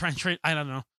wanted to try and trade, I don't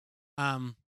know.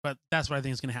 But that's what I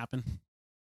think is going to happen.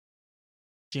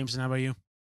 Jameson, how about you?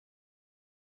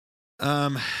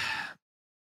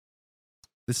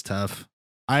 It's tough.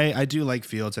 I do like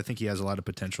Fields. I think he has a lot of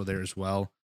potential there as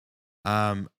well.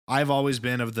 I've always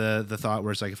been of the thought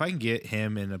where it's like, if I can get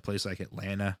him in a place like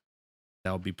Atlanta,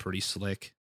 that would be pretty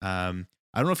slick. I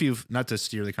don't know if you've, not to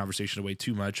steer the conversation away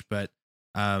too much, but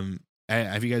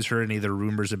have you guys heard any of the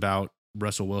rumors about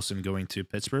Russell Wilson going to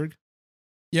Pittsburgh?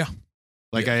 Yeah.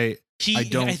 Like I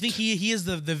think he is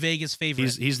the Vegas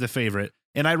favorite. He's the favorite.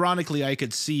 And ironically, I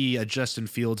could see a Justin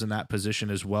Fields in that position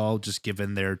as well, just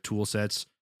given their tool sets.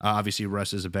 Obviously,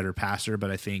 Russ is a better passer, but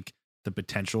I think the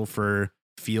potential for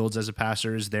Fields as a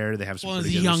passer is there. They have some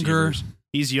pretty good younger. receivers.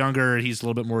 He's younger. He's a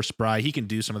little bit more spry. He can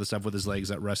do some of the stuff with his legs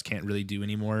that Russ can't really do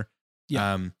anymore.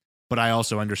 Yeah. But I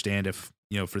also understand if,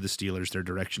 for the Steelers, their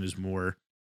direction is more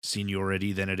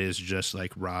seniority than it is just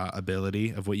like raw ability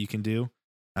of what you can do.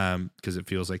 Because it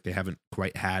feels like they haven't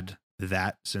quite had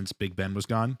that since Big Ben was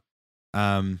gone.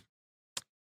 But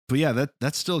yeah,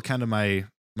 that's still kind of my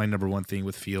number one thing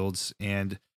with Fields.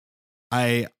 And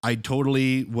I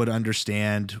totally would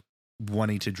understand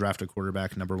wanting to draft a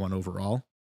quarterback number one overall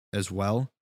as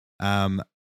well.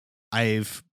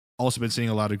 I've also been seeing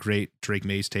a lot of great Drake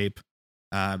Mays tape.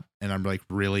 And I'm like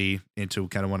really into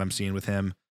kind of what I'm seeing with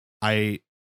him. I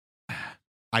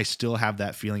still have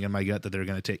that feeling in my gut that they're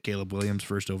going to take Caleb Williams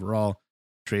first overall,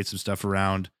 trade some stuff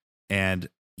around. And,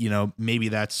 maybe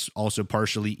that's also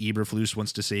partially Eberflus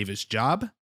wants to save his job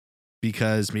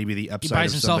because maybe the upside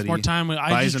buys himself more time.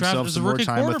 Buys himself some more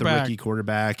time with the rookie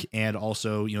quarterback. And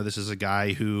also, this is a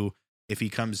guy who, if he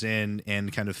comes in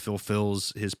and kind of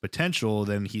fulfills his potential,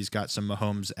 then he's got some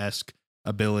Mahomes-esque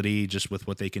ability just with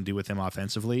what they can do with him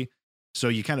offensively. So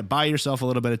you kind of buy yourself a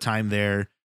little bit of time there.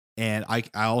 And I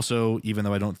also, even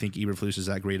though I don't think Eberflus is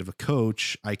that great of a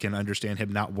coach, I can understand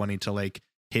him not wanting to like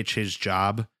hitch his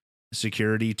job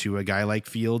security to a guy like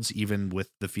Fields, even with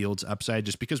the Fields upside,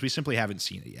 just because we simply haven't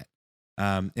seen it yet.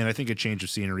 And I think a change of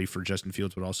scenery for Justin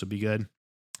Fields would also be good.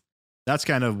 That's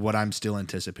kind of what I'm still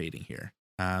anticipating here.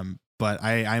 But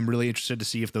I'm really interested to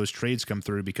see if those trades come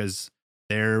through, because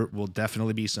there will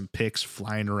definitely be some picks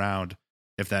flying around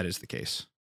if that is the case.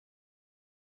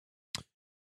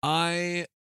 I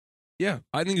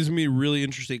think it's going to be really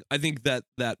interesting. I think that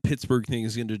Pittsburgh thing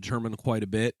is going to determine quite a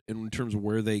bit in terms of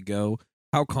where they go.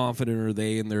 How confident are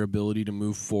they in their ability to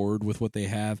move forward with what they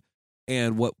have,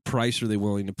 and what price are they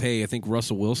willing to pay? I think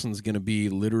Russell Wilson's going to be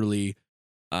literally,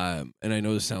 and I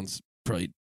know this sounds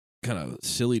probably kind of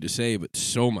silly to say, but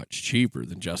so much cheaper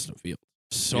than Justin Fields.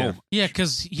 Yeah,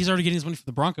 because he's already getting his money for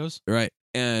the Broncos, right?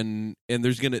 And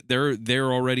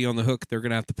they're already on the hook. They're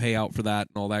gonna have to pay out for that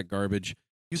and all that garbage.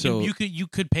 You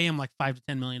could pay him like $5 to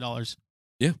 $10 million.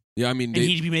 Yeah. I mean, and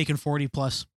he'd be making 40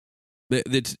 plus.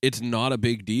 It's not a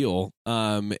big deal.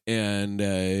 For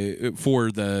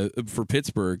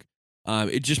Pittsburgh,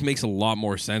 it just makes a lot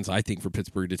more sense, I think, for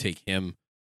Pittsburgh to take him,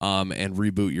 and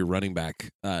reboot your running back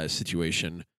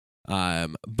situation.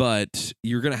 But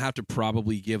you're gonna have to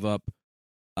probably give up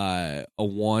a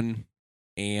one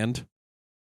to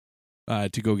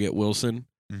go get Wilson.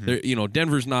 Mm-hmm.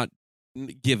 Denver's not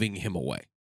giving him away.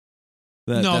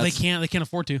 They can't. They can't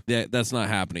afford to. That's not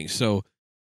happening. So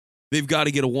they've got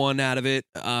to get a one out of it.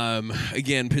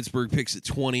 Again, Pittsburgh picks at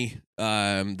 20.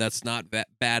 That's not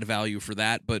bad value for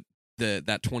that, but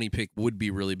that 20 pick would be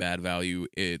really bad value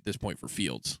at this point for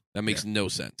Fields. That makes no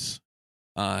sense.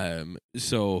 I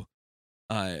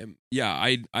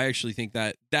actually think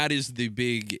that is the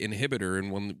big inhibitor.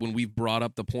 And when we've brought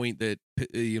up the point that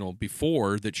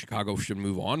before that Chicago should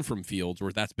move on from Fields,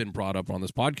 or that's been brought up on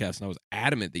this podcast, and I was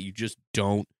adamant that you just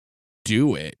don't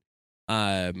do it,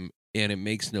 and it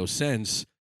makes no sense.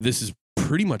 This is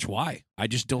pretty much why. I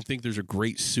just don't think there's a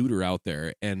great suitor out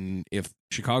there, and if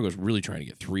Chicago's really trying to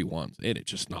get 3-1s,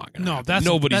 it's just not going to happen.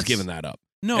 Nobody's giving that up.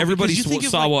 No, everybody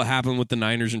saw what happened with the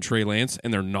Niners and Trey Lance,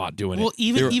 and they're not doing it.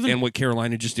 Even and what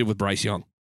Carolina just did with Bryce Young.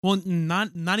 Well,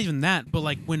 not even that, but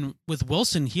like with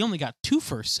Wilson, he only got 2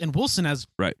 firsts, and Wilson has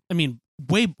right. I mean,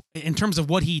 way in terms of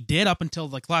what he did up until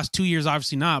like last 2 years,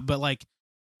 obviously not, but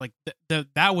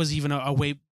that was even a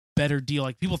way better deal.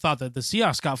 Like people thought that the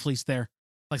Seahawks got fleeced there.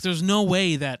 Like there's no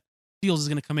way that Fields is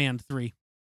going to command 3.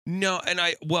 No, and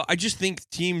I just think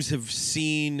teams have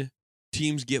seen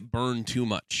teams get burned too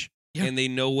much. Yeah. And they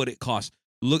know what it costs.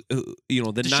 Look,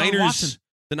 the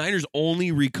Niners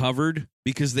only recovered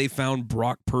because they found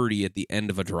Brock Purdy at the end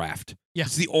of a draft. Yeah.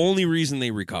 It's the only reason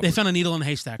they recovered. They found a needle in a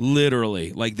haystack.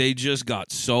 Literally. Like they just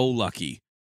got so lucky.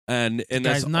 And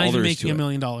that's not all even there is making to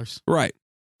 $1 million. Right.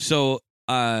 So,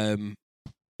 I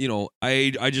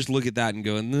just look at that and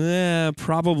go,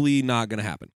 probably not going to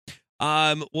happen.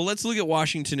 Well, let's look at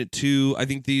Washington at 2. I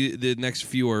think the next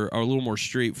few are a little more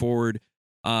straightforward.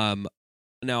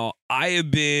 Now I have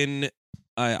been.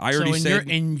 I already said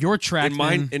in your track. In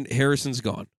mine, and Harrison's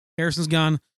gone. Harrison's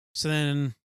gone. So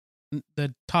then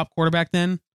the top quarterback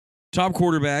then. Top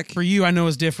quarterback for you, I know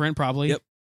is different probably. Yep.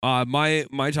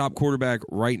 My top quarterback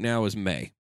right now is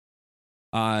May.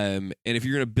 And if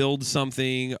you're going to build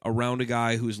something around a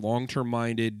guy who's long-term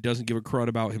minded, doesn't give a crud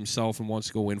about himself, and wants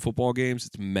to go win football games,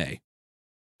 it's May.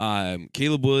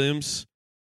 Caleb Williams,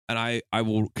 and I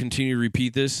will continue to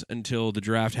repeat this until the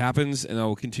draft happens, and I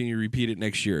will continue to repeat it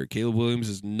next year. Caleb Williams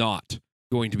is not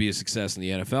going to be a success in the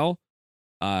NFL.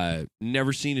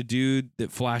 Never seen a dude that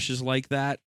flashes like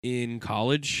that in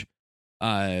college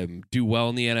do well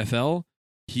in the NFL.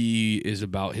 He is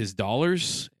about his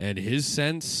dollars and his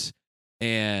cents,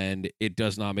 and it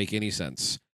does not make any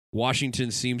sense.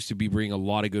 Washington seems to be bringing a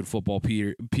lot of good football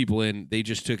people in. They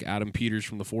just took Adam Peters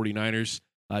from the 49ers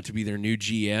to be their new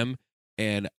GM,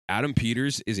 and Adam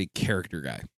Peters is a character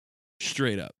guy.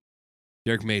 Straight up.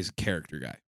 Derek May is a character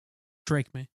guy. Drake,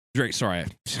 sorry, I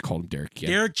just called him Derek again.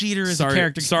 Derek Jeter is a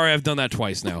character guy. Sorry, I've done that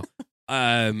twice now.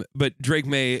 But Drake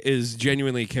May is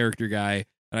genuinely a character guy,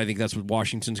 and I think that's what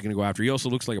Washington's going to go after. He also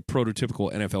looks like a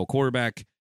prototypical NFL quarterback,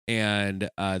 and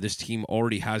this team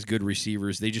already has good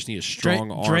receivers. They just need a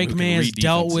strong arm. Drake May has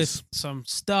dealt with some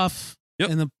stuff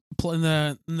in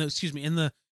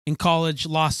college.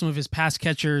 Lost some of his pass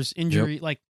catchers, injury. Yep.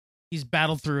 Like he's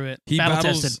battled through it. He's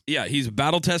a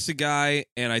battle-tested guy,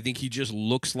 and I think he just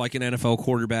looks like an NFL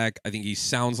quarterback. I think he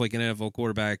sounds like an NFL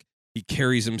quarterback. He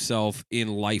carries himself in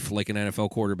life like an NFL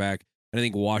quarterback. And I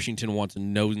think Washington wants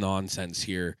no nonsense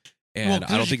here. And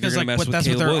I don't think they're going to mess with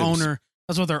Caleb Williams.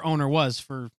 That's what their owner was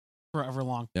for forever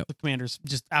long. Yep. The Commanders,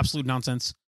 just absolute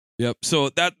nonsense. Yep.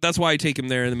 So that's why I take him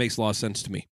there, and it makes a lot of sense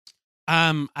to me.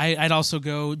 I'd also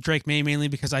go Drake May mainly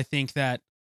because I think that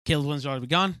Caleb Williams will already be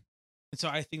gone. And so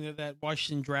I think that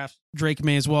Washington drafts Drake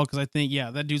May as well because I think,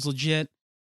 that dude's legit.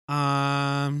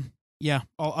 A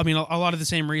lot of the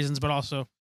same reasons, but also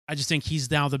I just think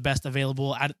he's now the best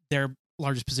available at their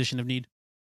largest position of need.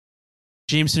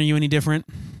 Jameson, are you any different?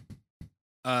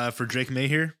 For Drake May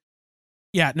here?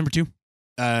 Yeah, number 2.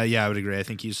 I would agree. I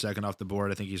think he's second off the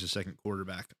board. I think he's the second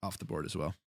quarterback off the board as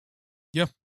well. Yep.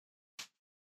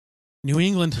 New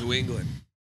England.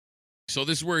 So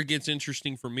this is where it gets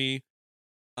interesting for me.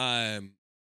 Caleb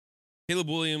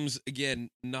Williams, again,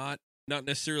 not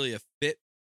necessarily a fit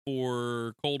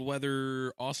for cold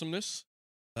weather awesomeness.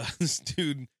 This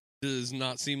dude does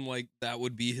not seem like that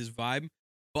would be his vibe,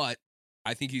 but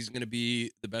I think he's going to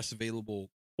be the best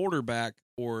available quarterback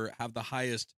or have the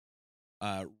highest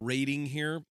rating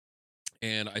here,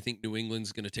 and I think New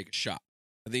England's going to take a shot.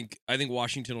 I think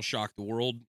Washington will shock the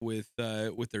world with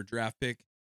their draft pick,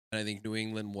 and I think New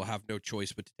England will have no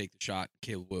choice but to take the shot.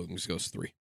 Caleb Williams goes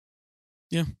 3.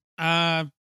 Yeah. I'd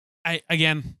go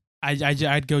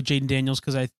Jaden Daniels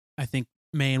because I think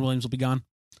May and Williams will be gone.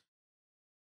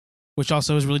 Which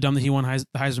also is really dumb that he won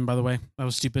Heisman, by the way. That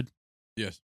was stupid.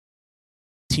 Yes.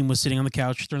 Team was sitting on the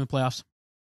couch during the playoffs.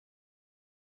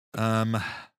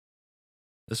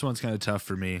 This one's kind of tough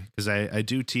for me because I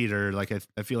do teeter. Like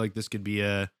I feel like this could be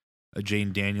a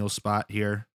Jane Daniels spot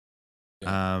here.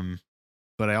 Yeah.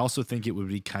 But I also think it would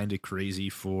be kind of crazy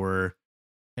for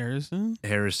Harrison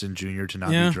Jr. to not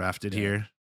be drafted here.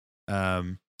 So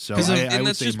I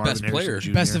would say Marvin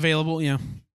Harrison Jr. Best available,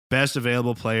 Best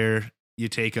available player. You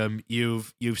take him.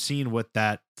 You've seen what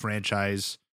that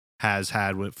franchise has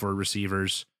had for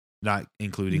receivers, not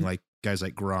including like guys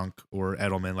like Gronk or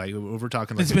Edelman. Like we're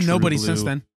talking like it's been nobody since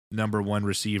then. Number 1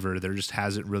 receiver. There just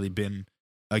hasn't really been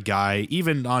a guy,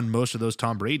 even on most of those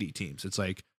Tom Brady teams. It's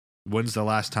like, when's the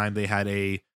last time they had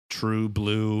a true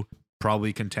blue,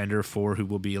 probably contender for who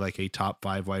will be like a top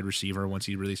 5 wide receiver once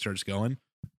he really starts going?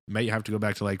 Might have to go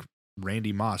back to like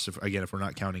Randy Moss if we're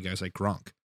not counting guys like Gronk.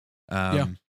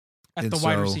 At the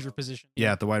wide receiver position.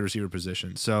 Yeah, at the wide receiver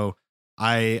position. So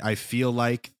I feel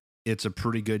like it's a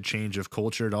pretty good change of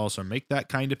culture to also make that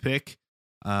kind of pick.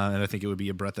 And I think it would be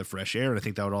a breath of fresh air. And I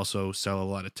think that would also sell a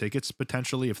lot of tickets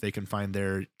potentially if they can find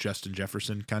their Justin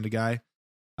Jefferson kind of guy.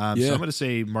 So I'm going to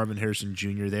say Marvin Harrison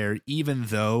Jr. there, even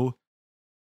though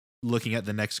looking at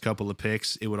the next couple of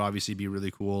picks, it would obviously be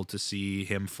really cool to see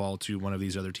him fall to one of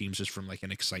these other teams just from like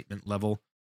an excitement level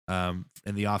in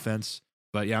the offense.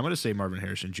 But yeah, I'm going to say Marvin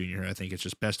Harrison Jr. I think it's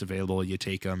just best available. You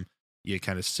take him, you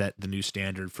kind of set the new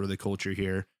standard for the culture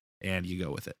here, and you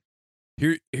go with it.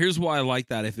 Here's why I like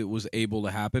that if it was able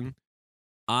to happen.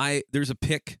 There's a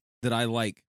pick that I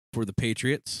like for the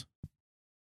Patriots.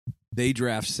 They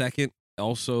draft second.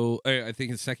 Also, I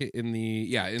think it's second in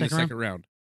the second round.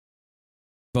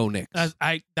 Bo Nix.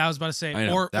 That was about to say,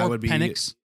 or would be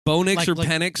Penix. Bo Nix or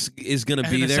Penix is going to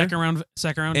be there.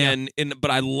 Second round.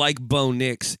 But I like Bo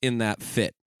Nix in that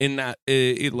fit. In that,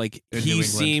 he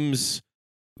seems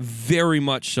very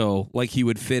much so like he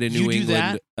would fit in New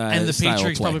England. And the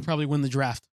Patriots probably win the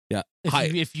draft. Yeah,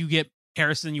 if you get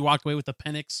Harrison, you walk away with a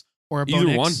Penix or a Bo either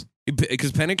Nix. one,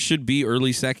 because Penix should be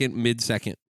early second, mid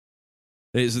second.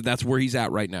 That's where he's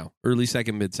at right now. Early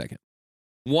second, mid second.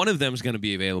 One of them is going to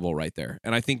be available right there,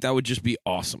 and I think that would just be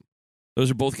awesome. Those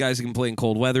are both guys that can play in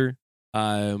cold weather.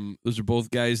 Those are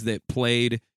both guys that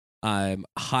played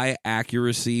high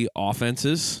accuracy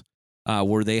offenses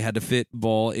where they had to fit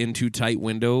ball into tight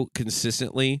window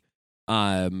consistently.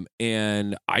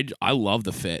 And I love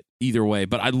the fit either way,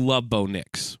 but I love Bo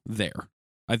Nix there.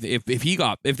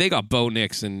 If they got Bo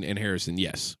Nix and Harrison,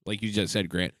 yes, like you just said,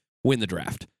 Grant, win the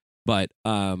draft. But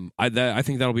I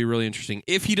think that'll be really interesting.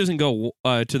 If he doesn't go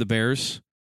to the Bears,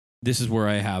 this is where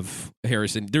I have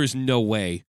Harrison. There's no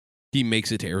way he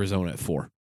makes it to Arizona at 4.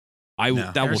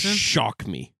 That will shock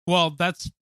me. Well,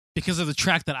 that's because of the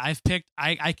track that I've picked.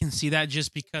 I can see that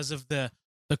just because of the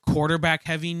quarterback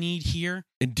heavy need here.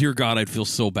 And dear God, I'd feel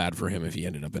so bad for him if he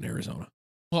ended up in Arizona.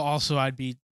 Well, also I'd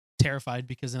be terrified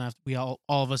because then all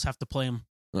of us have to play him.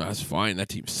 No, that's fine. That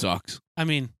team sucks. I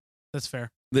mean, that's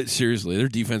fair. Seriously, their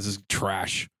defense is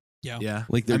trash. Yeah.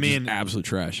 Like they're just absolute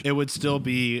trash. It would still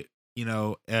be,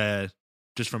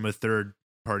 just from a third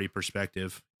party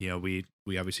perspective, we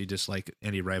obviously dislike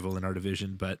any rival in our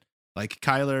division, but like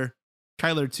Kyler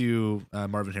to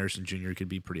Marvin Harrison Jr. could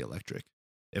be pretty electric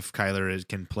if Kyler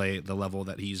can play the level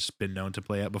that he's been known to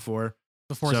play at before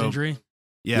his injury.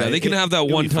 Yeah, they can have that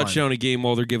one touchdown a game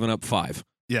while they're giving up 5.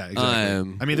 Yeah,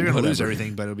 exactly. I mean, they're going to lose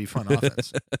everything, but it'll be fun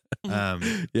offense.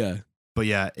 Yeah. But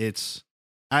yeah,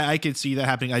 I could see that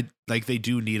happening. They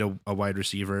do need a wide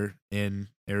receiver in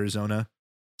Arizona,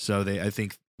 so I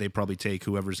think they probably take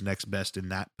whoever's next best in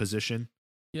that position.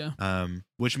 Yeah.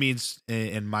 Which means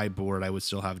in my board, I would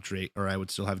still have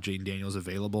Jaden Daniels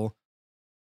available,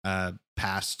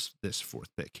 past this 4th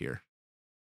pick here.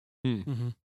 Mm-hmm.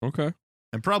 Okay.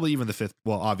 And probably even the 5th.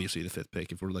 Well, obviously the 5th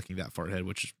pick if we're looking that far ahead,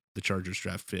 which is the Chargers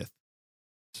draft 5th.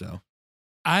 So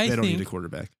they don't need a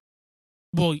quarterback.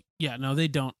 Well, yeah, no, they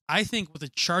don't. I think what the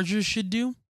Chargers should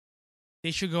do,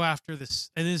 they should go after this.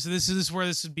 And this is where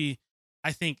this would be.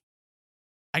 I think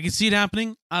I can see it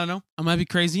happening. I don't know. I might be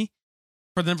crazy.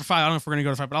 For the number 5, I don't know if we're going to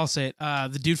go to 5, but I'll say it.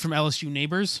 The dude from LSU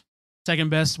Neighbors, second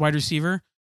best wide receiver.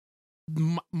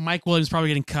 Mike Williams probably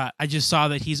getting cut. I just saw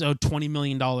that he's owed $20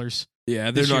 million.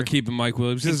 Yeah, they're not keeping Mike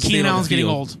Williams. Keenan Allen's getting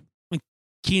old.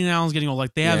 Keenan Allen's getting old.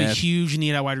 Like they have a huge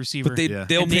need at wide receiver. But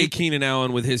they'll pay Keenan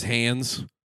Allen with his hands.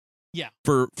 Yeah.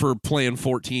 For playing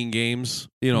 14 games.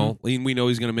 We know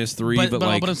he's going to miss 3. But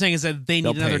what I'm saying is that they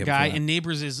need another guy, and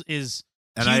Neighbors is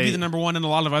he would be the number 1 in a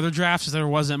lot of other drafts if there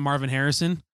wasn't Marvin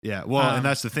Harrison. Yeah, well, and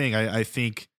that's the thing. I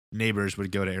think Neighbors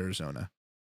would go to Arizona.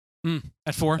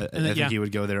 At 4? I think he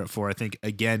would go there at 4. I think,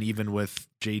 again, even with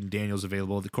Jaden Daniels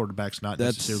available, the quarterback's not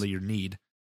necessarily your need.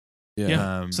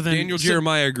 Yeah. So then, Daniel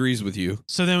Jeremiah agrees with you.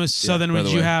 So then would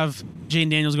you have Jaden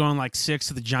Daniels going like 6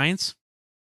 to the Giants?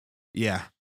 Yeah.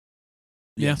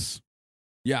 Yes.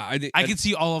 Yeah, I could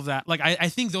see all of that. Like I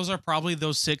think those are probably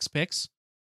those 6 picks.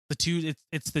 The two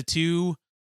it's the two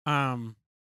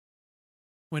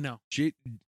wait, no.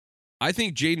 I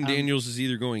think Jaden Daniels is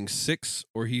either going 6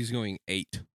 or he's going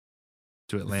 8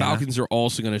 to Atlanta. The Falcons are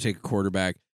also going to take a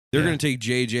quarterback. They're going to take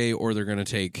JJ or they're going to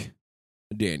take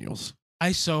Daniels.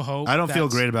 I so hope. I don't feel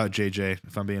great about JJ,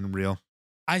 if I'm being real.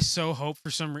 I so hope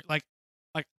for some like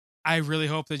I really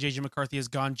hope that JJ McCarthy is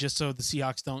gone just so the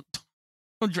Seahawks don't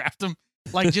draft him.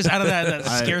 Like just out of that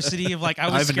scarcity of like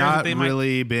I've scared that they might. I've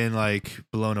really been like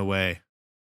blown away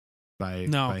by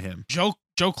him. Joe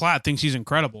Klatt thinks he's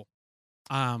incredible.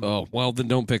 Oh well, then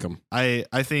don't pick him. I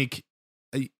think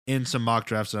in some mock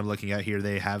drafts that I'm looking at here,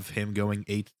 they have him going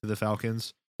 8th to the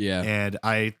Falcons. Yeah, and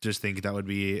I just think that would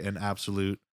be an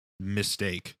absolute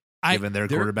mistake given their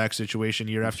quarterback situation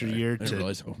year after year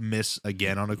to miss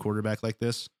again on a quarterback like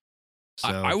this. So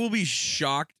I will be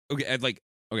shocked.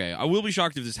 I will be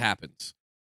shocked if this happens.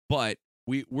 But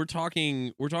we're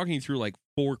talking through like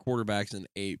 4 quarterbacks and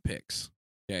 8 picks.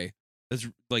 Okay,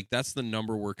 that's the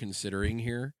number we're considering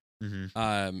here.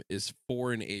 Mm-hmm. Is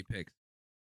 4 and 8 picks.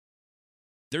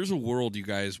 There's a world, you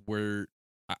guys, where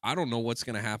I don't know what's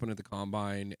going to happen at the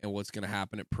combine and what's going to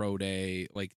happen at pro day,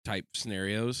 like type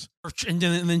scenarios. And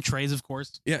then trades, of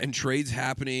course. Yeah, and trades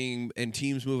happening and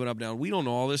teams moving up, down. We don't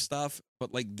know all this stuff,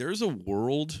 but like there's a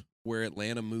world where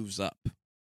Atlanta moves up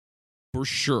for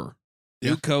sure.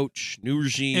 New coach, new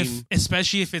regime,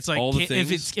 especially if it's like all the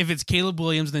things. if it's Caleb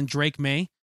Williams, then Drake May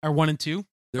are 1 and 2.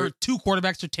 or 2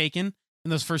 quarterbacks are taken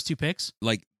in those first 2 picks,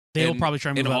 like they will probably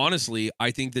try and move up. up. Honestly,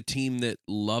 I think the team that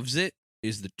loves it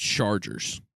is the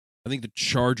Chargers. I think the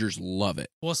Chargers love it.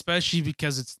 Well, especially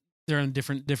because they're in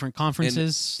different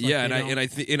conferences. And I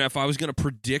think if I was going to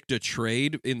predict a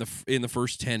trade in the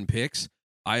first 10 picks,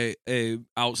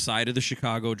 outside of the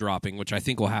Chicago dropping, which I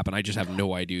think will happen, I just have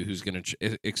no idea who's going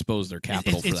to expose their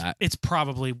capital for that. It's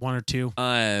probably 1 or 2.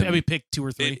 Maybe pick 2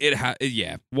 or 3.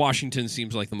 Washington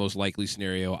seems like the most likely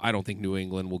scenario. I don't think New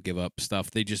England will give up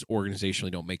stuff. They just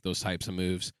organizationally don't make those types of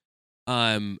moves.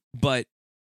 But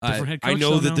I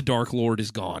know that the Dark Lord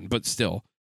is gone, but still.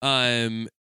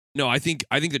 No, I think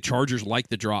the Chargers like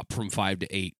the drop from 5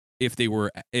 to 8 if they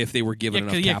were given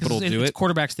enough capital to do it.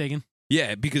 Quarterback's taken.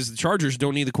 Yeah, because the Chargers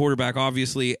don't need the quarterback,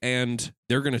 obviously, and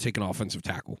they're going to take an offensive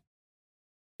tackle.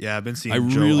 Yeah, I've been seeing. I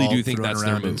really do think that's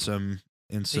their move. In some.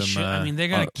 They're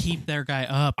going to keep their guy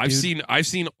up. I've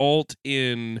seen Alt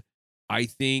in, I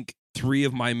think, 3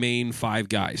 of my main 5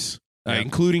 guys,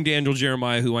 including Daniel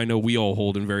Jeremiah, who I know we all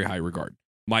hold in very high regard.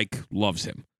 Mike loves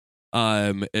him,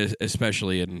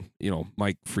 especially, and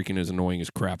Mike freaking is annoying as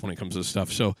crap when it comes to this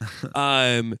stuff. So,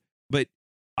 but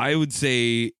I would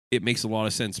say it makes a lot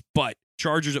of sense. But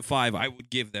Chargers at 5, I would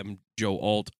give them Joe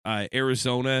Alt.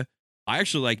 Arizona, I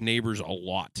actually like Neighbors a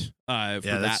lot for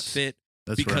that fit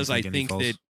because I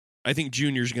think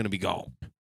Junior's going to be gone.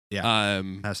 Yeah,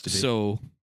 has to be. So,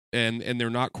 and they're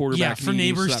not quarterback. Yeah, for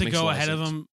Neighbors to go ahead of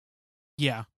them.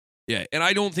 Yeah. Yeah, and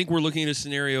I don't think we're looking at a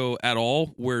scenario at all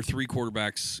where 3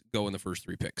 quarterbacks go in the first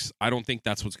 3 picks. I don't think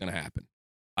that's what's going to happen.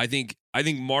 I think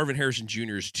Marvin Harrison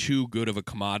Jr. is too good of a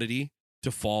commodity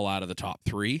to fall out of the top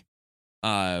 3.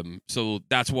 So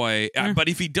that's why. But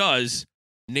if he does,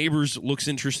 Neighbors looks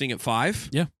interesting at 5.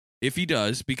 Yeah. If he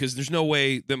does, because there's no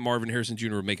way that Marvin Harrison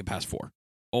Jr. would make it past 4.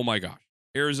 Oh my gosh,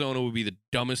 Arizona would be the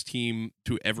dumbest team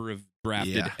to ever have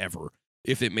drafted ever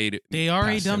if it made it. They are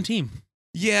a dumb team.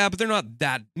 Yeah, but they're not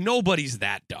that. Nobody's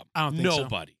that dumb. I don't think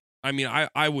Nobody. So. I mean,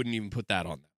 I wouldn't even put that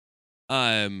on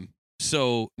them.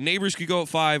 So Neighbors could go at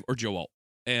 5 or Joe Alt,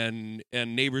 and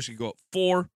Neighbors could go at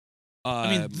 4.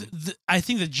 I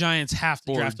think the Giants have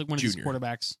to draft one of these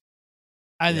quarterbacks.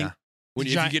 I think if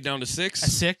you get down to 6, a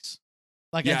 6,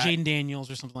 like a Jaden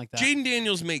Daniels or something like that. Jaden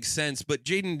Daniels makes sense, but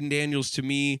Jaden Daniels to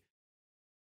me,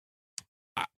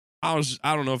 I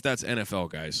don't know if that's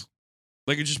NFL, guys.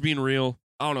 Like, it's just being real.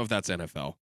 I don't know if that's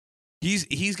NFL.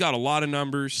 He's got a lot of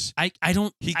numbers.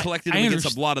 He collected them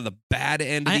against a lot of the bad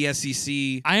end of the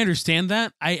SEC. I understand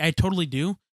that. I totally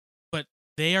do. But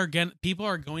people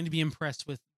are going to be impressed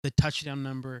with the touchdown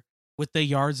number, with the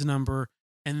yards number,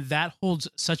 and that holds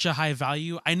such a high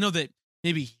value. I know that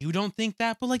maybe you don't think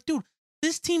that, but like, dude,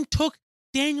 this team took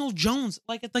Daniel Jones,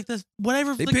 like the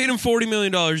whatever. They paid him $40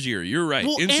 million a year. You're right.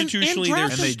 Well, institutionally,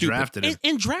 and they drafted him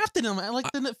and drafted him at like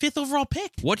the 5th overall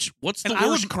pick. What's the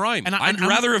worst crime? I'd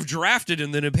rather have drafted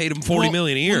him than have paid him $40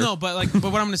 million a year. Well, no, but what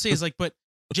I'm going to say is but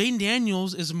Jaden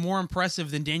Daniels is more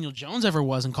impressive than Daniel Jones ever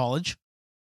was in college.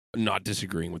 Not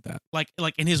disagreeing with that. Like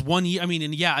in his 1 year. I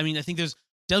think there's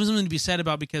something to be said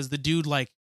about because the dude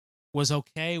was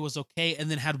okay,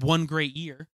 and then had one great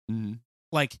year. Mm-hmm.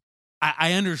 Like.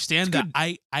 I understand that.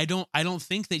 I don't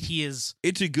think that he is.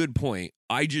 It's a good point.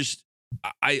 I think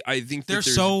they're that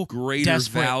there's so greater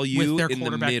value in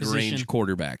the mid-range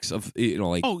quarterbacks of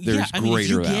there's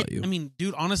greater value.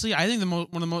 Dude, honestly, I think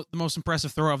one of the most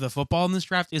impressive thrower of the football in this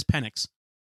draft is Penix.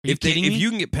 If you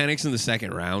can get Penix in the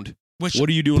second round, what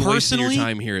are you doing wasting your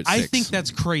time here at 6? I think that's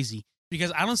crazy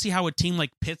because I don't see how a team like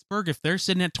Pittsburgh, if they're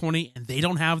sitting at 20 and they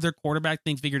don't have their quarterback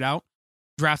thing figured out,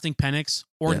 drafting Penix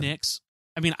or Nix.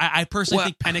 I mean, I personally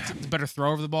think Penix is a better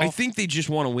thrower of the ball. I think they just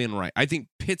want to win right. I think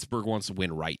Pittsburgh wants to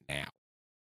win right now.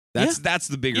 That's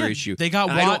the bigger issue. They got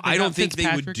Watt. I don't think they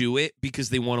would do it because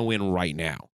they want to win right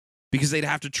now. Because they'd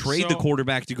have to trade the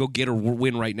quarterback to go get a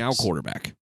win right now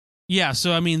quarterback. Yeah,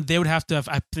 so I mean, they would have to,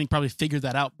 I think, probably figure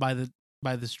that out by the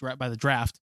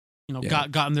draft.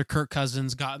 Gotten their Kirk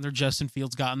Cousins, gotten their Justin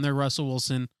Fields, gotten their Russell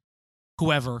Wilson,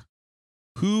 whoever.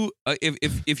 Who,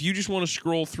 if you just want to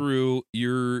scroll through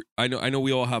I know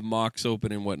we all have mocks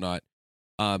open and whatnot.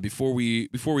 Before we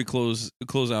close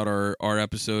out our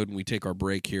episode and we take our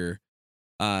break here,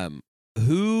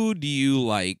 who do you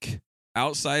like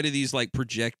outside of these like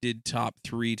projected top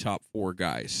 3, top 4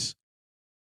 guys?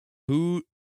 Who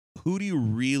do you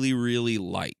really, really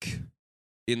like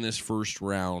in this first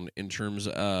round in terms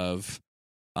of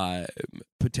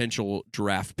potential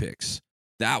draft picks?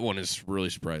 That one is really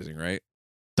surprising, right?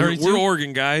 We're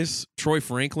Oregon guys. Troy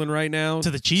Franklin right now.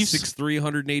 To the Chiefs? 6'3",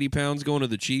 180 pounds going to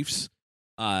the Chiefs.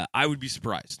 I would be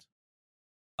surprised.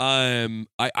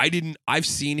 I've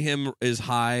seen him as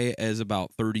high as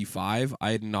about 35.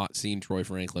 I had not seen Troy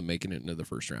Franklin making it into the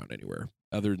first round anywhere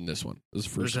other than this one. This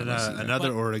is the first time I've seen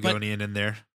another Oregonian in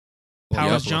there.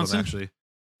 Powers Johnson, actually.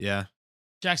 Yeah.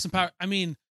 Jackson Power. I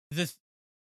mean,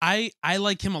 I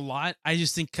like him a lot. I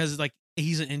just think because like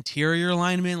he's an interior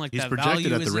lineman, like he's that projected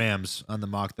value at the Rams on the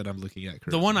mock that I'm looking at.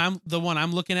 Currently. The one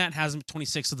I'm looking at has him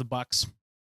 26 of the Bucks.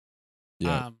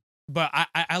 Yeah. But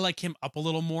I like him up a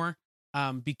little more.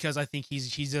 Because I think he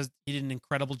did an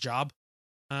incredible job,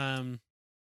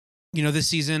 this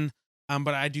season.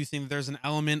 But I do think there's an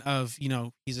element of,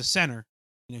 he's a center,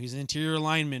 he's an interior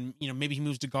lineman, maybe he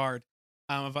moves to guard,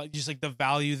 about just like the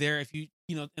value there. If you,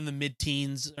 in the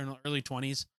mid-teens or early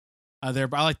 20s, there.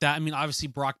 But I like that. I mean, obviously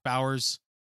Brock Bowers.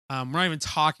 We're not even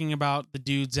talking about the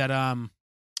dudes at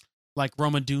like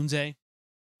Roma Dunze,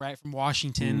 right, from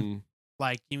Washington.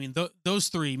 Like, those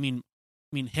three. I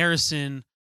mean Harrison,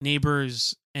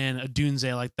 Neighbors, and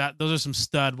Adunze, like that. Those are some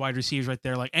stud wide receivers right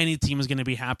there. Like any team is going to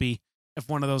be happy if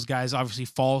one of those guys obviously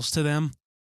falls to them.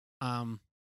 I'm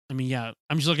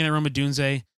just looking at Roma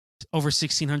Dunze, over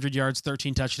 1,600 yards,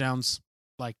 13 touchdowns.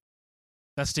 Like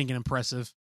that's stinking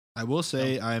impressive. I will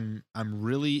say I'm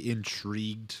really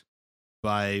intrigued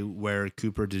by where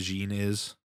Cooper DeJean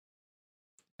is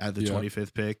at the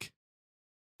 25th pick.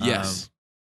 Yes.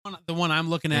 The one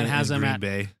I'm looking at has him Green at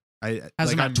Bay.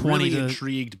 I'm 20 really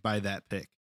intrigued by that pick.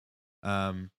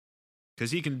 Because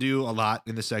he can do a lot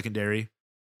in the secondary.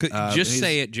 Just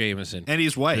say it, Jameson. And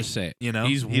he's white. Just say it.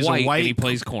 He's white and he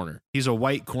plays corner. He's a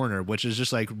white corner, which is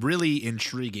just like really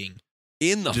intriguing.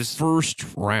 In the first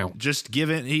round. Just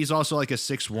given he's also like a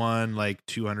 6'1", like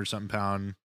 200-something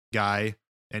pound guy,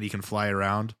 and he can fly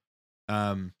around.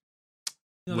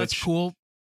 That's cool.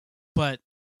 But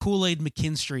Kool-Aid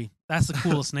McKinstry, that's the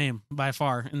coolest name by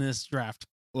far in this draft.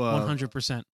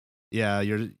 100%. Yeah,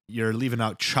 you're leaving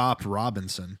out Chop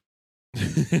Robinson.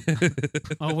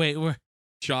 Oh wait,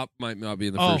 Chop might not be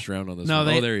in the first round on this. No,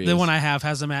 one. There he is. The one I have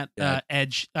has him at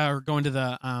edge or going to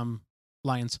the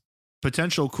Lions.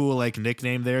 Potential cool like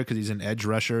nickname there because he's an edge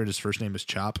rusher and his first name is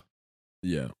Chop.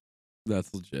 Yeah,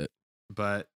 that's legit.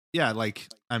 But yeah,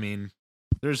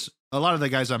 there's a lot of the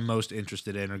guys I'm most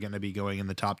interested in are going to be going in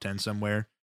the top 10 somewhere.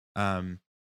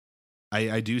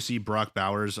 I do see Brock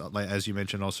Bowers, as you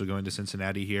mentioned, also going to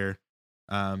Cincinnati here,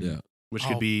 which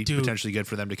could be potentially good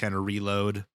for them to kind of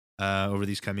reload over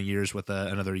these coming years with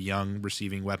another young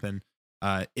receiving weapon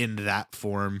in that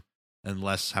form, and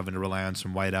less having to rely on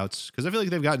some wideouts. Because I feel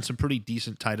like they've gotten some pretty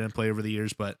decent tight end play over the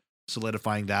years, but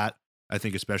solidifying that, I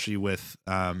think, especially with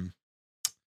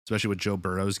Joe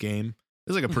Burrow's game,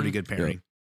 is like a pretty good pairing.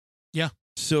 Yeah.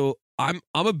 So I'm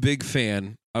a big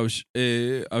fan. I was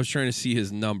trying to see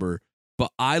his number.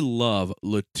 But I love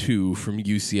Latu from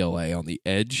UCLA on the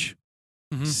edge.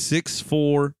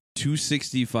 6'4",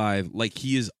 265. Like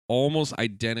he is almost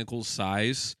identical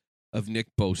size of Nick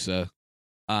Bosa.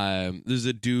 This is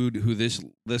a dude who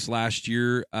this last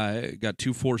year got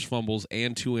 2 forced fumbles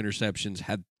and 2 interceptions,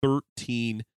 had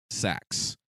 13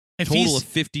 sacks. Total of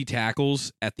 50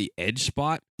 tackles at the edge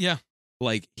spot. Yeah.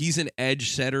 Like he's an edge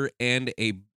setter and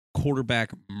a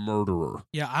quarterback murderer.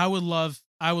 Yeah, I would love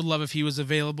if he was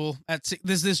available at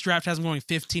this draft has him going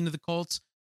 15 to the Colts.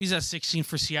 He's at 16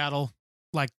 for Seattle.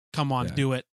 Like, come on,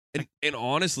 do it. And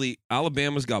honestly,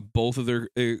 Alabama's got both of their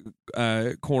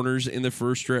corners in the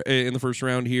first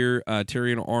round here,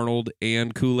 Terry and Arnold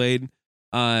and Kool-Aid.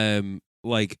 But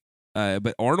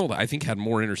Arnold I think had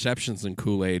more interceptions than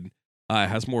Kool-Aid.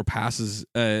 Has more passes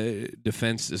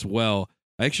defense as well.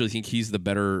 I actually think he's the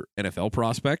better NFL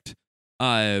prospect.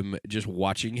 Just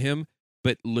watching him.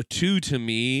 But Latu, to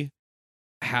me,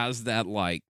 has that,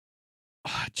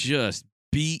 just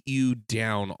beat you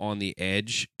down on the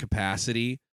edge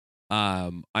capacity.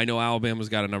 I know Alabama's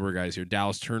got a number of guys here.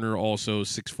 Dallas Turner also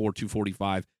 6'4",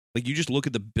 245. Like, you just look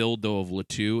at the build, though, of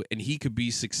Latu, and he could be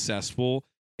successful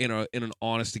in an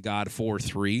honest-to-God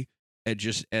 4-3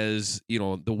 as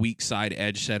the weak side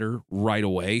edge setter right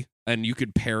away. And you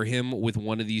could pair him with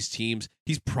one of these teams.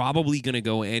 He's probably going to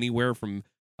go anywhere from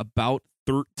about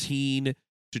 13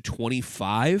 to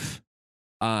 25.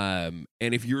 And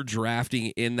if you're drafting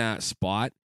in that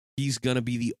spot, he's going to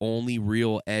be the only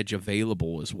real edge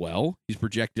available as well. He's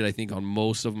projected, I think, on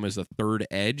most of them as the third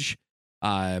edge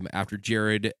after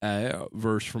Jared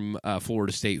Verse from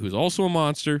Florida State, who's also a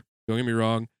monster, don't get me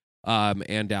wrong,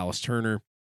 and Dallas Turner.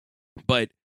 But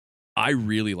I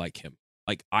really like him.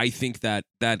 Like, I think that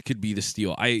could be the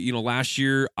steal. Last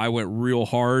year I went real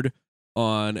hard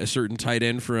on a certain tight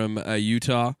end from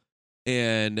Utah,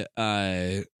 and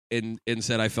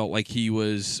said I felt like he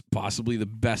was possibly the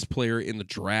best player in the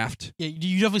draft. Yeah,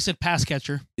 you definitely said pass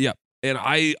catcher. Yeah, and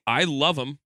I love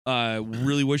him.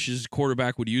 Really wish his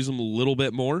quarterback would use him a little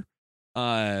bit more,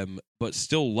 but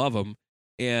still love him.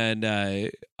 And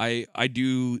I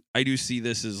do see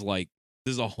this as like,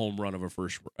 this is a home run of a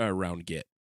first round get.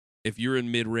 If you're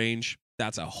in mid range,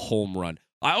 that's a home run.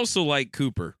 I also like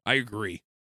Cooper. I agree.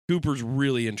 Cooper's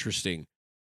really interesting.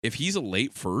 If he's a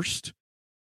late first,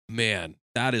 man,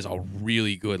 that is a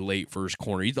really good late first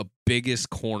corner. He's the biggest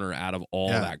corner out of all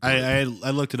that group. I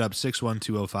looked it up, 6'1",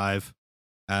 205,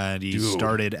 and he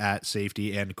started at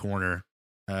safety and corner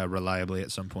reliably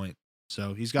at some point.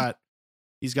 So he's got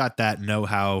that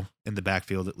know-how in the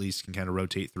backfield, at least, can kind of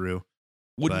rotate through.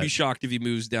 Wouldn't be shocked if he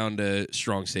moves down to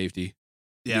strong safety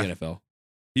in the NFL.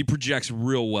 He projects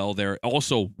real well there.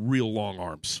 Also, real long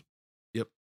arms. Yep.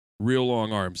 Real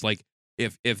long arms. Like,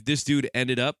 if this dude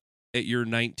ended up at your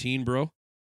 19, bro,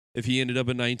 if he ended up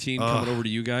at 19 coming over to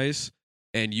you guys,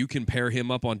 and you can pair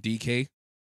him up on DK,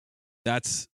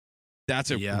 that's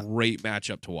a great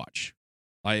matchup to watch.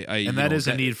 And that is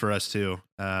a need for us too.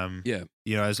 Yeah.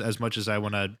 You know, as much as I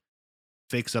want to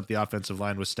fix up the offensive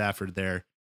line with Stafford there,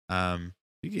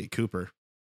 you get Cooper.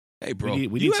 Hey, bro, we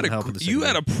need some help in the secondary. You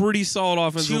had a pretty solid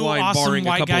offensive line, awesome barring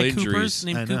white a couple guy injuries. Coopers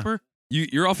named Cooper.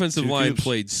 Your offensive line Coops.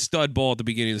 played stud ball at the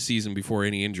beginning of the season before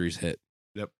any injuries hit.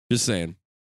 Yep. Just saying.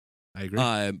 I agree.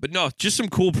 But no, just some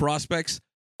cool prospects.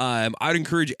 I'd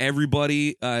encourage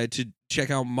everybody to check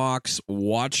out mocks.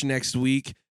 Watch next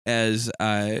week as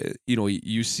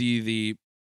you see the.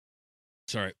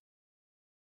 Sorry.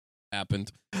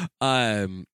 Happened.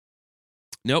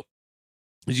 Nope.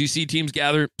 As you see teams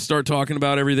gather, start talking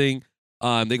about everything.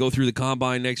 They go through the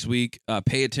combine next week.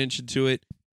 Pay attention to it.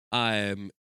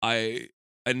 And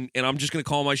I'm just gonna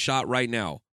call my shot right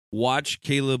now. Watch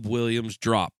Caleb Williams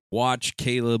drop. Watch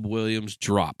Caleb Williams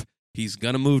drop. He's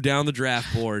gonna move down the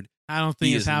draft board. I don't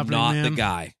think it's happening. Not man. the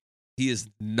guy. He is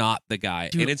not the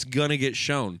guy, and it's gonna get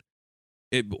shown.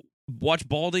 Watch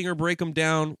Baldinger break him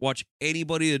down. Watch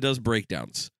anybody that does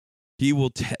breakdowns. They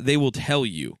will tell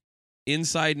you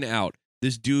inside and out.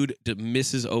 This dude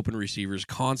misses open receivers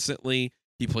constantly.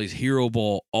 He plays hero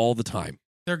ball all the time.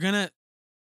 But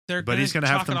he's going to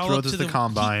have them throw to the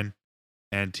combine,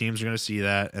 and teams are going to see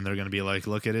that, and they're going to be like,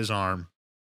 look at his arm.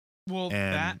 Well,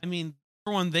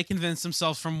 for one, they convinced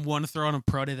themselves from one throw on a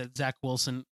pro day that Zach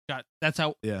Wilson got. That's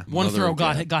how one throw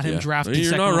got him drafted. You're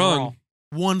second not overall. wrong.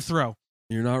 One throw.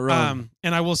 You're not wrong.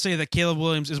 And I will say that Caleb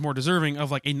Williams is more deserving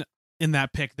of in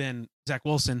that pick than Zach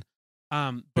Wilson.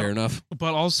 Fair enough.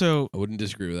 But also, I wouldn't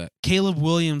disagree with that. Caleb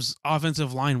Williams'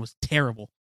 offensive line was terrible.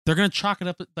 They're going to chalk it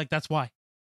up like that's why.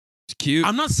 It's cute.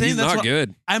 I'm not saying he's that's not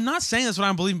good. I'm not saying that's what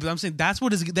I'm believing, but I'm saying that's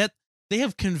what is that they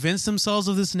have convinced themselves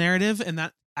of this narrative, and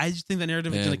that I just think that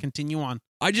narrative is going to continue on.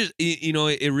 I just,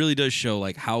 it really does show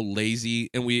like how lazy,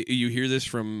 and you hear this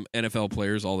from NFL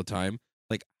players all the time,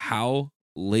 like how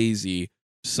lazy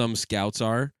some scouts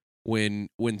are when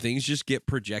things just get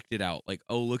projected out. Like,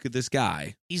 oh, look at this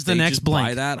guy. He's the next blank.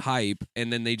 Buy that hype,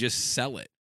 and then they just sell it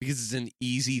because it's an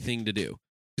easy thing to do.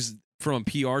 Because from a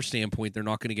PR standpoint, they're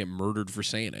not going to get murdered for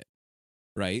saying it,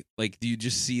 right? Like, you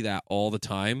just see that all the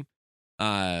time.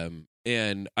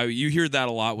 And you hear that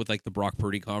a lot with like the Brock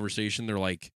Purdy conversation. They're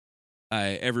like,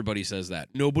 everybody says that.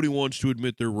 Nobody wants to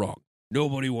admit they're wrong.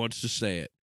 Nobody wants to say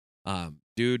it.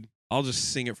 Dude, I'll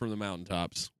just sing it from the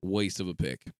mountaintops. Waste of a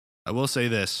pick. I will say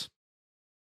this.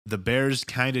 The Bears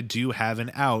kind of do have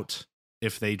an out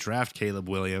if they draft Caleb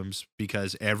Williams,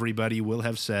 because everybody will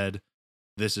have said,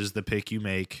 this is the pick you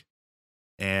make.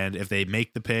 And if they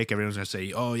make the pick, everyone's going to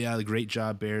say, oh yeah, great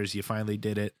job, Bears. You finally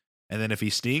did it. And then if he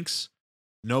stinks,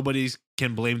 nobody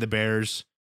can blame the Bears,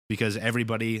 because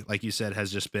everybody, like you said,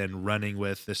 has just been running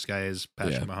with this guy is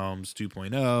Patrick Mahomes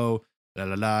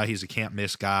 2.0. He's a can't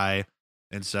miss guy.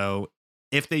 And so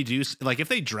if they do, like if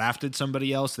they drafted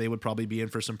somebody else, they would probably be in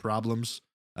for some problems,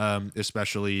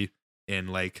 especially in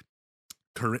like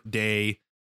current day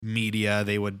media.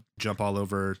 They would jump all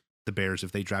over the Bears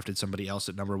if they drafted somebody else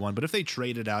at number one. But if they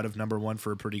traded out of number one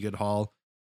for a pretty good haul,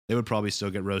 they would probably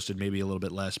still get roasted, maybe a little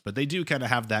bit less. But they do kind of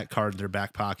have that card in their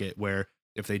back pocket where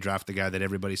if they draft the guy that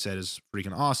everybody said is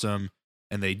freaking awesome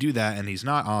and they do that and he's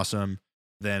not awesome,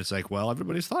 then it's like, well,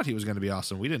 everybody's thought he was going to be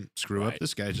awesome. We didn't screw up.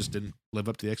 This guy just didn't live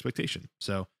up to the expectation.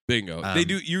 So bingo. They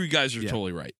do. You guys are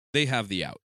totally right. They have the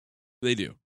out. They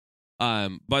do.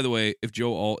 By the way, if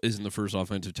Joe Alt isn't the first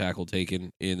offensive tackle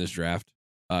taken in this draft,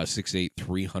 6'8",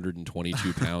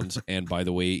 322 pounds. And by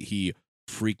the way, he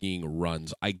freaking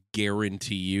runs. I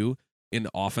guarantee you in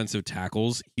offensive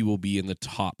tackles, he will be in the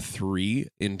top 3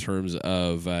 in terms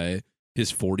of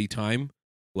his 40 time.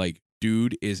 Like,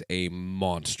 dude is a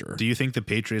monster. Do you think the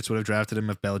Patriots would have drafted him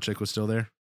if Belichick was still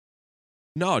there?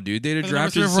 No, dude. They'd have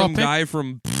drafted some guy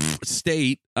from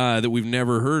state that we've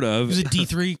never heard of. He's a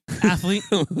D3 athlete.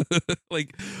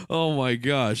 Like, oh my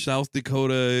gosh, South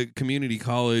Dakota Community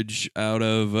College out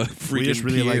of freaking we just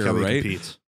really Pierre, like how he right?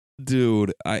 competes.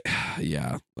 Dude,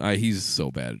 he's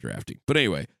so bad at drafting. But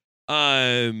anyway,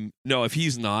 no, if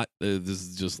he's not, this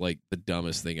is just like the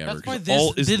dumbest thing ever.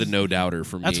 Alt is the no doubter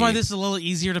for me. That's why this is a little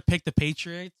easier to pick the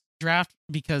Patriots draft,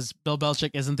 because Bill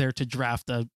Belichick isn't there to draft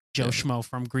a Joe Schmo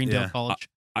from Greendale College.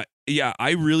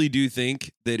 I really do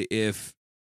think that if,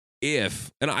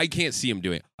 and I can't see him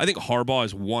doing it, I think Harbaugh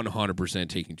is 100%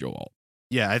 taking Joe Alt.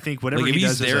 Yeah, I think whatever like, he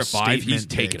does if he's there is at 5, he's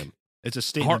pick. taking him. It's a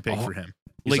statement pick for him.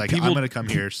 He's like I'm going to come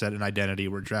here, set an identity.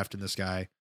 We're drafting this guy.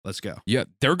 Let's go. Yeah,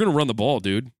 they're going to run the ball,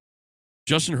 dude.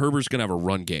 Justin Herbert's going to have a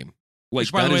run game. Like,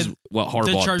 Which, by that the way, is what Harbaugh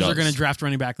the Chargers does. are going to draft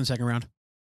running back in the second round.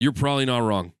 You're probably not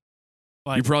wrong.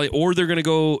 Like, Or they're going to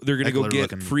go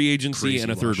get free agency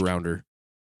and a third washed. rounder.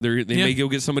 They may go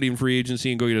get somebody in free agency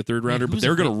and go get a third rounder, but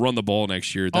they're going to run the ball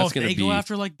next year. That's going to be. They go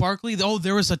after like Barkley. Oh,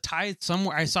 there was a tie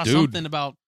somewhere. I saw something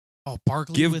about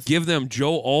Barkley. Give them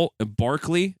Joe Alt and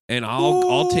Barkley, and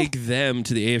I'll take them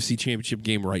to the AFC Championship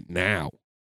game right now.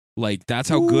 Like, that's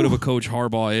how good of a coach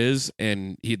Harbaugh is,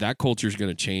 and that culture is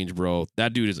going to change, bro.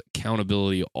 That dude is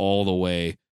accountability all the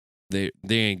way. They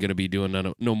ain't going to be doing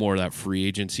no more of that free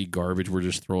agency garbage. We're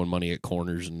just throwing money at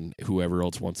corners and whoever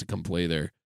else wants to come play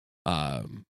there.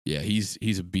 Yeah,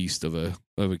 he's a beast of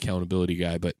accountability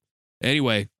guy. But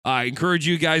anyway, I encourage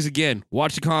you guys again,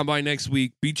 watch the Combine next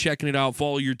week. Be checking it out.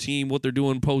 Follow your team, what they're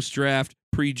doing post-draft,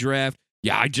 pre-draft.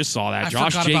 Yeah, I just saw that.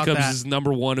 Josh Jacobs is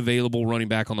number 1 available running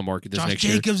back on the market this next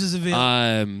year. Josh Jacobs is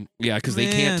available. Yeah, because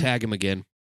they can't tag him again.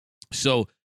 So,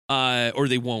 or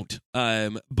they won't.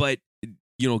 But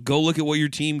go look at what your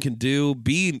team can do.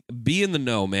 Be in the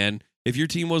know, man. If your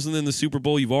team wasn't in the Super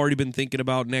Bowl, you've already been thinking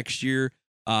about next year.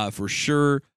 For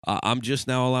sure. I'm just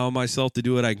now allowing myself to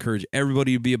do it. I encourage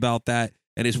everybody to be about that.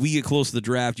 And as we get close to the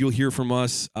draft, you'll hear from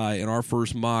us in our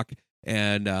first mock,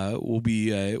 and we'll be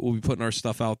putting our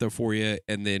stuff out there for you.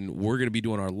 And then we're going to be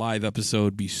doing our live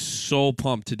episode. Be so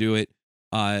pumped to do it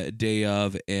day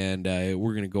of, and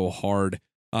we're going to go hard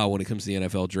when it comes to the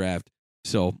NFL draft.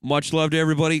 So much love to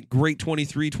everybody. Great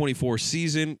 23-24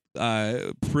 season.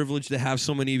 Privileged to have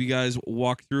so many of you guys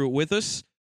walk through it with us.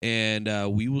 And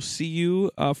we will see you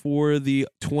for the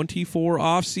 24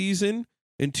 off season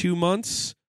in 2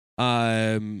 months.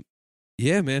 Yeah,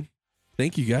 man.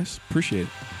 Thank you guys. Appreciate it.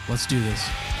 Let's do this.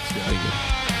 Thank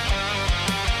you.